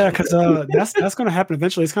 Yeah, because that's going to happen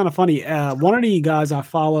eventually. It's kind of funny. One of the guys I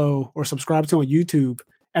follow or subscribe to on YouTube,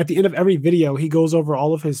 at the end of every video, he goes over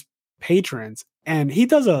all of his patrons, and he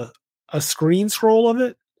does a screen scroll of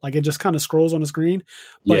it. Like it just kind of scrolls on the screen.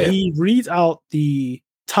 But he reads out the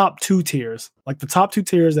top 2 tiers, like the top 2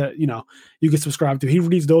 tiers that you can subscribe to. He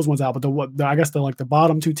reads those ones out, but I guess the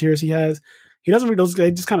bottom 2 tiers he has, he doesn't read those.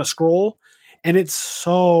 They just kind of scroll, and it's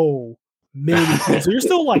so many people. So you're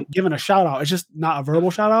still like giving a shout out. It's just not a verbal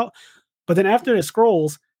shout out. But then after it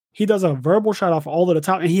scrolls, he does a verbal shout out for all of the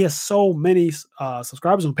top, and he has so many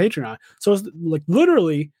subscribers on Patreon. So it's like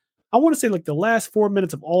literally, I want to say like the last 4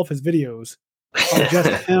 minutes of all of his videos are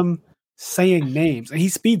just him saying names, and he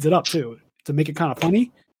speeds it up too to make it kind of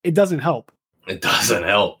funny. It doesn't help. It doesn't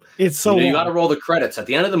help. It's so you got to roll the credits at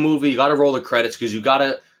the end of the movie. You got to roll the credits because you got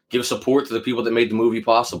to give support to the people that made the movie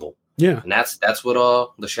possible. Yeah, and that's what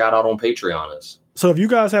the shout out on Patreon is. So if you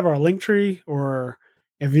guys have our link tree, or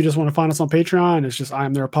if you just want to find us on Patreon, it's just I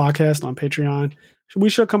Am There Podcast on Patreon. We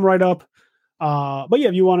should come right up. But yeah,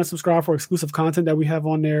 if you want to subscribe for exclusive content that we have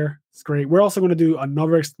on there, it's great. We're also going to do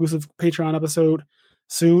another exclusive Patreon episode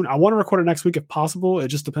soon. I want to record it next week if possible. It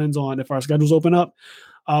just depends on if our schedules open up.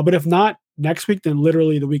 But if not next week, then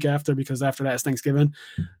literally the week after, because after that is Thanksgiving.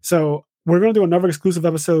 So we're going to do another exclusive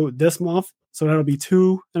episode this month. So that'll be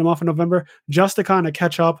 2 in the month of November, just to kind of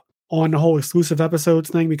catch up on the whole exclusive episodes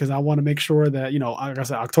thing, because I want to make sure that, like I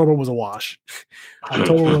said, October was a wash.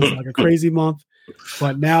 October was like a crazy month,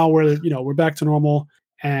 but now we're back to normal.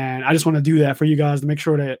 And I just want to do that for you guys to make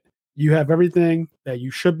sure that you have everything that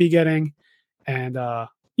you should be getting. And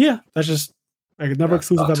that's just like another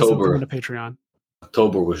exclusive episode coming to Patreon.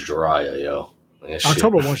 October was dry, yo.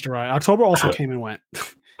 October was dry. October also came and went.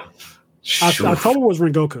 October was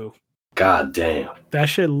Rengoku. God damn. That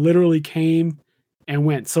shit literally came and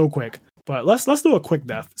went so quick. But let's do a quick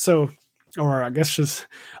death. So, or I guess just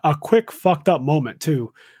a quick fucked up moment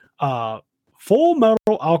too. Full Metal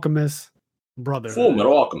Alchemist Brotherhood. Full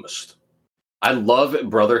Metal Alchemist. I love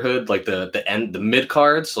Brotherhood, like the mid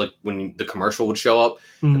cards, like when the commercial would show up,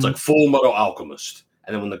 it's like Full Metal Alchemist.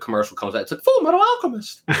 And then when the commercial comes out, it's like Full Metal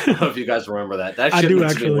Alchemist. I don't know if you guys remember that. That shit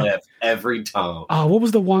makes me laugh every time. Oh, what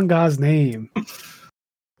was the one guy's name?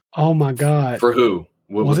 Oh my God. For who?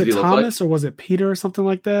 Was it Thomas or was it Peter or something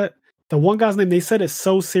like that? The one guy's name, they said it's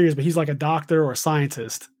so serious, but he's like a doctor or a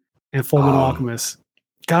scientist in Full Metal Alchemist.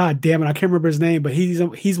 God damn it, I can't remember his name, but he's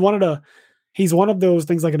one of those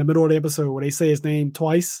things like in the middle of the episode where they say his name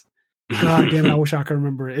twice. God damn it, I wish I could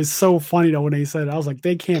remember it. It's so funny though when they said it. I was like,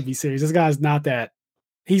 they can't be serious. This guy's not that.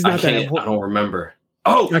 He's not that important. I don't remember.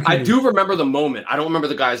 Oh, I do remember the moment. I don't remember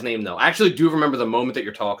the guy's name though. I actually do remember the moment that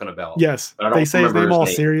you're talking about. Yes, but I don't they say his name all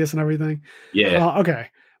serious and everything. Yeah. Okay,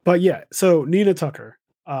 but yeah. So Nina Tucker,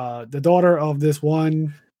 the daughter of this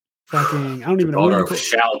one fucking, I don't even know. Daughter of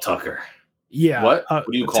Shao Tucker. Yeah. What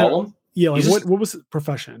do you call him? Yeah. Like what was his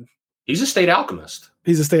profession? He's a state alchemist.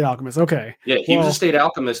 He's a state alchemist. Okay. Yeah, he was a state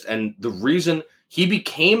alchemist, and the reason he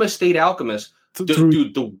became a state alchemist,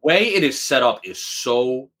 dude, the way it is set up is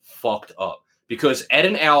so fucked up. Because Ed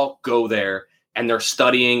and Al go there and they're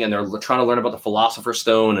studying and they're trying to learn about the Philosopher's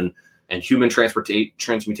Stone and human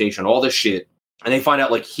transmutation, all this shit. And they find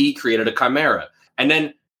out like he created a chimera. And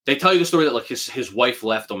then they tell you the story that like his wife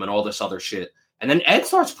left him and all this other shit. And then Ed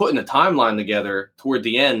starts putting the timeline together toward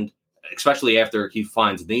the end, especially after he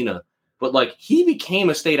finds Nina. But like he became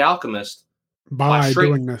a state alchemist by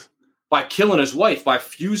doing this, by killing his wife, by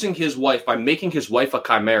fusing his wife, by making his wife a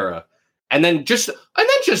chimera. And then just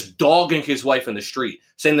dogging his wife in the street,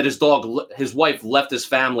 saying that his wife left his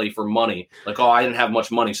family for money. Like, oh, I didn't have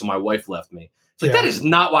much money, so my wife left me. It's like, that is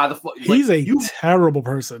not why the fuck. He's terrible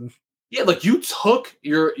person. Yeah, like you took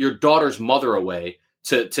your daughter's mother away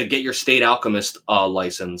to get your state alchemist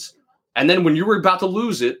license. And then when you were about to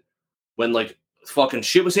lose it, when like fucking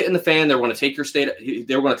shit was hitting the fan, they were going to take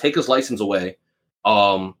they were going to take his license away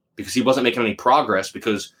because he wasn't making any progress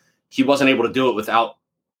because he wasn't able to do it without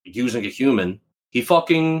using a human. He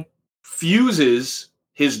fucking fuses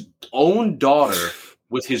his own daughter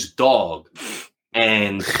with his dog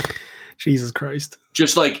and Jesus Christ,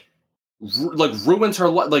 just like ruins her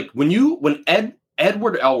life. Like when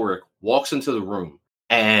Edward Elric walks into the room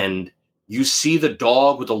and you see the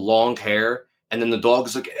dog with the long hair, and then the dog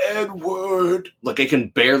is like, Edward, like it can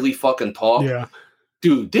barely fucking talk. Yeah,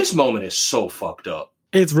 dude, this moment is so fucked up.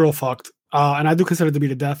 It's real fucked. And I do consider it to be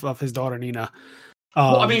the death of his daughter Nina.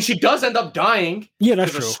 Well, I mean, she does end up dying. Yeah,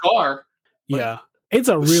 that's true. A scar. Yeah, it's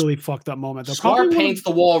a really fucked up moment. Scar paints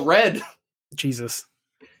the wall red. Jesus.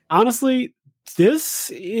 Honestly, this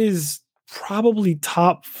is probably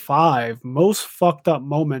top 5 most fucked up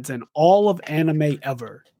moments in all of anime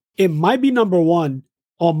ever. It might be number 1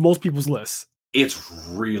 on most people's lists. It's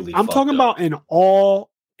really I'm talking about in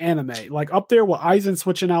all anime. Like up there with Aizen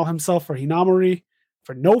switching out himself for Hinamori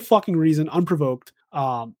for no fucking reason, unprovoked.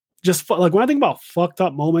 Just like when I think about fucked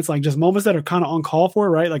up moments, like just moments that are kind of uncalled for,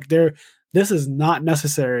 right? Like they're this is not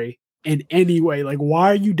necessary in any way. Like,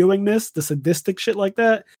 why are you doing this? The sadistic shit like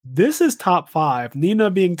that. This is top 5. Nina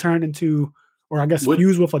being turned into, or I guess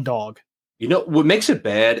fused with a dog. You know, what makes it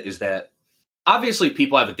bad is that obviously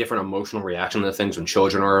people have a different emotional reaction to things when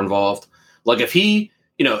children are involved. Like if he,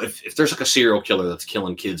 you know, if there's like a serial killer that's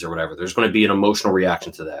killing kids or whatever, there's going to be an emotional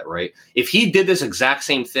reaction to that, right? If he did this exact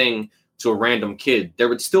same thing to a random kid, there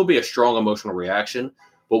would still be a strong emotional reaction.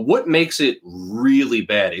 But what makes it really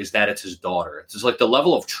bad is that it's his daughter. It's just like the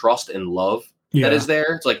level of trust and love that is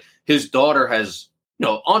there. It's like his daughter has, you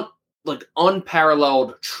know,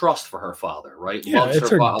 unparalleled trust for her father, right? Yeah, Loves it's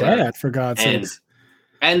her father. dad, for God's sake.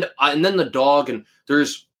 And then the dog, and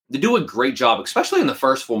they do a great job, especially in the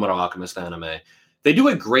first Fullmetal Alchemist anime. They do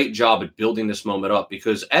a great job at building this moment up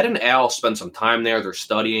because Ed and Al spend some time there. They're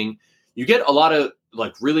studying. You get a lot of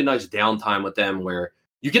like really nice downtime with them where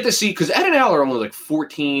you get to see, because Ed and Al are only like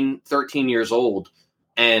 14, 13 years old,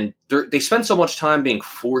 and they spend so much time being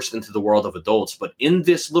forced into the world of adults. But in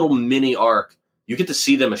this little mini arc, you get to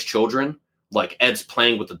see them as children. Like Ed's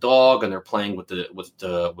playing with the dog, and they're playing with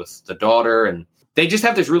the daughter, and they just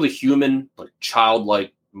have this really human, like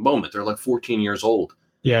childlike moment. They're like 14 years old.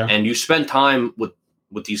 Yeah. And you spend time with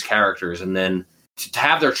these characters, and then to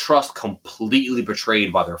have their trust completely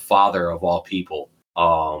betrayed by their father of all people.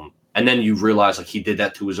 And then you realize like he did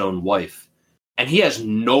that to his own wife, and he has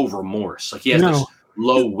no remorse. Like he has this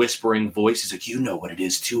low whispering voice. He's like, you know what it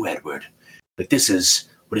is too, Edward. Like this is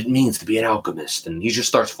what it means to be an alchemist. And he just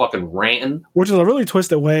starts fucking ranting. Which is a really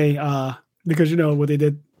twisted way, because you know what they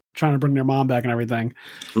did trying to bring their mom back and everything.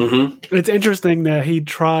 Mm-hmm. It's interesting that he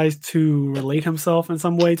tries to relate himself in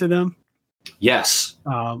some way to them. Yes.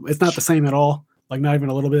 It's not the same at all. Like not even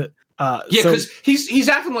a little bit. Yeah, because he's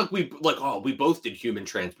acting like we both did human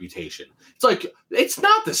transmutation. It's like it's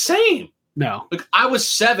not the same. No. Like I was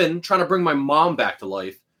 7 trying to bring my mom back to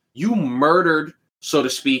life. You murdered, so to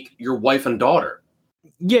speak, your wife and daughter.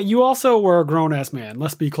 Yeah, you also were a grown ass man.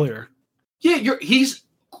 Let's be clear. Yeah, he's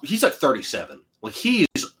like 37. Like he's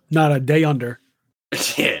not a day under.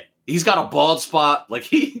 Yeah, he's got a bald spot. Like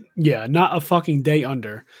he. Yeah, not a fucking day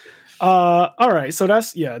under. All right, so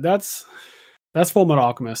that's Fullmetal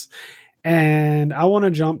Alchemist, and I want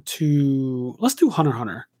to jump to let's do Hunter x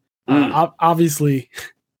Hunter. Obviously,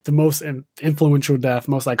 the most influential death,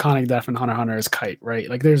 most iconic death in Hunter x Hunter is Kite, right?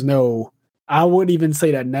 Like, there's no. I wouldn't even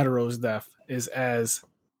say that Netero's death is as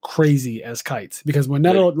crazy as Kite's, because when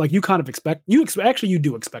Netero, like, you kind of expect you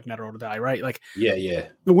do expect Netero to die, right? Like, yeah.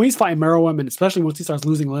 When he's fighting Meruem, and especially once he starts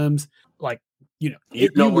losing limbs, like, you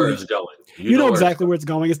know where it's going. You know exactly where it's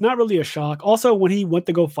going. It's not really a shock. Also, when he went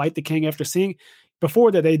to go fight the king, after seeing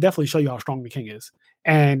before that, they definitely show you how strong the king is.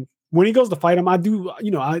 And when he goes to fight him, I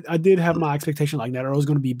did have my expectation like Netero is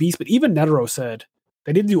going to be beast, but even Netero said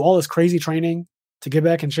they didn't do all this crazy training to get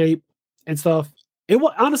back in shape and stuff. It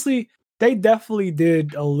was honestly, they definitely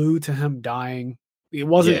did allude to him dying. It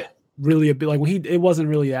wasn't really a bit like it wasn't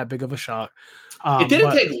really that big of a shock. It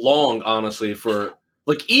didn't take long, honestly, for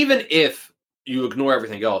like, even if you ignore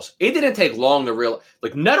everything else, it didn't take long to realize,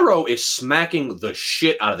 like, Netero is smacking the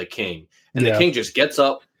shit out of the king, and the king just gets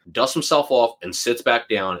up, dusts himself off, and sits back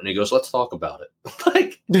down, and he goes, "Let's talk about it."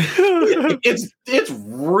 Like, it's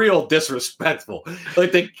real disrespectful.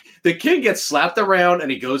 Like, the king gets slapped around,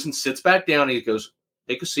 and he goes and sits back down, and he goes,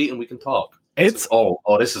 "Take a seat, and we can talk." It's like,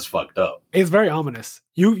 oh, this is fucked up. It's very ominous.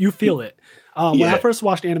 You feel it. When I first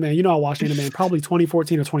watched anime, I watched anime in probably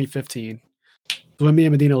 2014 or 2015, when me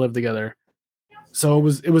and Medina lived together. So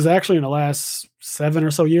it was actually in the last 7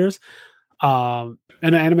 or so years. And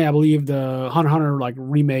the anime, I believe the Hunter x Hunter like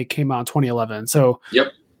remake came out in 2011. So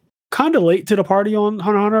kind of late to the party on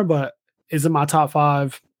Hunter x Hunter, but is in my top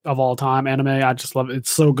 5 of all time anime. I just love it.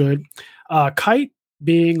 It's so good. Kite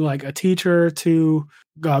being like a teacher to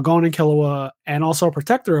Gon and Killua, and also a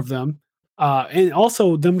protector of them, and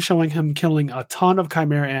also them showing him killing a ton of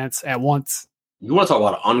Chimera ants at once. You want to talk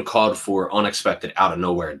about uncalled for, unexpected, out of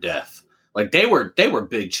nowhere death? Like, they were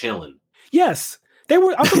big chilling. Yes, they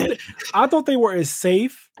were. I thought they were as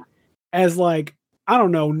safe as, like, I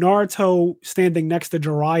don't know, Naruto standing next to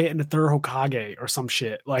Jiraiya in the third Hokage or some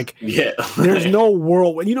shit. Like, there's no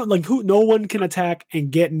world, like, no one can attack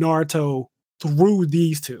and get Naruto through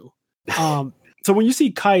these two. So when you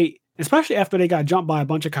see Kite, especially after they got jumped by a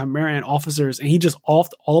bunch of Chimera Ant officers, and he just offed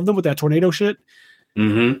all of them with that tornado shit,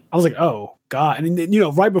 I was like, oh god. And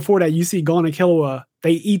then, right before that, you see Gon and Killua,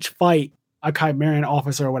 they each fight a Chimera Ant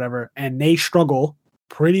officer or whatever, and they struggle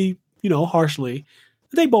pretty, harshly.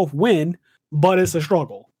 They both win, but it's a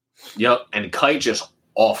struggle. Yep, and Kite just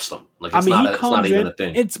offs them. Like, it's not even a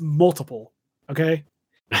thing. It's multiple, okay?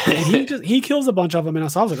 And he kills a bunch of them,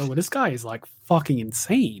 and so I was like, oh, well, this guy is like fucking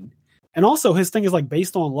insane. And also his thing is like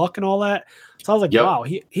based on luck and all that. So I was like, wow,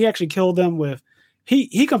 he actually killed them with.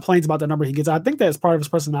 He complains about the number he gets. I think that's part of his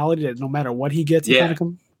personality that no matter what he gets, he kind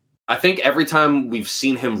of I think every time we've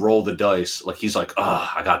seen him roll the dice, like he's like,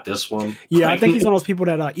 I got this one. Yeah, I think he's one of those people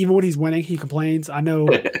that even when he's winning, he complains. I know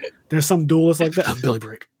there's some duelists like that. Billy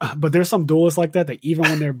Break. But there's some duelists like that even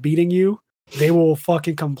when they're beating you, they will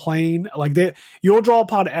fucking complain. Like you'll draw a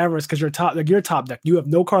pot of avarice because you're top deck. You have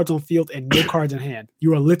no cards on field and no cards in hand.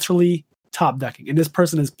 You are literally top decking. And this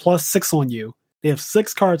person is +6 on you. They have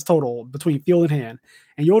 6 cards total between field and hand.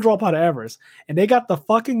 And you'll draw a pot of avarice. And they got the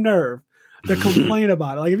fucking nerve to complain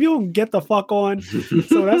about it. Like, if you don't get the fuck on.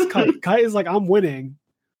 So that's Kite. Kite is like, I'm winning,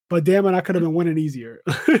 but damn it, I could have been winning easier.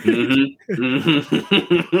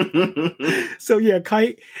 So yeah,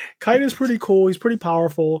 Kite is pretty cool. He's pretty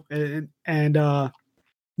powerful. And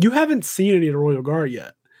you haven't seen any of the Royal Guard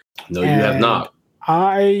yet. No, you have not.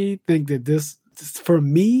 I think that this for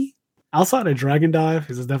me, outside of Dragon Dive,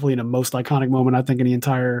 this is definitely the most iconic moment, I think, in the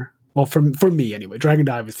entire, well, for me anyway. Dragon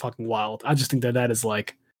Dive is fucking wild. I just think that is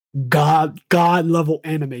like God level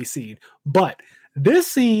anime scene. But this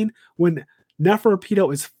scene, when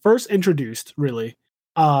Neferpitou is first introduced, really,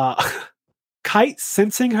 Kite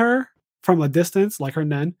sensing her from a distance, like her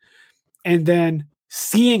Nen, and then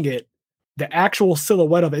seeing it, the actual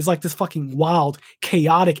silhouette of it is like this fucking wild,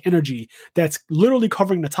 chaotic energy that's literally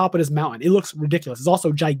covering the top of this mountain. It looks ridiculous. It's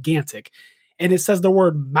also gigantic. And it says the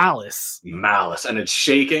word malice. Malice. And it's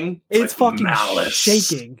shaking. It's like fucking malice.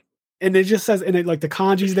 Shaking. And it just says, and it, like the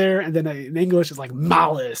kanji's there, and then in English it's like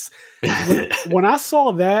malice. When I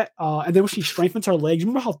saw that, and then when she strengthens her legs, you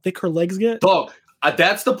remember how thick her legs get? Dog,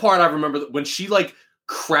 that's the part I remember when she like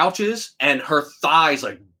crouches and her thighs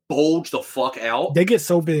like bulge the fuck out. They get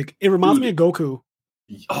so big. It reminds me of Goku.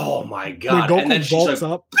 Oh my god! When Goku and then bulks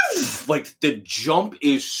like, up. Like the jump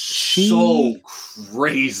is so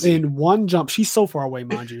crazy. In one jump, she's so far away,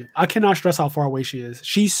 mind you. I cannot stress how far away she is.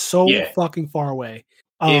 She's so fucking far away.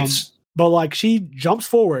 But like she jumps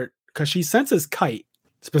forward because she senses Kite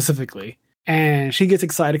specifically, and she gets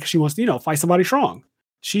excited because she wants to, fight somebody strong.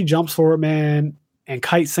 She jumps forward, man, and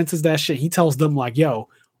Kite senses that shit. He tells them like, "Yo,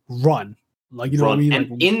 run!" Like, you know what I mean?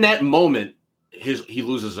 And like, in that moment, he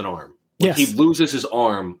loses an arm. Like, he loses his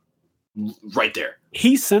arm right there.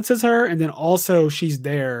 He senses her, and then also she's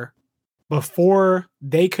there before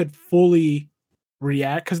they could fully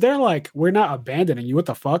react because they're like, "We're not abandoning you. What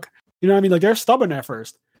the fuck?" You know what I mean? Like, they're stubborn at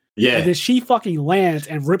first. Yeah. And then she fucking lands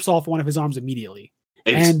and rips off one of his arms immediately.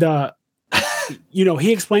 And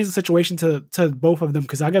he explains the situation to both of them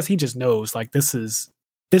because I guess he just knows like this is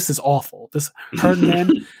awful. Her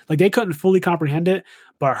men, like, they couldn't fully comprehend it,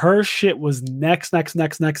 but her shit was next level.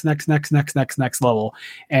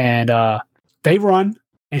 And they run,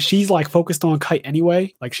 and she's like focused on Kite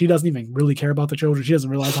anyway. Like, she doesn't even really care about the children. She doesn't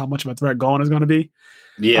realize how much of a threat Gon is going to be.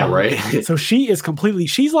 Yeah, right. So she is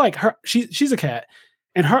she's like she's a cat,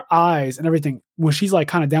 and her eyes and everything, when she's like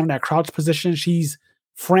kind of down in that crouch position, she's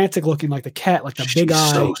frantic looking like the cat, like the big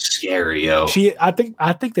eye. So scary, yo. I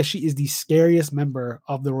think that she is the scariest member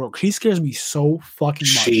of the Rogue. She scares me so fucking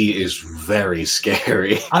much. She is very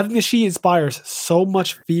scary. I think that she inspires so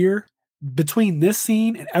much fear between this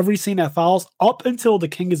scene and every scene that follows up until the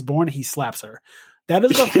king is born and he slaps her. That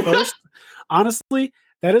is the first, honestly,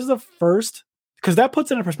 that is the first, because that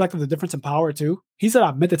puts into perspective the difference in power too. He said,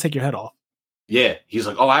 "I meant to take your head off." Yeah, he's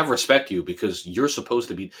like, "Oh, I respect you because you're supposed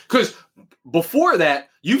to be." Because before that,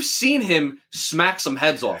 you've seen him smack some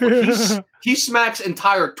heads off. Like, he smacks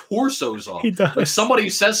entire torsos off. He does. Like, somebody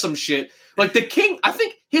says some shit. Like, the king, I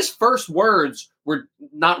think his first words were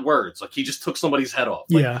not words. Like, he just took somebody's head off.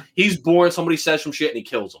 Like, he's born, somebody says some shit, and he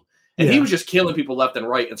kills him. And he was just killing people left and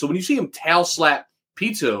right. And so when you see him tail slap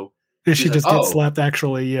Pitou, and she just gets slapped,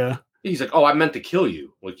 actually, he's like, "Oh, I meant to kill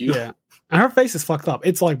you." Like, you. Yeah. And her face is fucked up.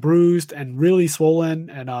 It's like bruised and really swollen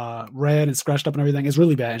and red and scratched up and everything. It's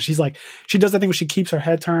really bad. And she's like, she does that thing where she keeps her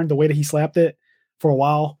head turned the way that he slapped it for a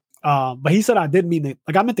while. But he said, "I didn't mean it.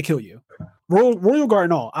 Like, I meant to kill you. Royal Guard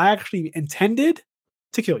and all. I actually intended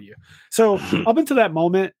to kill you." So up until that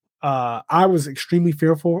moment, I was extremely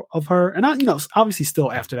fearful of her. And I, obviously still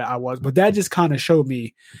after that I was, but that just kind of showed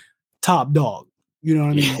me top dog. You know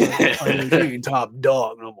what I mean? Like, she ain't top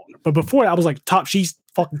dog no more. But before that, I was like, she's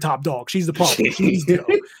fucking top dog. She's the problem. She's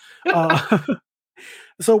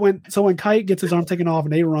So when Kite gets his arm taken off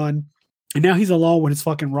and they run, and now he's alone with his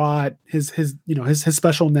fucking rod, his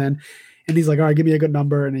special Nen, and he's like, "All right, give me a good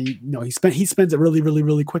number," and he spends it really, really,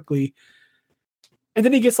 really quickly, and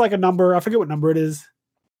then he gets like a number. I forget what number it is.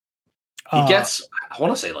 He gets, I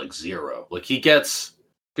want to say like 0. Like, he gets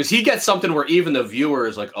something where even the viewer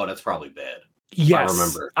is like, "Oh, that's probably bad."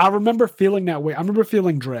 Yes, I remember feeling that way. I remember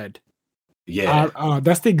feeling dread. Yeah.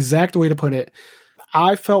 That's the exact way to put it.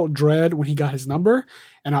 I felt dread when he got his number,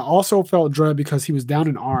 and I also felt dread because he was down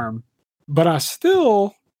an arm. But I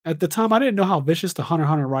still, at the time, I didn't know how vicious the Hunter x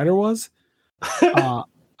Hunter writer was.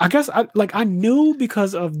 I guess I knew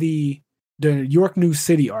because of the York New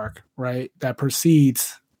City arc, right? That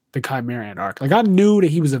precedes the Chimerian arc. Like I knew that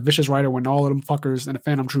he was a vicious writer when all of them fuckers in the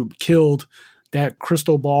Phantom Troop killed that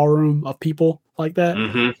crystal ballroom of people like that,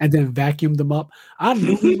 and then vacuumed them up. I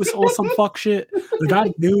knew he was on some fuck shit. Like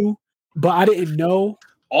I knew, but I didn't know.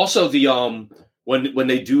 Also, the when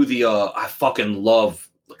they do the I fucking love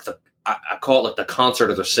like I call it like the concert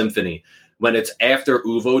or the symphony when it's after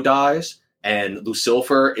Uvo dies and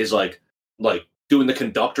Lucifer is like doing the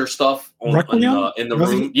conductor stuff in the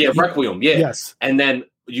room. Yeah, Requiem. Yeah. Yes. And then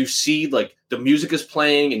you see like the music is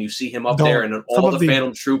playing and you see him up there and then all the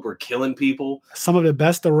Phantom Troop are killing people. Some of the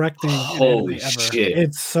best directing Holy ever. Shit.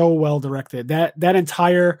 It's so well directed. That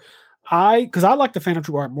entire because I like the Phantom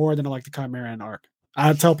Troop arc more than I like the Chimerian arc.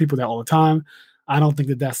 I tell people that all the time. I don't think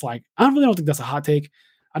that's like I really don't think that's a hot take.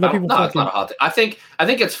 I know people. No, it's not a hot take. I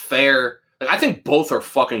think it's fair. Like, I think both are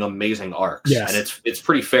fucking amazing arcs, yes. And it's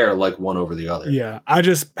pretty fair, like one over the other. Yeah, I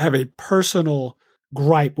just have a personal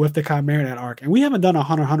gripe with the Chimerian arc, and we haven't done a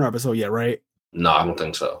Hunter x Hunter episode yet, right? No, I don't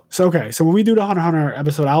think so. So okay, so when we do the Hunter x Hunter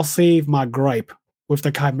episode, I'll save my gripe with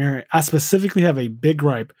the Chimerian. I specifically have a big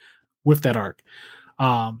gripe with that arc.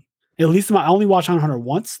 At least I only watched Hunter x Hunter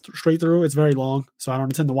once straight through. It's very long, so I don't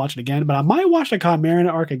intend to watch it again. But I might watch the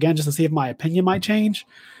Chimerian arc again just to see if my opinion might change.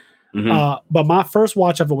 But my first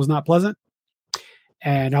watch of it was not pleasant.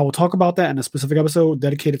 And I will talk about that in a specific episode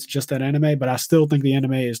dedicated to just that anime, but I still think the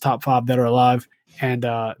anime is top 5 dead or alive. And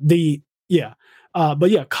Kite,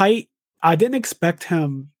 I didn't expect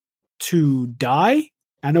him to die.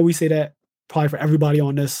 I know we say that probably for everybody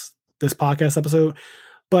on this podcast episode,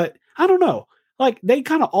 but I don't know. Like they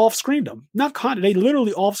kind of off-screened him. They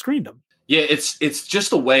literally off-screened him. Yeah, it's just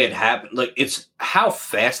the way it happened. Like it's how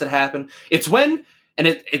fast it happened. It's when and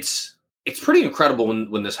it's pretty incredible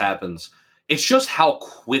when this happens. It's just how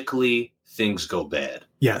quickly things go bad.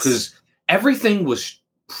 Yes. Because everything was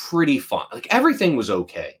pretty fun. Like everything was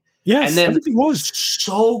okay. Yes, and then everything was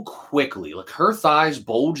so quickly. Like her thighs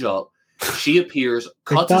bulge up. She appears,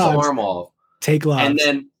 cuts his arm off. Take lives. And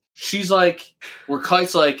then she's like, where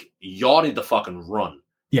Kite's like, y'all need to fucking run.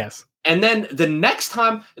 Yes. And then the next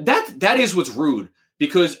time, that is what's rude.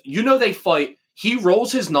 Because they fight, he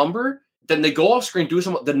rolls his number, then they go off screen, do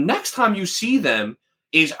something. The next time you see them,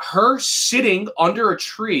 is her sitting under a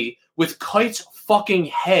tree with Kite's fucking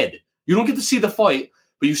head. You don't get to see the fight,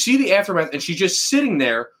 but you see the aftermath, and she's just sitting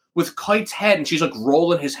there with Kite's head, and she's like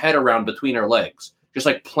rolling his head around between her legs, just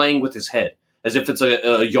like playing with his head, as if it's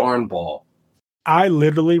a yarn ball. I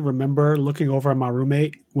literally remember looking over at my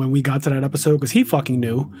roommate when we got to that episode, because he fucking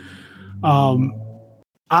knew.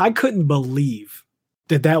 I couldn't believe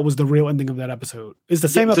that was the real ending of that episode. It's the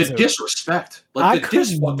same episode. The disrespect. Like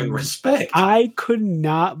the fucking respect. I could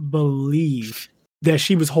not believe that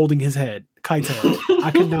she was holding his head, Kite's head.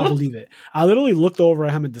 I could not believe it. I literally looked over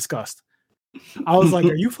at him in disgust. I was like,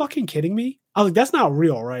 are you fucking kidding me? I was like, that's not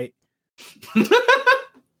real, right? And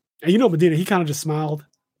Medina, he kind of just smiled.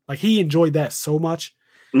 Like he enjoyed that so much.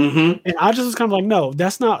 And I just was kind of like, no,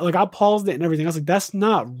 that's not, like I paused it and everything. I was like, that's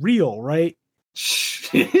not real, right?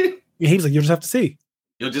 And he was like, you'll just have to see.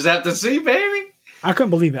 You'll just have to see, baby. I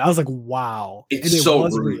couldn't believe it. I was like, wow. It's and it so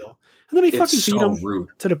was rude. Real. And then he fucking beat him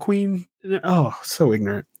to the queen. Oh, so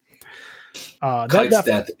ignorant. Kite's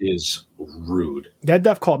death is rude. That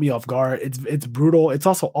death caught me off guard. It's brutal. It's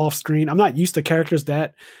also off screen. I'm not used to characters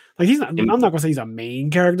that like he's not. I'm not gonna say he's a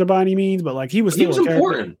main character by any means, but like he was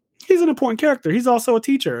important. He's an important character. He's also a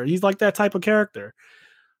teacher. He's like that type of character.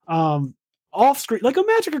 Off screen, like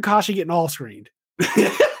imagine Kakashi getting off screened.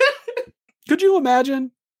 Could you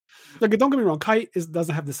imagine? Like, don't get me wrong, Kite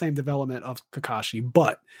doesn't have the same development of Kakashi,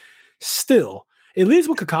 but still, at least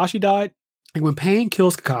when Kakashi died, like when Pain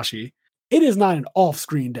kills Kakashi, it is not an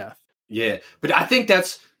off-screen death. Yeah, but I think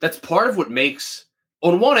that's part of what makes,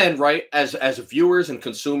 on one end, right, as viewers and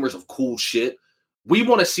consumers of cool shit, we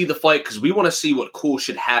want to see the fight because we want to see what cool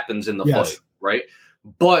shit happens in the fight, right?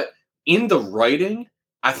 But in the writing,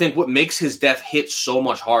 I think what makes his death hit so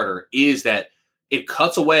much harder is that it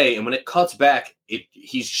cuts away, and when it cuts back,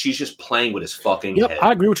 she's just playing with his fucking head.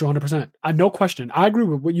 I agree with you 100%. No question. I agree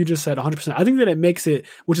with what you just said 100%. I think that it makes it,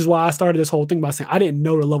 which is why I started this whole thing by saying I didn't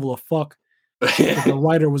know the level of fuck that the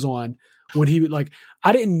writer was on when he like.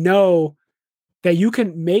 I didn't know that you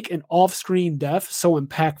can make an off-screen death so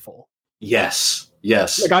impactful. Yes.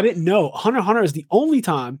 Like I didn't know. Hunter x Hunter is the only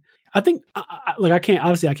time I think. I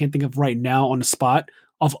can't think of right now on the spot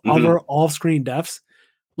of other off-screen deaths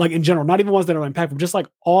like in general, not even ones that are impactful, just like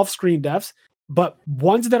off-screen deaths. But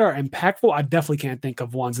ones that are impactful, I definitely can't think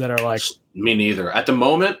of ones that are like me neither. At the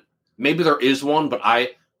moment, maybe there is one, but I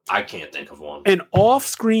can't think of one. An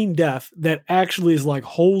off-screen death that actually is like,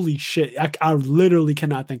 holy shit! I literally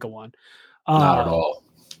cannot think of one. Not at all.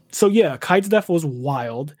 So yeah, Kite's death was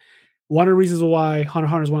wild. One of the reasons why Hunter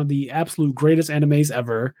x Hunter is one of the absolute greatest animes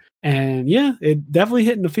ever. And yeah, it definitely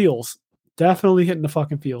hitting the feels. Definitely hitting the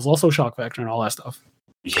fucking feels. Also shock factor and all that stuff.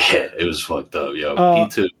 Yeah, it was fucked up, yo.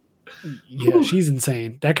 P2. Yeah, she's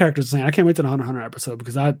insane. That character's insane. I can't wait to the Hunter x Hunter episode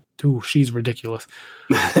because she's ridiculous.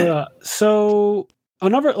 So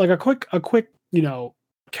another like a quick,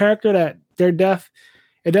 character that their death,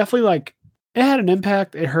 it definitely like it had an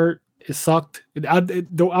impact. It hurt. It sucked.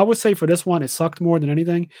 Though I would say for this one, it sucked more than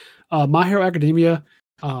anything. My Hero Academia,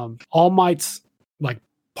 All Might's like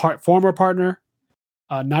former partner,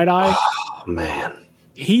 Night Eye. Oh man,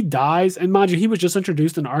 he dies, and mind you, he was just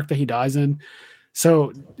introduced in the arc that he dies in.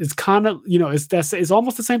 So it's kind of it's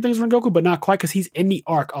almost the same thing as Rengoku, but not quite because he's in the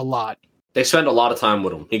arc a lot. They spend a lot of time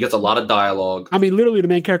with him. He gets a lot of dialogue. I mean, literally, the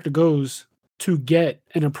main character goes to get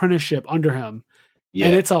an apprenticeship under him. Yeah.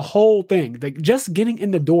 And it's a whole thing. Like just getting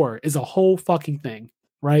in the door is a whole fucking thing,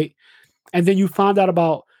 right? And then you find out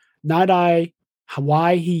about Night Eye,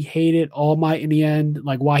 why he hated All Might in the end,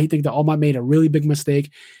 like why he think that All Might made a really big mistake.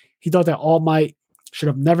 He thought that All Might should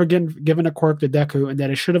have never given a quirk to Deku, and that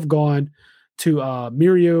it should have gone to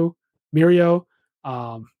Mirio,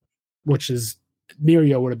 which is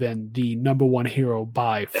Mirio would have been the number one hero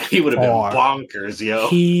by far. He would have been bonkers, yo.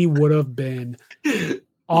 He would have been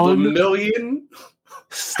 $1,000,000.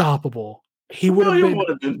 Stoppable. He would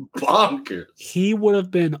have been bonkers. He would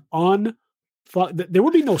have been there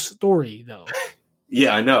would be no story though.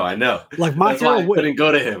 Yeah, I know. Like my That's why I couldn't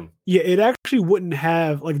go to him. Yeah, it actually wouldn't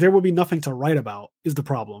have like there would be nothing to write about is the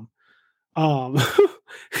problem.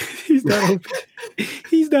 He's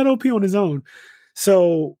that OP on his own.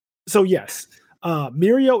 So yes.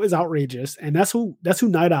 Mirio is outrageous, and that's who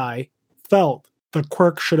Night Eye felt the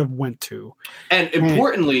quirk should have went to. And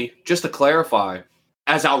importantly, just to clarify,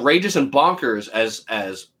 as outrageous and bonkers as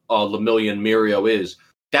Lemillion Mirio is,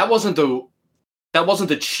 that wasn't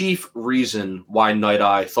the chief reason why Night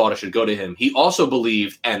Eye thought it should go to him. He also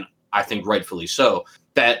believed, and I think rightfully so,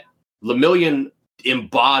 that Lemillion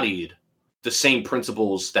embodied the same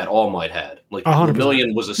principles that All Might had. Like 100%.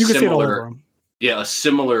 Lemillion was a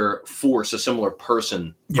similar force, a similar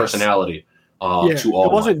personality to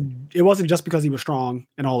All Might. It wasn't just because he was strong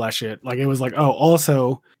and all that shit. Like it was like, oh,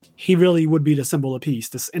 also he really would be the symbol of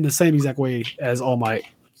peace in the same exact way as All Might.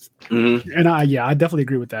 Mm-hmm. And I definitely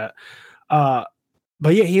agree with that.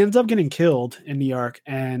 But yeah, he ends up getting killed in the arc,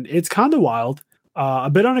 and it's kind of wild, a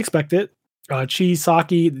bit unexpected.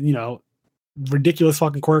 Chisaki, ridiculous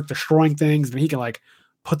fucking quirk, destroying things, and he can like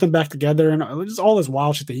put them back together, and just all this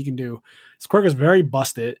wild shit that he can do. His quirk is very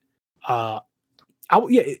busted.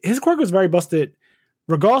 His quirk was very busted,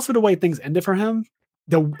 regardless of the way things ended for him.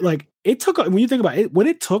 It took, when you think about it, what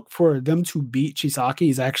it took for them to beat Chisaki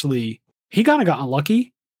is actually, he kind of got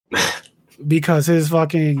unlucky because his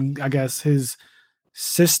fucking, I guess his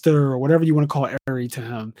sister or whatever you want to call Eri to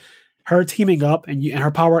him, her teaming up and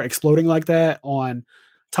her power exploding like that on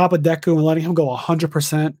top of Deku and letting him go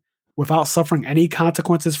 100% without suffering any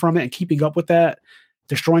consequences from it and keeping up with that,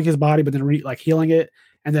 destroying his body, but then healing it,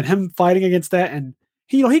 and then him fighting against that, and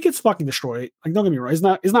he gets fucking destroyed. Like, don't get me wrong,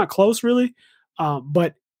 it's not close really,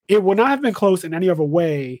 but it would not have been close in any other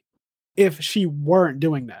way if she weren't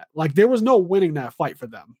doing that. Like, there was no winning that fight for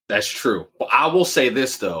them. That's true. But I will say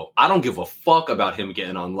this though, I don't give a fuck about him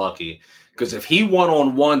getting unlucky. Because if he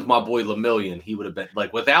one-on-one my boy Lemillion, he would have been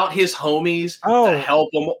like without his homies to help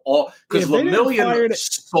him all. Because Lemillion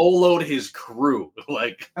soloed his crew.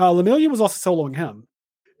 Lemillion was also soloing him.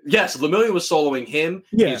 Yes, Lemillion was soloing him,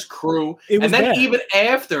 his crew, and then bad. Even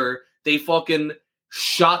after they fucking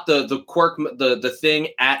shot the quirk, the thing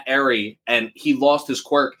at Eri, and he lost his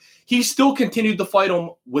quirk, he still continued to fight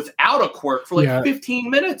him without a quirk for 15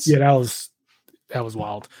 minutes. Yeah, that was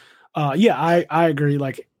wild. I agree.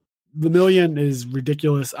 Like, Lemillion is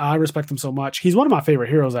ridiculous. I respect him so much. He's one of my favorite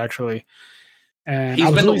heroes, actually. And he's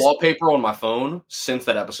been the wallpaper on my phone since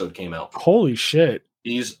that episode came out. Holy shit.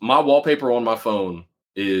 My wallpaper on my phone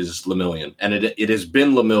is Lemillion. And it has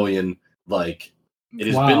been Lemillion, been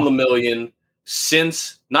Lemillion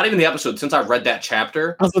since, not even the episode, since I read that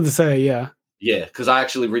chapter. I was about to say, yeah. Yeah, because I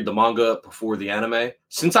actually read the manga before the anime.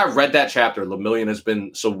 Since I read that chapter, Lemillion has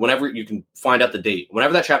been, so whenever you can find out the date,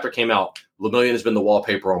 whenever that chapter came out, Lemillion has been the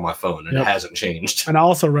wallpaper on my phone, and it hasn't changed. And I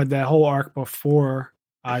also read that whole arc before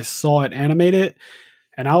I saw it animated.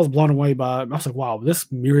 And I was blown away by it. I was like, wow, this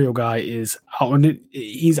Mirio guy is out, and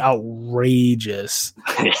he's outrageous.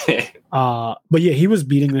 But yeah, he was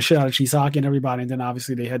beating the shit out of Chisaki and everybody, and then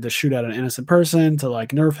obviously they had to shoot at an innocent person to like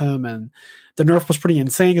nerf him, and the nerf was pretty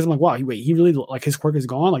insane because I'm like, wow, he really, like, his quirk is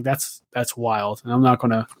gone? Like that's wild. And I'm not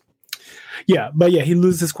gonna he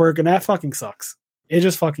loses his quirk, and that fucking sucks. It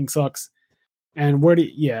just fucking sucks. And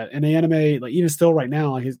in the anime, like even still right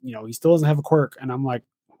now, like he still doesn't have a quirk, and I'm like,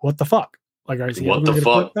 what the fuck? Like, is he ever going to get a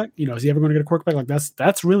quirk back? Is he ever going to get a quirk back? Like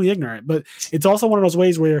that's really ignorant. But it's also one of those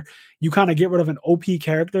ways where you kind of get rid of an OP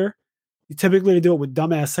character. Typically, they do it with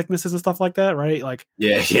dumbass sicknesses and stuff like that, right? Like,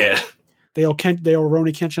 yeah. They'll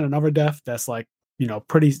Rurouni Kenshin another death that's like,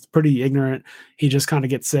 pretty ignorant. He just kind of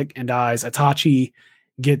gets sick and dies. Itachi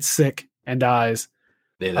gets sick and dies.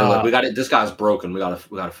 Yeah, like, we got it. This guy's broken. We got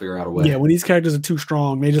to figure out a way. Yeah, when these characters are too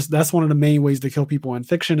strong, that's one of the main ways to kill people in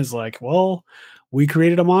fiction is like, well, we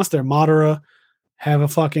created a monster. Madara, have a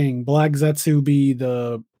fucking Black Zetsu be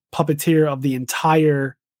the puppeteer of the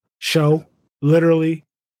entire show. Literally,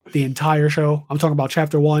 the entire show. I'm talking about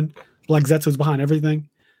chapter 1. Black Zetsu's behind everything.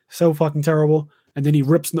 So fucking terrible. And then he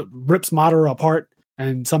rips Madara apart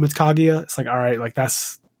and summons Kaguya. It's like, all right, like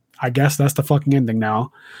I guess that's the fucking ending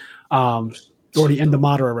now. Or the end of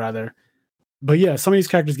Madara, rather. But yeah, some of these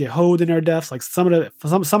characters get hoed in their deaths. Like some of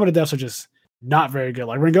the deaths are just not very good.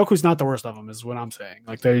 Like Rengoku's not the worst of them, is what I'm saying.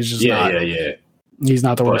 Like he's just he's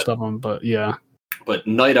not the worst of them. But yeah. But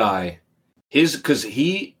Night Eye, because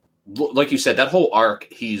he, like you said, that whole arc,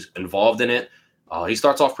 he's involved in it. He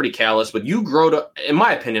starts off pretty callous, but you grow to, in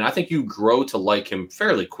my opinion, I think you grow to like him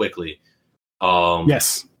fairly quickly.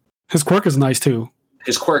 Yes, his quirk is nice too.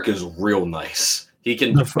 His quirk is real nice. He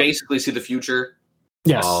can basically see the future.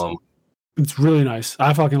 Yes. It's really nice.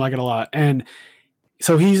 I fucking like it a lot. And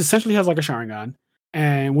so he essentially has like a Sharingan.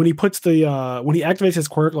 And when he puts when he activates his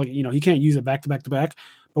quirk, like, he can't use it back to back to back.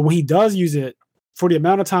 But when he does use it, for the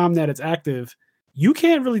amount of time that it's active, you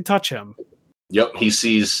can't really touch him. Yep. He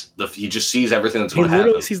just sees everything that's going to happen. He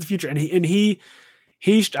literally sees the future. And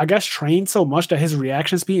he's, I guess, trained so much that his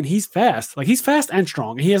reaction speed, and he's fast. Like, he's fast and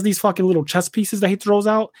strong. And he has these fucking little chess pieces that he throws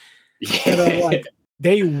out. Yeah. That are like,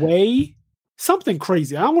 they weigh something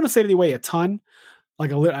crazy. I don't want to say that they weigh a ton,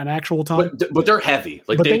 like an actual ton. But they're heavy.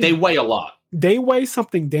 Like, they weigh a lot. They weigh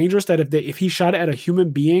something dangerous that if he shot it at a human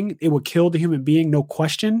being, it would kill the human being, no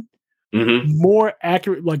question. Mm-hmm. More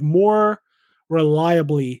accurate, like more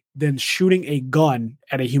reliably than shooting a gun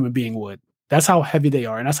at a human being would. That's how heavy they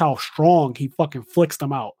are, and that's how strong he fucking flicks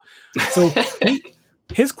them out. So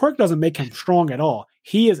his quirk doesn't make him strong at all.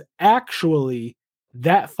 He is actually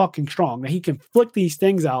that fucking strong that he can flick these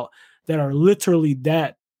things out that are literally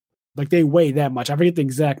that, like, they weigh that much. I forget the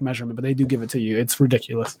exact measurement, but they do give it to you. It's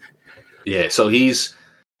ridiculous. Yeah, so he's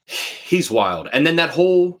wild. And then that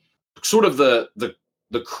whole sort of the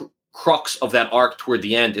crux of that arc toward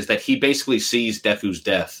the end is that he basically sees Deku's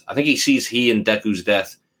death. I think he and Deku's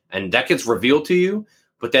death, and that gets revealed to you.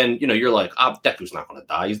 But then, you're like, Deku's not going to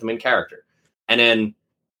die. He's the main character. And then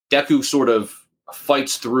Deku sort of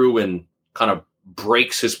fights through and kind of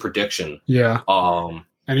breaks his prediction. Yeah. And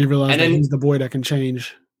he realizes that he's the boy that can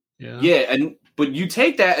change. Yeah. Yeah, but you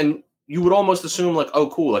take that and you would almost assume, like, oh,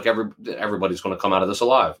 cool, like everybody's going to come out of this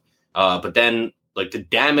alive. But then, like, the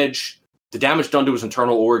damage done to his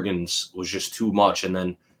internal organs was just too much. And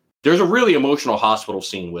then there's a really emotional hospital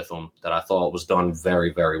scene with him that I thought was done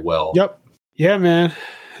very, very well. Yep. Yeah, man.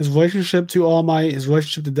 His relationship to All Might, his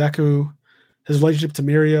relationship to Deku, his relationship to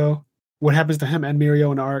Mirio, what happens to him and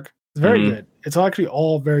Mirio in the arc. It's very good. It's actually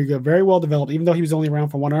all very good, very well developed. Even though he was only around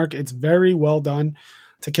for one arc, it's very well done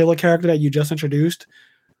to kill a character that you just introduced.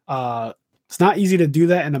 It's not easy to do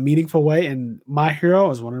that in a meaningful way. And My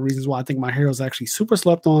Hero is one of the reasons why I think My Hero is actually super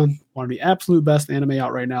slept on. One of the absolute best anime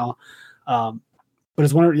out right now. But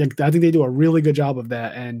it's I think they do a really good job of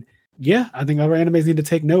that. And yeah, I think other animes need to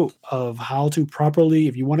take note of how to properly,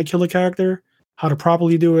 if you want to kill a character, how to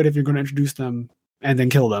properly do it if you're going to introduce them and then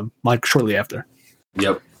kill them, like, shortly after.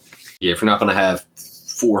 Yep. Yeah, if you're not going to have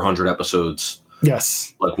 400 episodes.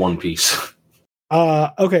 Yes. Like One Piece.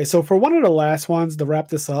 Okay, so for one of the last ones, to wrap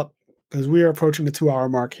this up, because we are approaching the 2-hour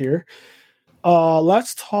mark here,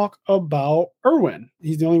 let's talk about Erwin.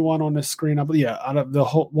 He's the only one on the screen. Out of the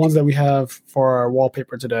whole ones that we have for our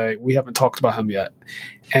wallpaper today, we haven't talked about him yet.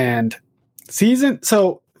 And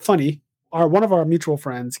so funny, one of our mutual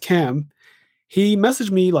friends, Cam, he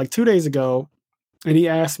messaged me like 2 days ago, and he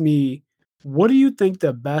asked me, what do you think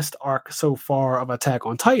the best arc so far of Attack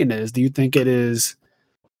on Titan is? Do you think it is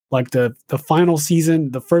like the final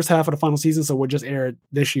season, the first half of the final season, so what just aired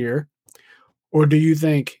this year? Or do you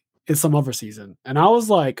think it's some other season? And I was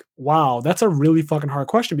like, wow, that's a really fucking hard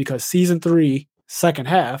question, because season 3 second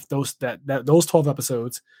half, those 12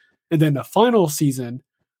 episodes, and then the final season,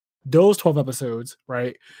 those 12 episodes,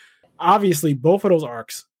 right? Obviously, both of those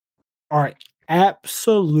arcs are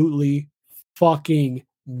absolutely fucking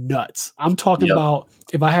nuts. I'm talking about,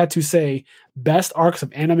 if I had to say best arcs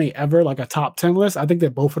of anime ever, like a top 10 list, I think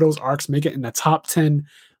that both of those arcs make it in the top 10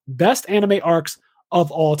 best anime arcs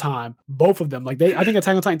of all time. Both of them. I think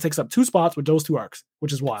Attack on Titan takes up 2 spots with those 2 arcs,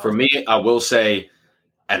 which is wild. For me, I will say,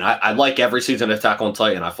 and I like every season of Attack on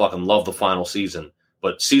Titan. I fucking love the final season.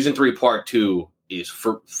 But season 3, part 2 is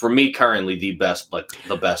for me currently the best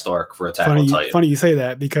arc for Attack on Titan. Funny you say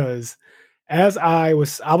that, because as I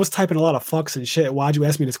was typing a lot of fucks and shit, why'd you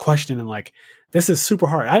ask me this question? And this is super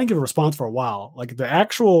hard. I didn't give a response for a while. I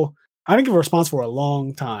didn't give a response for a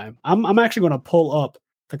long time. I'm actually going to pull up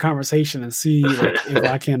the conversation and see if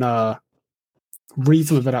I can read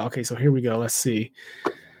some of it out. Okay, so here we go. Let's see.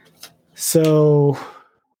 So,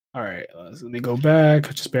 all right, let me go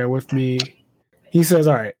back. Just bear with me. He says,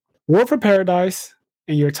 all right, War for Paradise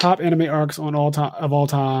and your top anime arcs of all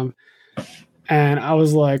time. And I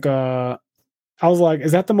was like,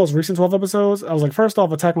 is that the most recent 12 episodes? I was like, first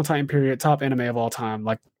off, Attack on Titan period, top anime of all time.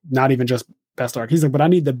 Not even just best arc. He's like, but I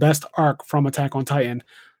need the best arc from Attack on Titan.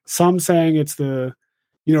 Some saying it's the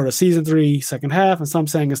season 3 second half, and some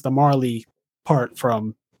saying it's the Marley part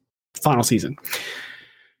from final season.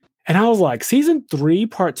 And I was like, season 3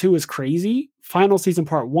 part 2 is crazy. Final season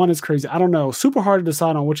part 1 is crazy. I don't know. Super hard to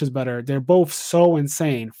decide on which is better. They're both so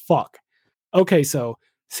insane. Fuck. Okay, so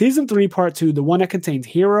season 3 part 2, the one that contains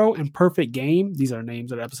Hero and Perfect Game. These are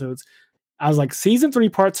names of the episodes. I was like, season 3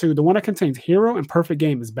 part 2, the one that contains Hero and Perfect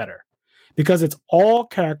Game is better, because it's all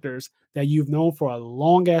characters that you've known for a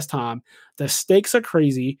long ass time. The stakes are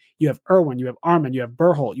crazy. You have Erwin, you have Armin, you have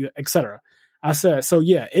Berholt, etc. I said, so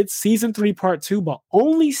yeah, it's season 3 part 2, but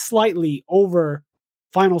only slightly over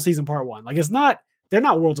final season part 1. They're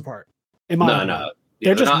not worlds apart. No.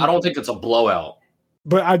 I don't think it's a blowout.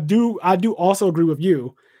 But I do also agree with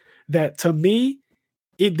you that, to me,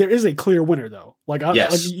 there is a clear winner though.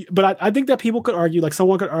 But I think that people could argue,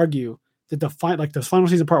 someone could argue that the final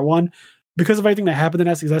season part 1, because of everything that happened in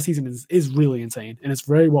that season, is really insane, and it's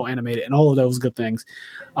very well animated and all of those good things.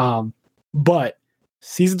 But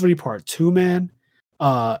season 3 part 2, man,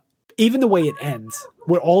 even the way it ends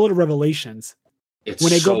with all of the revelations,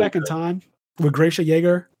 when they go back in time with Gracia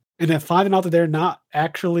Yeager, and then finding out that they're not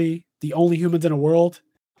actually the only humans in the world.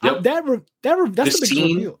 Yep. That's the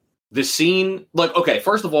big reveal. The scene, okay,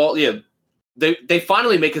 first of all, yeah, they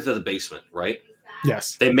finally make it to the basement, right?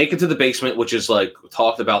 Yes. They make it to the basement, which is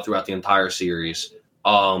talked about throughout the entire series.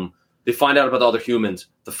 They find out about the other humans.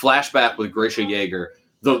 The flashback with Gracia Yeager,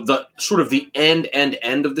 the sort of the end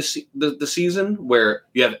of the season, where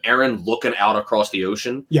you have Eren looking out across the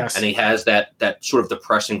ocean. Yes. And he has that sort of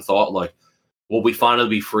depressing thought, will we finally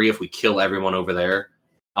be free if we kill everyone over there?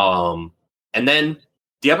 And then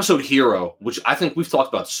the episode Hero, which I think we've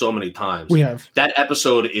talked about so many times. We have. That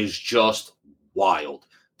episode is just wild.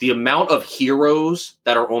 The amount of heroes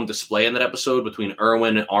that are on display in that episode between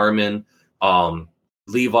Erwin and Armin,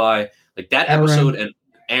 Levi, that episode, and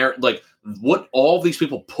Eren, what all these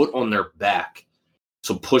people put on their back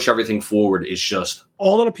to push everything forward is just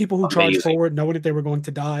all of the people who amazing. charged forward knowing that they were going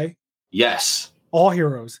to die. Yes. All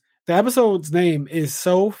heroes. The episode's name is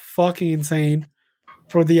so fucking insane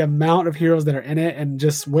for the amount of heroes that are in it and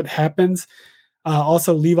just what happens.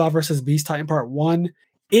 Also, Levi versus Beast Titan Part 1.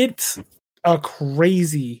 It's a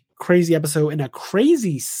crazy episode and a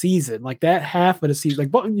crazy season. That half of the season,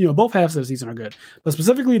 both halves of the season are good, but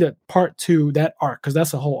specifically the Part 2, that arc, because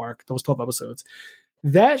that's a whole arc, those 12 episodes.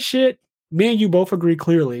 That shit, me and you both agree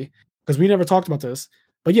clearly, because we never talked about this.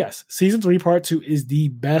 But yes, season 3, Part 2 is the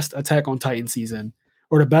best Attack on Titan season,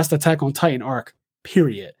 or the best Attack on Titan arc,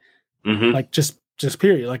 period. Mm-hmm. Just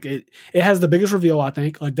period. It has the biggest reveal, I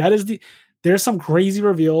think. There's some crazy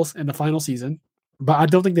reveals in the final season, but I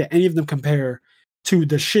don't think that any of them compare to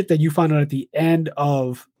the shit that you find out at the end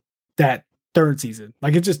of that third season.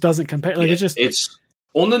 It just doesn't compare. It's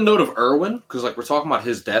on the note of Erwin, because we're talking about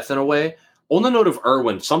his death in a way. On the note of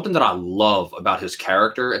Erwin, something that I love about his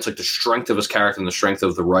character, it's the strength of his character and the strength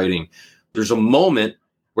of the writing. There's a moment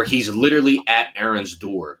where he's literally at Eren's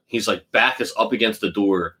door. He's back is up against the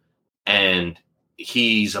door, and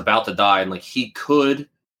he's about to die, and he could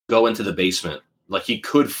go into the basement. He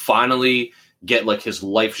could finally get his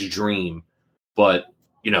life's dream, but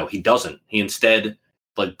he doesn't. He instead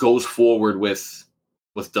goes forward with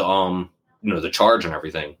the the charge and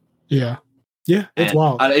everything. Yeah, it's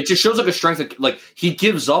wild. It just shows a strength that he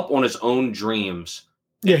gives up on his own dreams.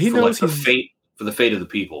 Yeah, he knows the fate of the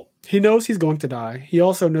people. He knows he's going to die. He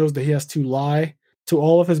also knows that he has to lie to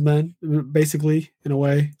all of his men, basically, in a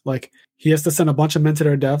way. Like, he has to send a bunch of men to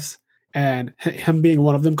their deaths, and him being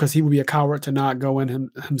one of them, because he would be a coward to not go in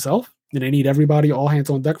himself. And they need everybody, all hands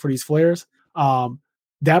on deck for these flares.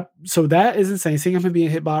 That is insane. Seeing him being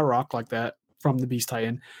hit by a rock like that from the Beast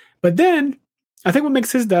Titan. But then, I think what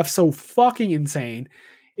makes his death so fucking insane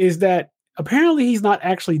is that apparently he's not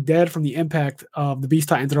actually dead from the impact of the Beast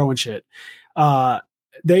Titan throwing shit.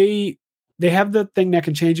 They have the thing that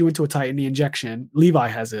can change you into a Titan, the injection. Levi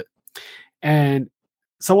has it. And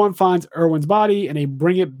someone finds Erwin's body and they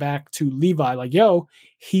bring it back to Levi. Like, yo,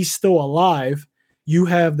 he's still alive. You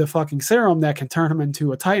have the fucking serum that can turn him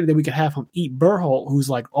into a Titan. Then we can have him eat Berholt, who's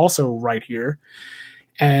like also right here.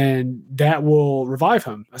 And that will revive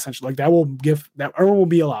him, essentially. Like, that will give that Erwin will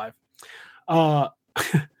be alive. And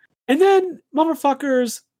then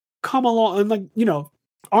motherfuckers come along and, like, you know,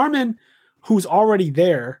 Armin, who's already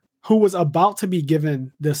there, who was about to be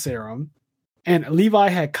given the serum, and Levi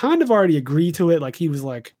had kind of already agreed to it. Like, he was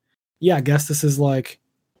like, yeah, I guess this is like,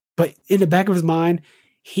 but in the back of his mind,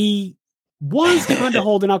 he was kind of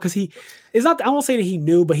holding out because I won't say that he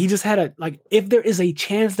knew, but he just had a, like, if there is a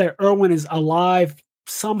chance that Erwin is alive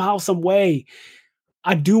somehow, some way,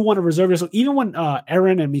 I do want to reserve this. So even when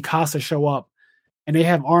Eren and Mikasa show up and they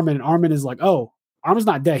have Armin, and Armin is like, oh, Armin's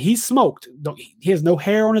not dead. He's smoked. He has no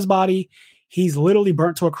hair on his body. He's literally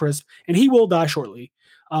burnt to a crisp, and he will die shortly.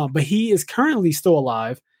 But he is currently still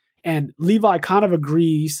alive. And Levi kind of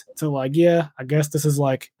agrees to, like, yeah, I guess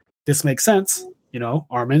this makes sense. You know,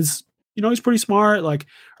 Armin's, you know, he's pretty smart. Like,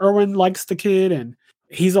 Erwin likes the kid, and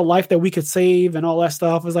he's a life that we could save and all that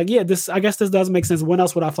stuff. It's like, yeah, I guess this does make sense. When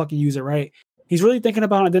else would I fucking use it, right? He's really thinking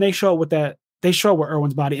about it. And then they show up with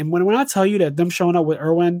Erwin's body. And when I tell you that them showing up with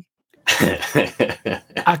Erwin,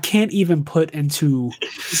 I can't even put into,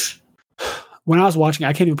 when I was watching,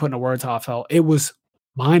 I can't even put into words how I felt. It was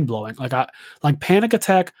mind blowing. Like panic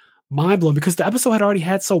attack, mind blowing, because the episode had already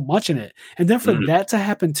had so much in it. And then for that to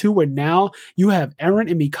happen too, where now you have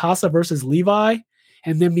Eren and Mikasa versus Levi,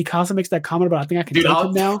 and then Mikasa makes that comment about, I think I can take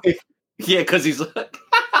him now. Yeah, because he's like,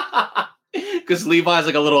 because Levi's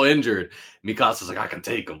like a little injured. Mikasa's like, I can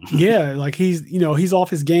take him. Yeah, like he's off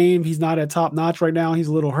his game. He's not at top notch right now. He's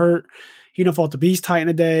a little hurt. He done fought the Beast Titan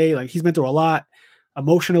today. Like, he's been through a lot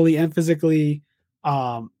emotionally and physically.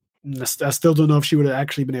 I still don't know if she would have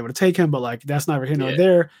actually been able to take him, but like, that's neither here nor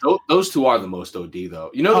there. Those two are the most OD though.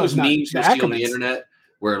 You know those memes you see on the internet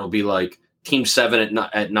where it'll be like Team 7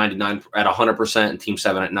 at 99 at 100% and Team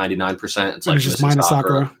 7 at 99%. It's like just minus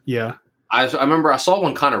Sakura. Yeah. I remember I saw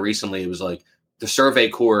one kind of recently. It was like the Survey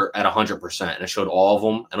Corps at 100%, and it showed all of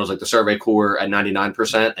them. And it was like the Survey Corps at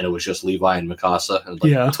 99%, and it was just Levi and Mikasa, and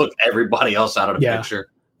like it took everybody else out of the picture.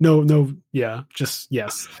 No, yeah, just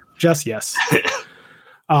yes. So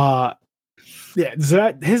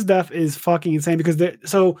his death is fucking insane because Attack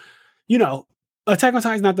on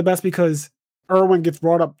Titan is not the best because Erwin gets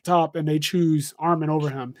brought up top and they choose Armin over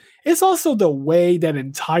him. It's also the way that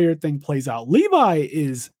entire thing plays out. Levi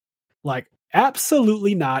is like,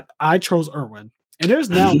 absolutely not. I chose Erwin. And there's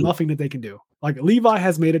now nothing that they can do. Like, Levi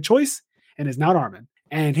has made a choice and is not Armin.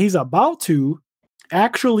 And he's about to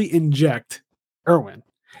actually inject Erwin.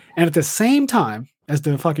 And at the same time, as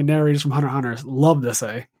the fucking narrators from Hunter x Hunter love to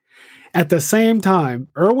say, at the same time,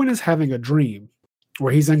 Erwin is having a dream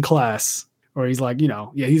where he's in class, or he's like,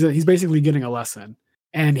 he's basically getting a lesson.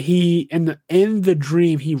 And he, in the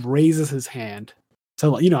dream, he raises his hand.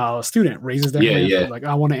 So, how a student raises their hand, like,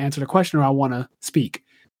 I want to answer the question or I want to speak.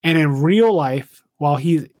 And in real life, while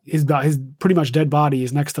his pretty much dead body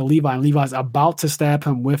is next to Levi, and Levi's about to stab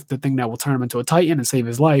him with the thing that will turn him into a Titan and save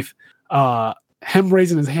his life, him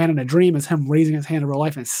raising his hand in a dream is him raising his hand in real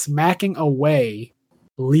life and smacking away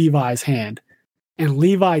Levi's hand. And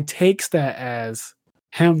Levi takes that as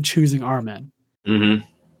him choosing Armin. Mm-hmm.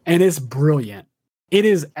 And it's brilliant. It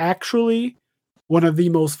is actually one of the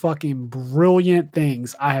most fucking brilliant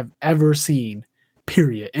things I have ever seen,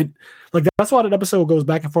 period. And like, that's why that episode goes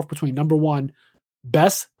back and forth between number one,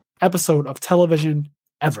 best episode of television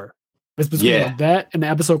ever. It's between that and the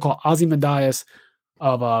episode called Ozymandias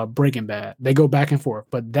of Breaking Bad. They go back and forth.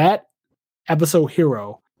 But that episode,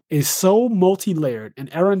 Hero, is so multi-layered,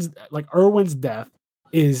 and Erwin's death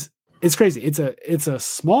it's crazy. It's a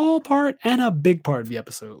small part and a big part of the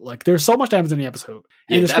episode. Like, there's so much that happens in the episode.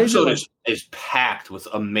 And the episode is packed with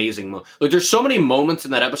amazing moments. Like, there's so many moments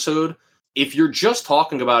in that episode. If you're just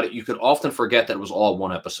talking about it, you could often forget that it was all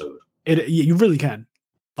one episode. You really can.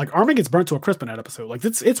 Like, Armin gets burnt to a crisp in that episode. Like,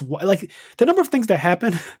 it's like the number of things that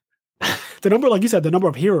happen. The number, like you said, the number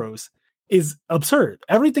of heroes is absurd.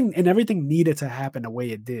 Everything needed to happen the way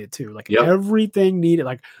it did too. Like, everything needed.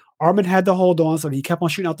 Like, Armin had to hold on, so he kept on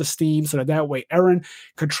shooting out the steam, so that way Eren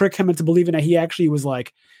could trick him into believing that he actually was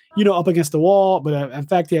like, up against the wall, but in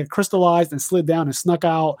fact he had crystallized and slid down and snuck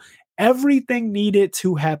out. Everything needed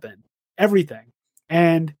to happen, everything,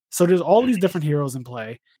 and so there's all these different heroes in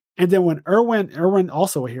play. And then when Erwin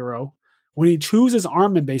also a hero, when he chooses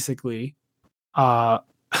Armin, basically,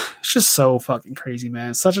 it's just so fucking crazy,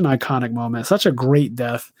 man. Such an iconic moment, such a great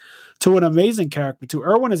death to an amazing character. To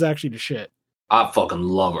Erwin is actually the shit. I fucking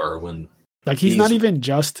love Erwin. Like he's not even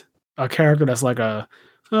just a character that's like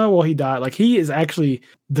he died. Like he is actually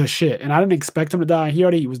the shit, and I didn't expect him to die.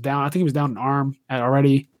 He was down. I think he was down an arm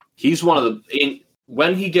already. He's one of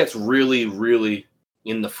when he gets really, really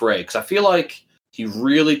in the fray, because I feel like he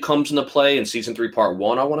really comes into play in season 3, part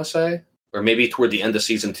 1. I want to say, or maybe toward the end of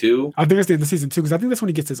season 2. I think it's the end of season 2 because I think that's when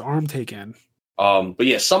he gets his arm taken. But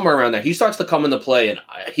yeah, somewhere around there, he starts to come into play, and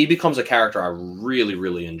he becomes a character I really,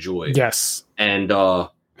 really enjoy. Yes, and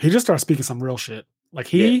he just starts speaking some real shit.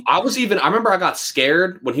 Like I remember I got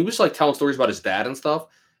scared when he was like telling stories about his dad and stuff,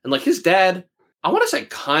 and like his dad, I want to say,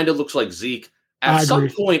 kind of looks like Zeke. At some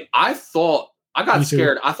point, I got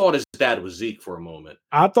scared. I thought his dad was Zeke for a moment.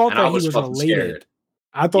 I thought that he was related. Scared.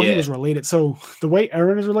 I thought he was related. So the way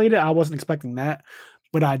Eren is related, I wasn't expecting that.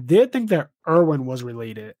 But I did think that Erwin was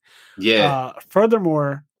related. Yeah.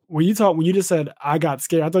 Furthermore, when you just said I got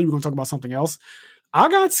scared, I thought you were going to talk about something else. I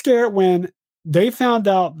got scared when they found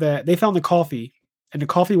out that they found the coffee, and the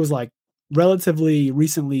coffee was like relatively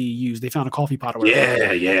recently used. They found a coffee pot or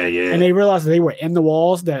whatever. Yeah. And they realized that they were in the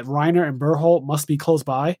walls, that Reiner and Bertholdt must be close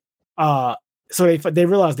by. So they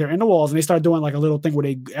realized they're in the walls, and they start doing like a little thing where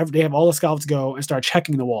they have all the scouts go and start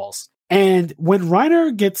checking the walls. And when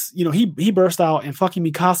Reiner gets, he bursts out, and fucking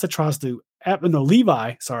Mikasa tries to,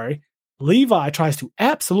 Levi tries to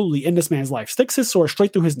absolutely end this man's life, sticks his sword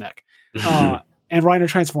straight through his neck, and Reiner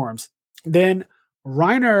transforms. Then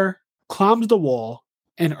Reiner climbs the wall,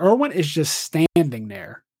 and Erwin is just standing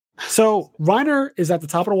there. So Reiner is at the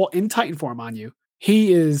top of the wall in Titan form, on you.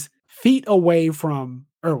 He is feet away from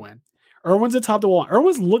Erwin. Erwin's at the top of the wall.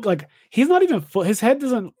 Erwin's look like he's not even his head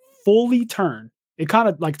doesn't fully turn. It kind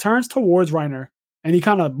of like turns towards Reiner, and he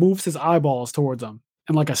kind of moves his eyeballs towards him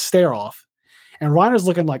and like a stare off. And Reiner's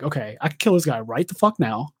looking like, okay, I can kill this guy right the fuck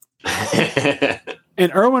now.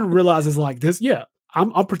 And Erwin realizes like this,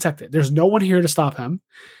 I'm unprotected. There's no one here to stop him.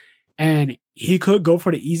 And he could go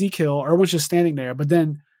for the easy kill. Erwin's just standing there, but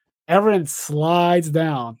then Eren slides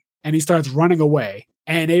down and he starts running away.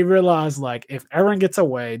 And they realize like if Eren gets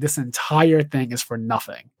away, this entire thing is for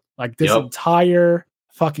nothing. Like this entire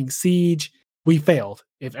fucking siege, we failed.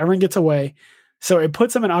 If Eren gets away, so it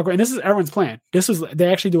puts him in awkward. And this is Erwin's plan.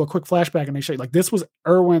 They actually do a quick flashback and they show you like this was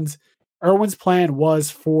Erwin's plan was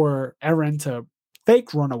for Eren to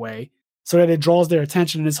fake run away so that it draws their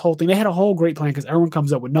attention and this whole thing. They had a whole great plan because Eren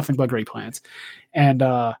comes up with nothing but great plans. And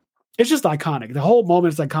it's just iconic. The whole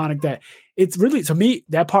moment is iconic. That it's really, to me,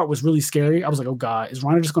 that part was really scary. I was like, oh God, is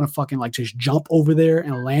Reiner just going to fucking like just jump over there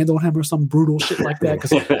and land on him or some brutal shit like that?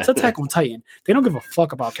 Because it's Attack on Titan. They don't give a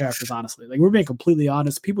fuck about characters, honestly. Like, we're being completely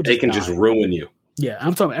honest. People just just ruin you. Yeah,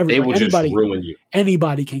 I'm talking anybody. Just ruin you.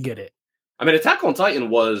 Anybody can get it. I mean, Attack on Titan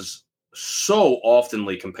was so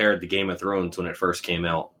oftenly compared to Game of Thrones when it first came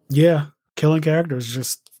out. Yeah, killing characters.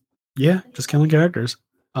 Just killing characters.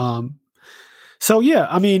 So yeah,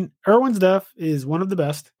 I mean, Erwin's death is one of the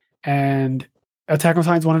best, and Attack on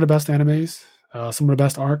Titan is one of the best animes. Some of the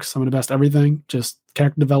best arcs, some of the best everything. Just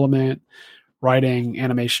character development, writing,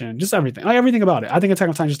 animation, just everything. Like everything about it. I think Attack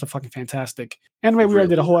on Titan is just a fucking fantastic anime. We already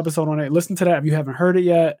did a whole episode on it. Listen to that if you haven't heard it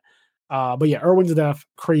yet. But yeah, Erwin's death,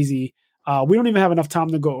 crazy. We don't even have enough time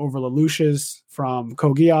to go over Lelouch's from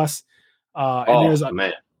Code Geass. But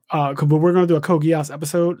we're going to do a Code Geass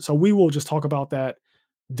episode, so we will just talk about that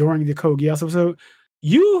during the Code Geass episode.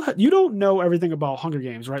 You don't know everything about Hunger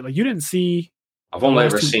Games, right? Like you didn't see. I've only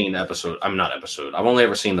ever seen episode. I'm not episode. I've only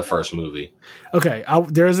ever seen the first movie. Okay, I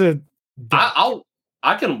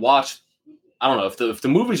can watch. I don't know if the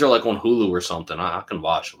movies are like on Hulu or something. I can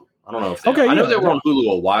watch them. I don't know if I know they were on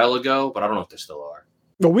Hulu a while ago, but I don't know if they still are.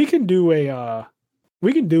 But we can do a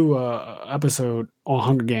episode on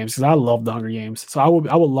Hunger Games because I love the Hunger Games. So I would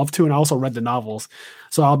love to, and I also read the novels.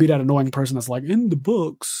 So I'll be that annoying person that's like in the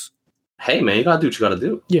books. Hey man, you gotta do what you gotta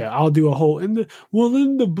do. Yeah, I'll do a whole in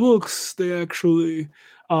the books. They actually,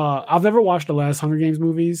 I've never watched the last Hunger Games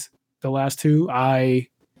movies. The last two,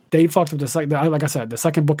 they fucked up the second. Like I said, the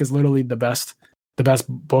second book is literally the best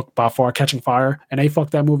book by far, Catching Fire, and they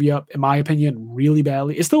fucked that movie up, in my opinion, really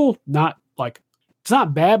badly. It's still not like it's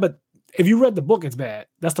not bad, but if you read the book, it's bad.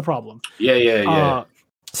 That's the problem. Yeah.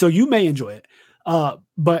 So you may enjoy it.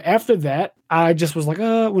 But after that, I just was like,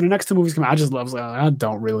 when the next two movies come out, I was like, I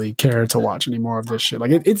don't really care to watch any more of this shit.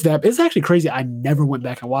 Like it's actually crazy. I never went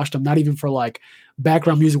back and watched them, not even for like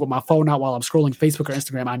background music with my phone out while I'm scrolling Facebook or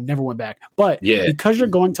Instagram. I never went back. But because you're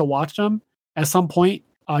going to watch them at some point,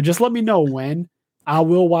 just let me know when. I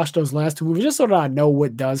will watch those last two movies just so that I know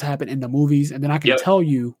what does happen in the movies, and then I can tell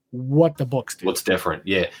you what the books do. What's different?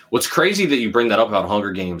 Yeah. What's crazy that you bring that up about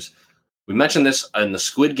Hunger Games. We mentioned this in the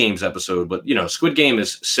Squid Games episode, but Squid Game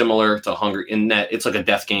is similar to Hunger in that it's like a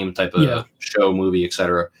death game type of show, movie,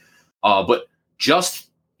 etc. But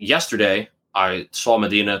just yesterday, I saw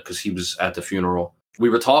Medina because he was at the funeral. We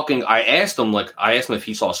were talking. I asked him if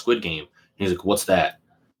he saw Squid Game. And he's like, "What's that?"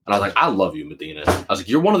 And I was like, "I love you, Medina." I was like,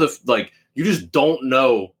 "You're one of the you just don't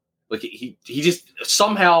know." Like he just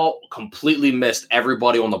somehow completely missed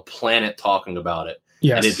everybody on the planet talking about it,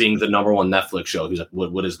 and it being the number one Netflix show. He's like,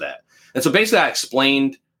 "What is that?" And so basically, I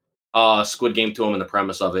explained Squid Game to him and the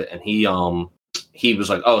premise of it, and he was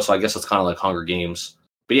like, "Oh, so I guess it's kind of like Hunger Games."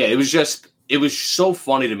 But yeah, it was so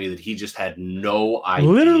funny to me that he just had no idea,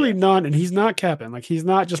 literally none, and he's not capping. Like he's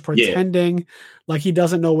not just pretending like he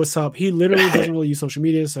doesn't know what's up. He literally doesn't really use social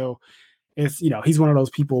media, so it's he's one of those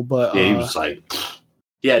people. But he was like,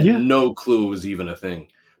 no clue it was even a thing.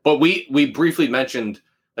 But we briefly mentioned,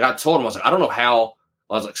 like I told him, I was like, I don't know how.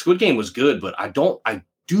 I was like, Squid Game was good, but I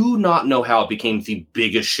do not know how it became the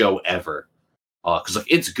biggest show ever. Because like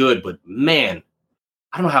it's good, but man,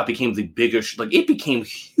 I don't know how it became the biggest. Like it became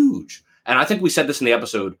huge, and I think we said this in the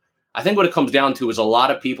episode. I think what it comes down to is a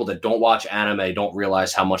lot of people that don't watch anime don't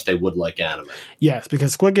realize how much they would like anime. Yes,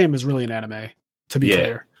 because Squid Game is really an anime, to be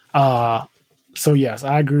clear. So yes,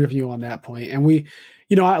 I agree with you on that point. And we,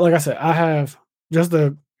 like I said, I have just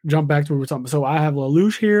to jump back to what we were talking about. So I have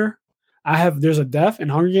Lelouch here. There's a death in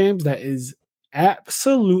Hunger Games that is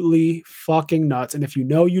absolutely fucking nuts. And if you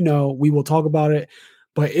know, we will talk about it,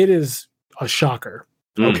 but it is a shocker.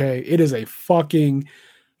 Okay. It is a fucking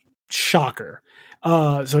shocker.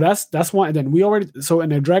 So that's one. And then so in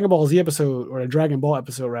the Dragon Ball Z episode, or the Dragon Ball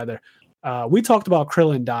episode rather, we talked about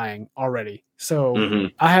Krillin dying already. So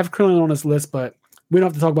I have Krillin on this list, but we don't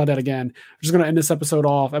have to talk about that again. I'm just going to end this episode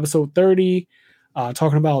off, episode 30,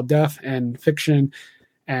 talking about death and fiction.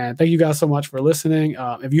 And thank you guys so much for listening.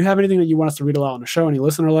 If you have anything that you want us to read aloud on the show, any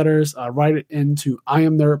listener letters, write it into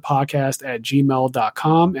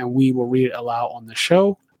iamnerdpodcast@gmail.com, and we will read it aloud on the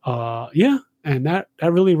show. And that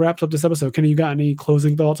really wraps up this episode. Kenny, you got any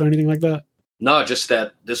closing thoughts or anything like that? No, just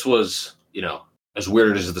that this was, as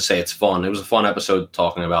weird as it is to say, it's fun. It was a fun episode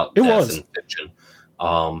talking about death and fiction.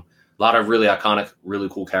 A lot of really iconic, really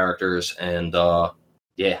cool characters, and I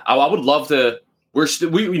would love to.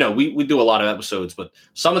 We do a lot of episodes, but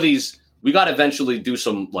some of these we got to eventually do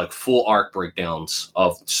some like full arc breakdowns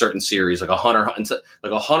of certain series, like a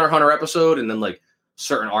Hunter episode, and then like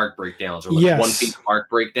certain arc breakdowns or like One Piece arc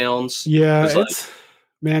breakdowns. Yeah,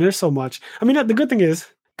 there's so much. I mean, the good thing is,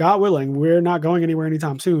 God willing, we're not going anywhere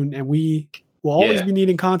anytime soon, and we will always be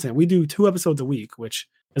needing content. We do 2 episodes a week, which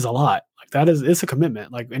is a lot. Like it's a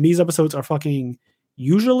commitment. Like, and these episodes are fucking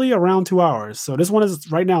usually around 2 hours. So this one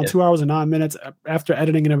is right now 2 hours and 9 minutes. After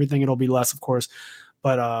editing and everything, it'll be less, of course,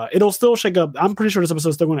 but it'll still shake up. I'm pretty sure this episode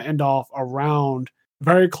is still going to end off around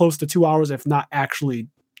very close to 2 hours, if not actually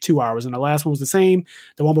 2 hours. And the last one was the same.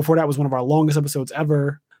 The one before that was one of our longest episodes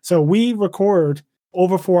ever. So we record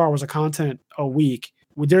over 4 hours of content a week.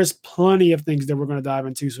 There's plenty of things that we're going to dive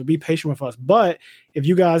into, so be patient with us. But if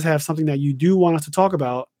you guys have something that you do want us to talk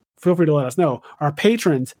about, feel free to let us know. Our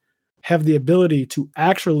patrons have the ability to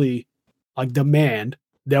actually like demand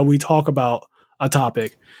that we talk about a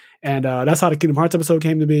topic. And that's how the Kingdom Hearts episode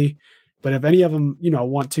came to be. But if any of them,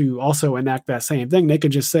 want to also enact that same thing, they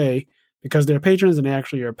could just say, because they're patrons and they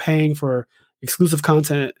actually are paying for exclusive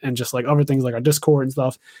content and just like other things like our Discord and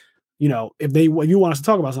stuff, if you want us to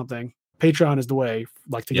talk about something, Patreon is the way,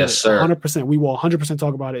 like to get it. 100%. We will 100%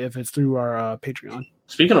 talk about it if it's through our Patreon.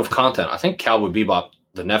 Speaking of content, I think Cowboy Bebop,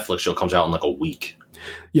 the Netflix show, comes out in like a week.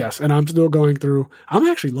 Yes, and I'm still going through. I'm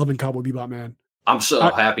actually loving Cowboy Bebop, man. I'm so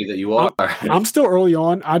happy that you are. I'm still early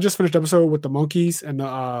on. I just finished episode with the monkeys and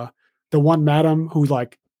the one madam who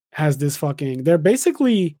like has this fucking. They're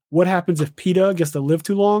basically what happens if PETA gets to live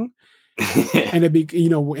too long, and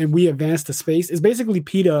and we advance to space. It's basically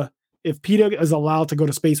PETA. If PETA is allowed to go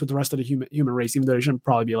to space with the rest of the human race, even though they shouldn't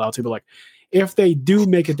probably be allowed to, but like if they do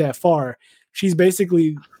make it that far, she's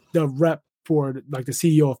basically the rep for like the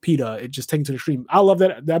CEO of PETA. It just taken to the extreme. I love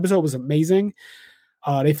that. The episode was amazing.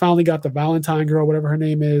 They finally got the Valentine girl, whatever her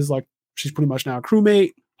name is. Like she's pretty much now a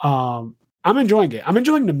crewmate. I'm enjoying it. I'm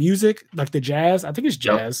enjoying the music, like the jazz. I think it's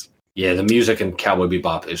jazz. Yeah, the music in Cowboy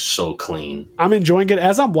Bebop is so clean. I'm enjoying it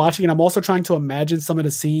as I'm watching it. I'm also trying to imagine some of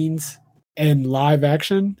the scenes in live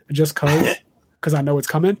action, just because I know it's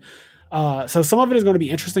coming. So some of it is going to be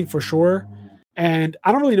interesting for sure. And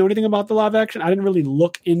I don't really know anything about the live action. I didn't really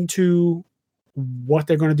look into what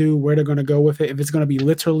they're going to do, where they're going to go with it. If it's going to be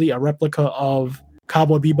literally a replica of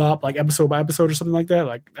Cowboy Bebop, like episode by episode or something like that,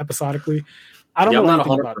 like episodically. I don't know. I'm not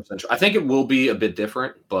 100% sure. I think it will be a bit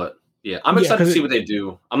different, but yeah, I'm excited to see what they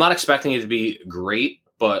do. I'm not expecting it to be great,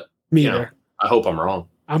 but me either. I hope I'm wrong.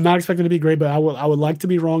 I'm not expecting it to be great, but I would like to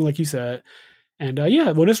be wrong, like you said. And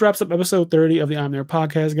well, this wraps up episode 30 of the I'm There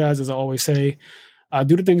podcast, guys. As I always say,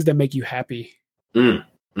 do the things that make you happy. Do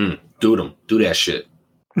them. Do that shit.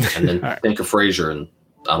 And then right. Think of Frasier and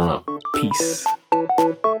I don't know. Peace.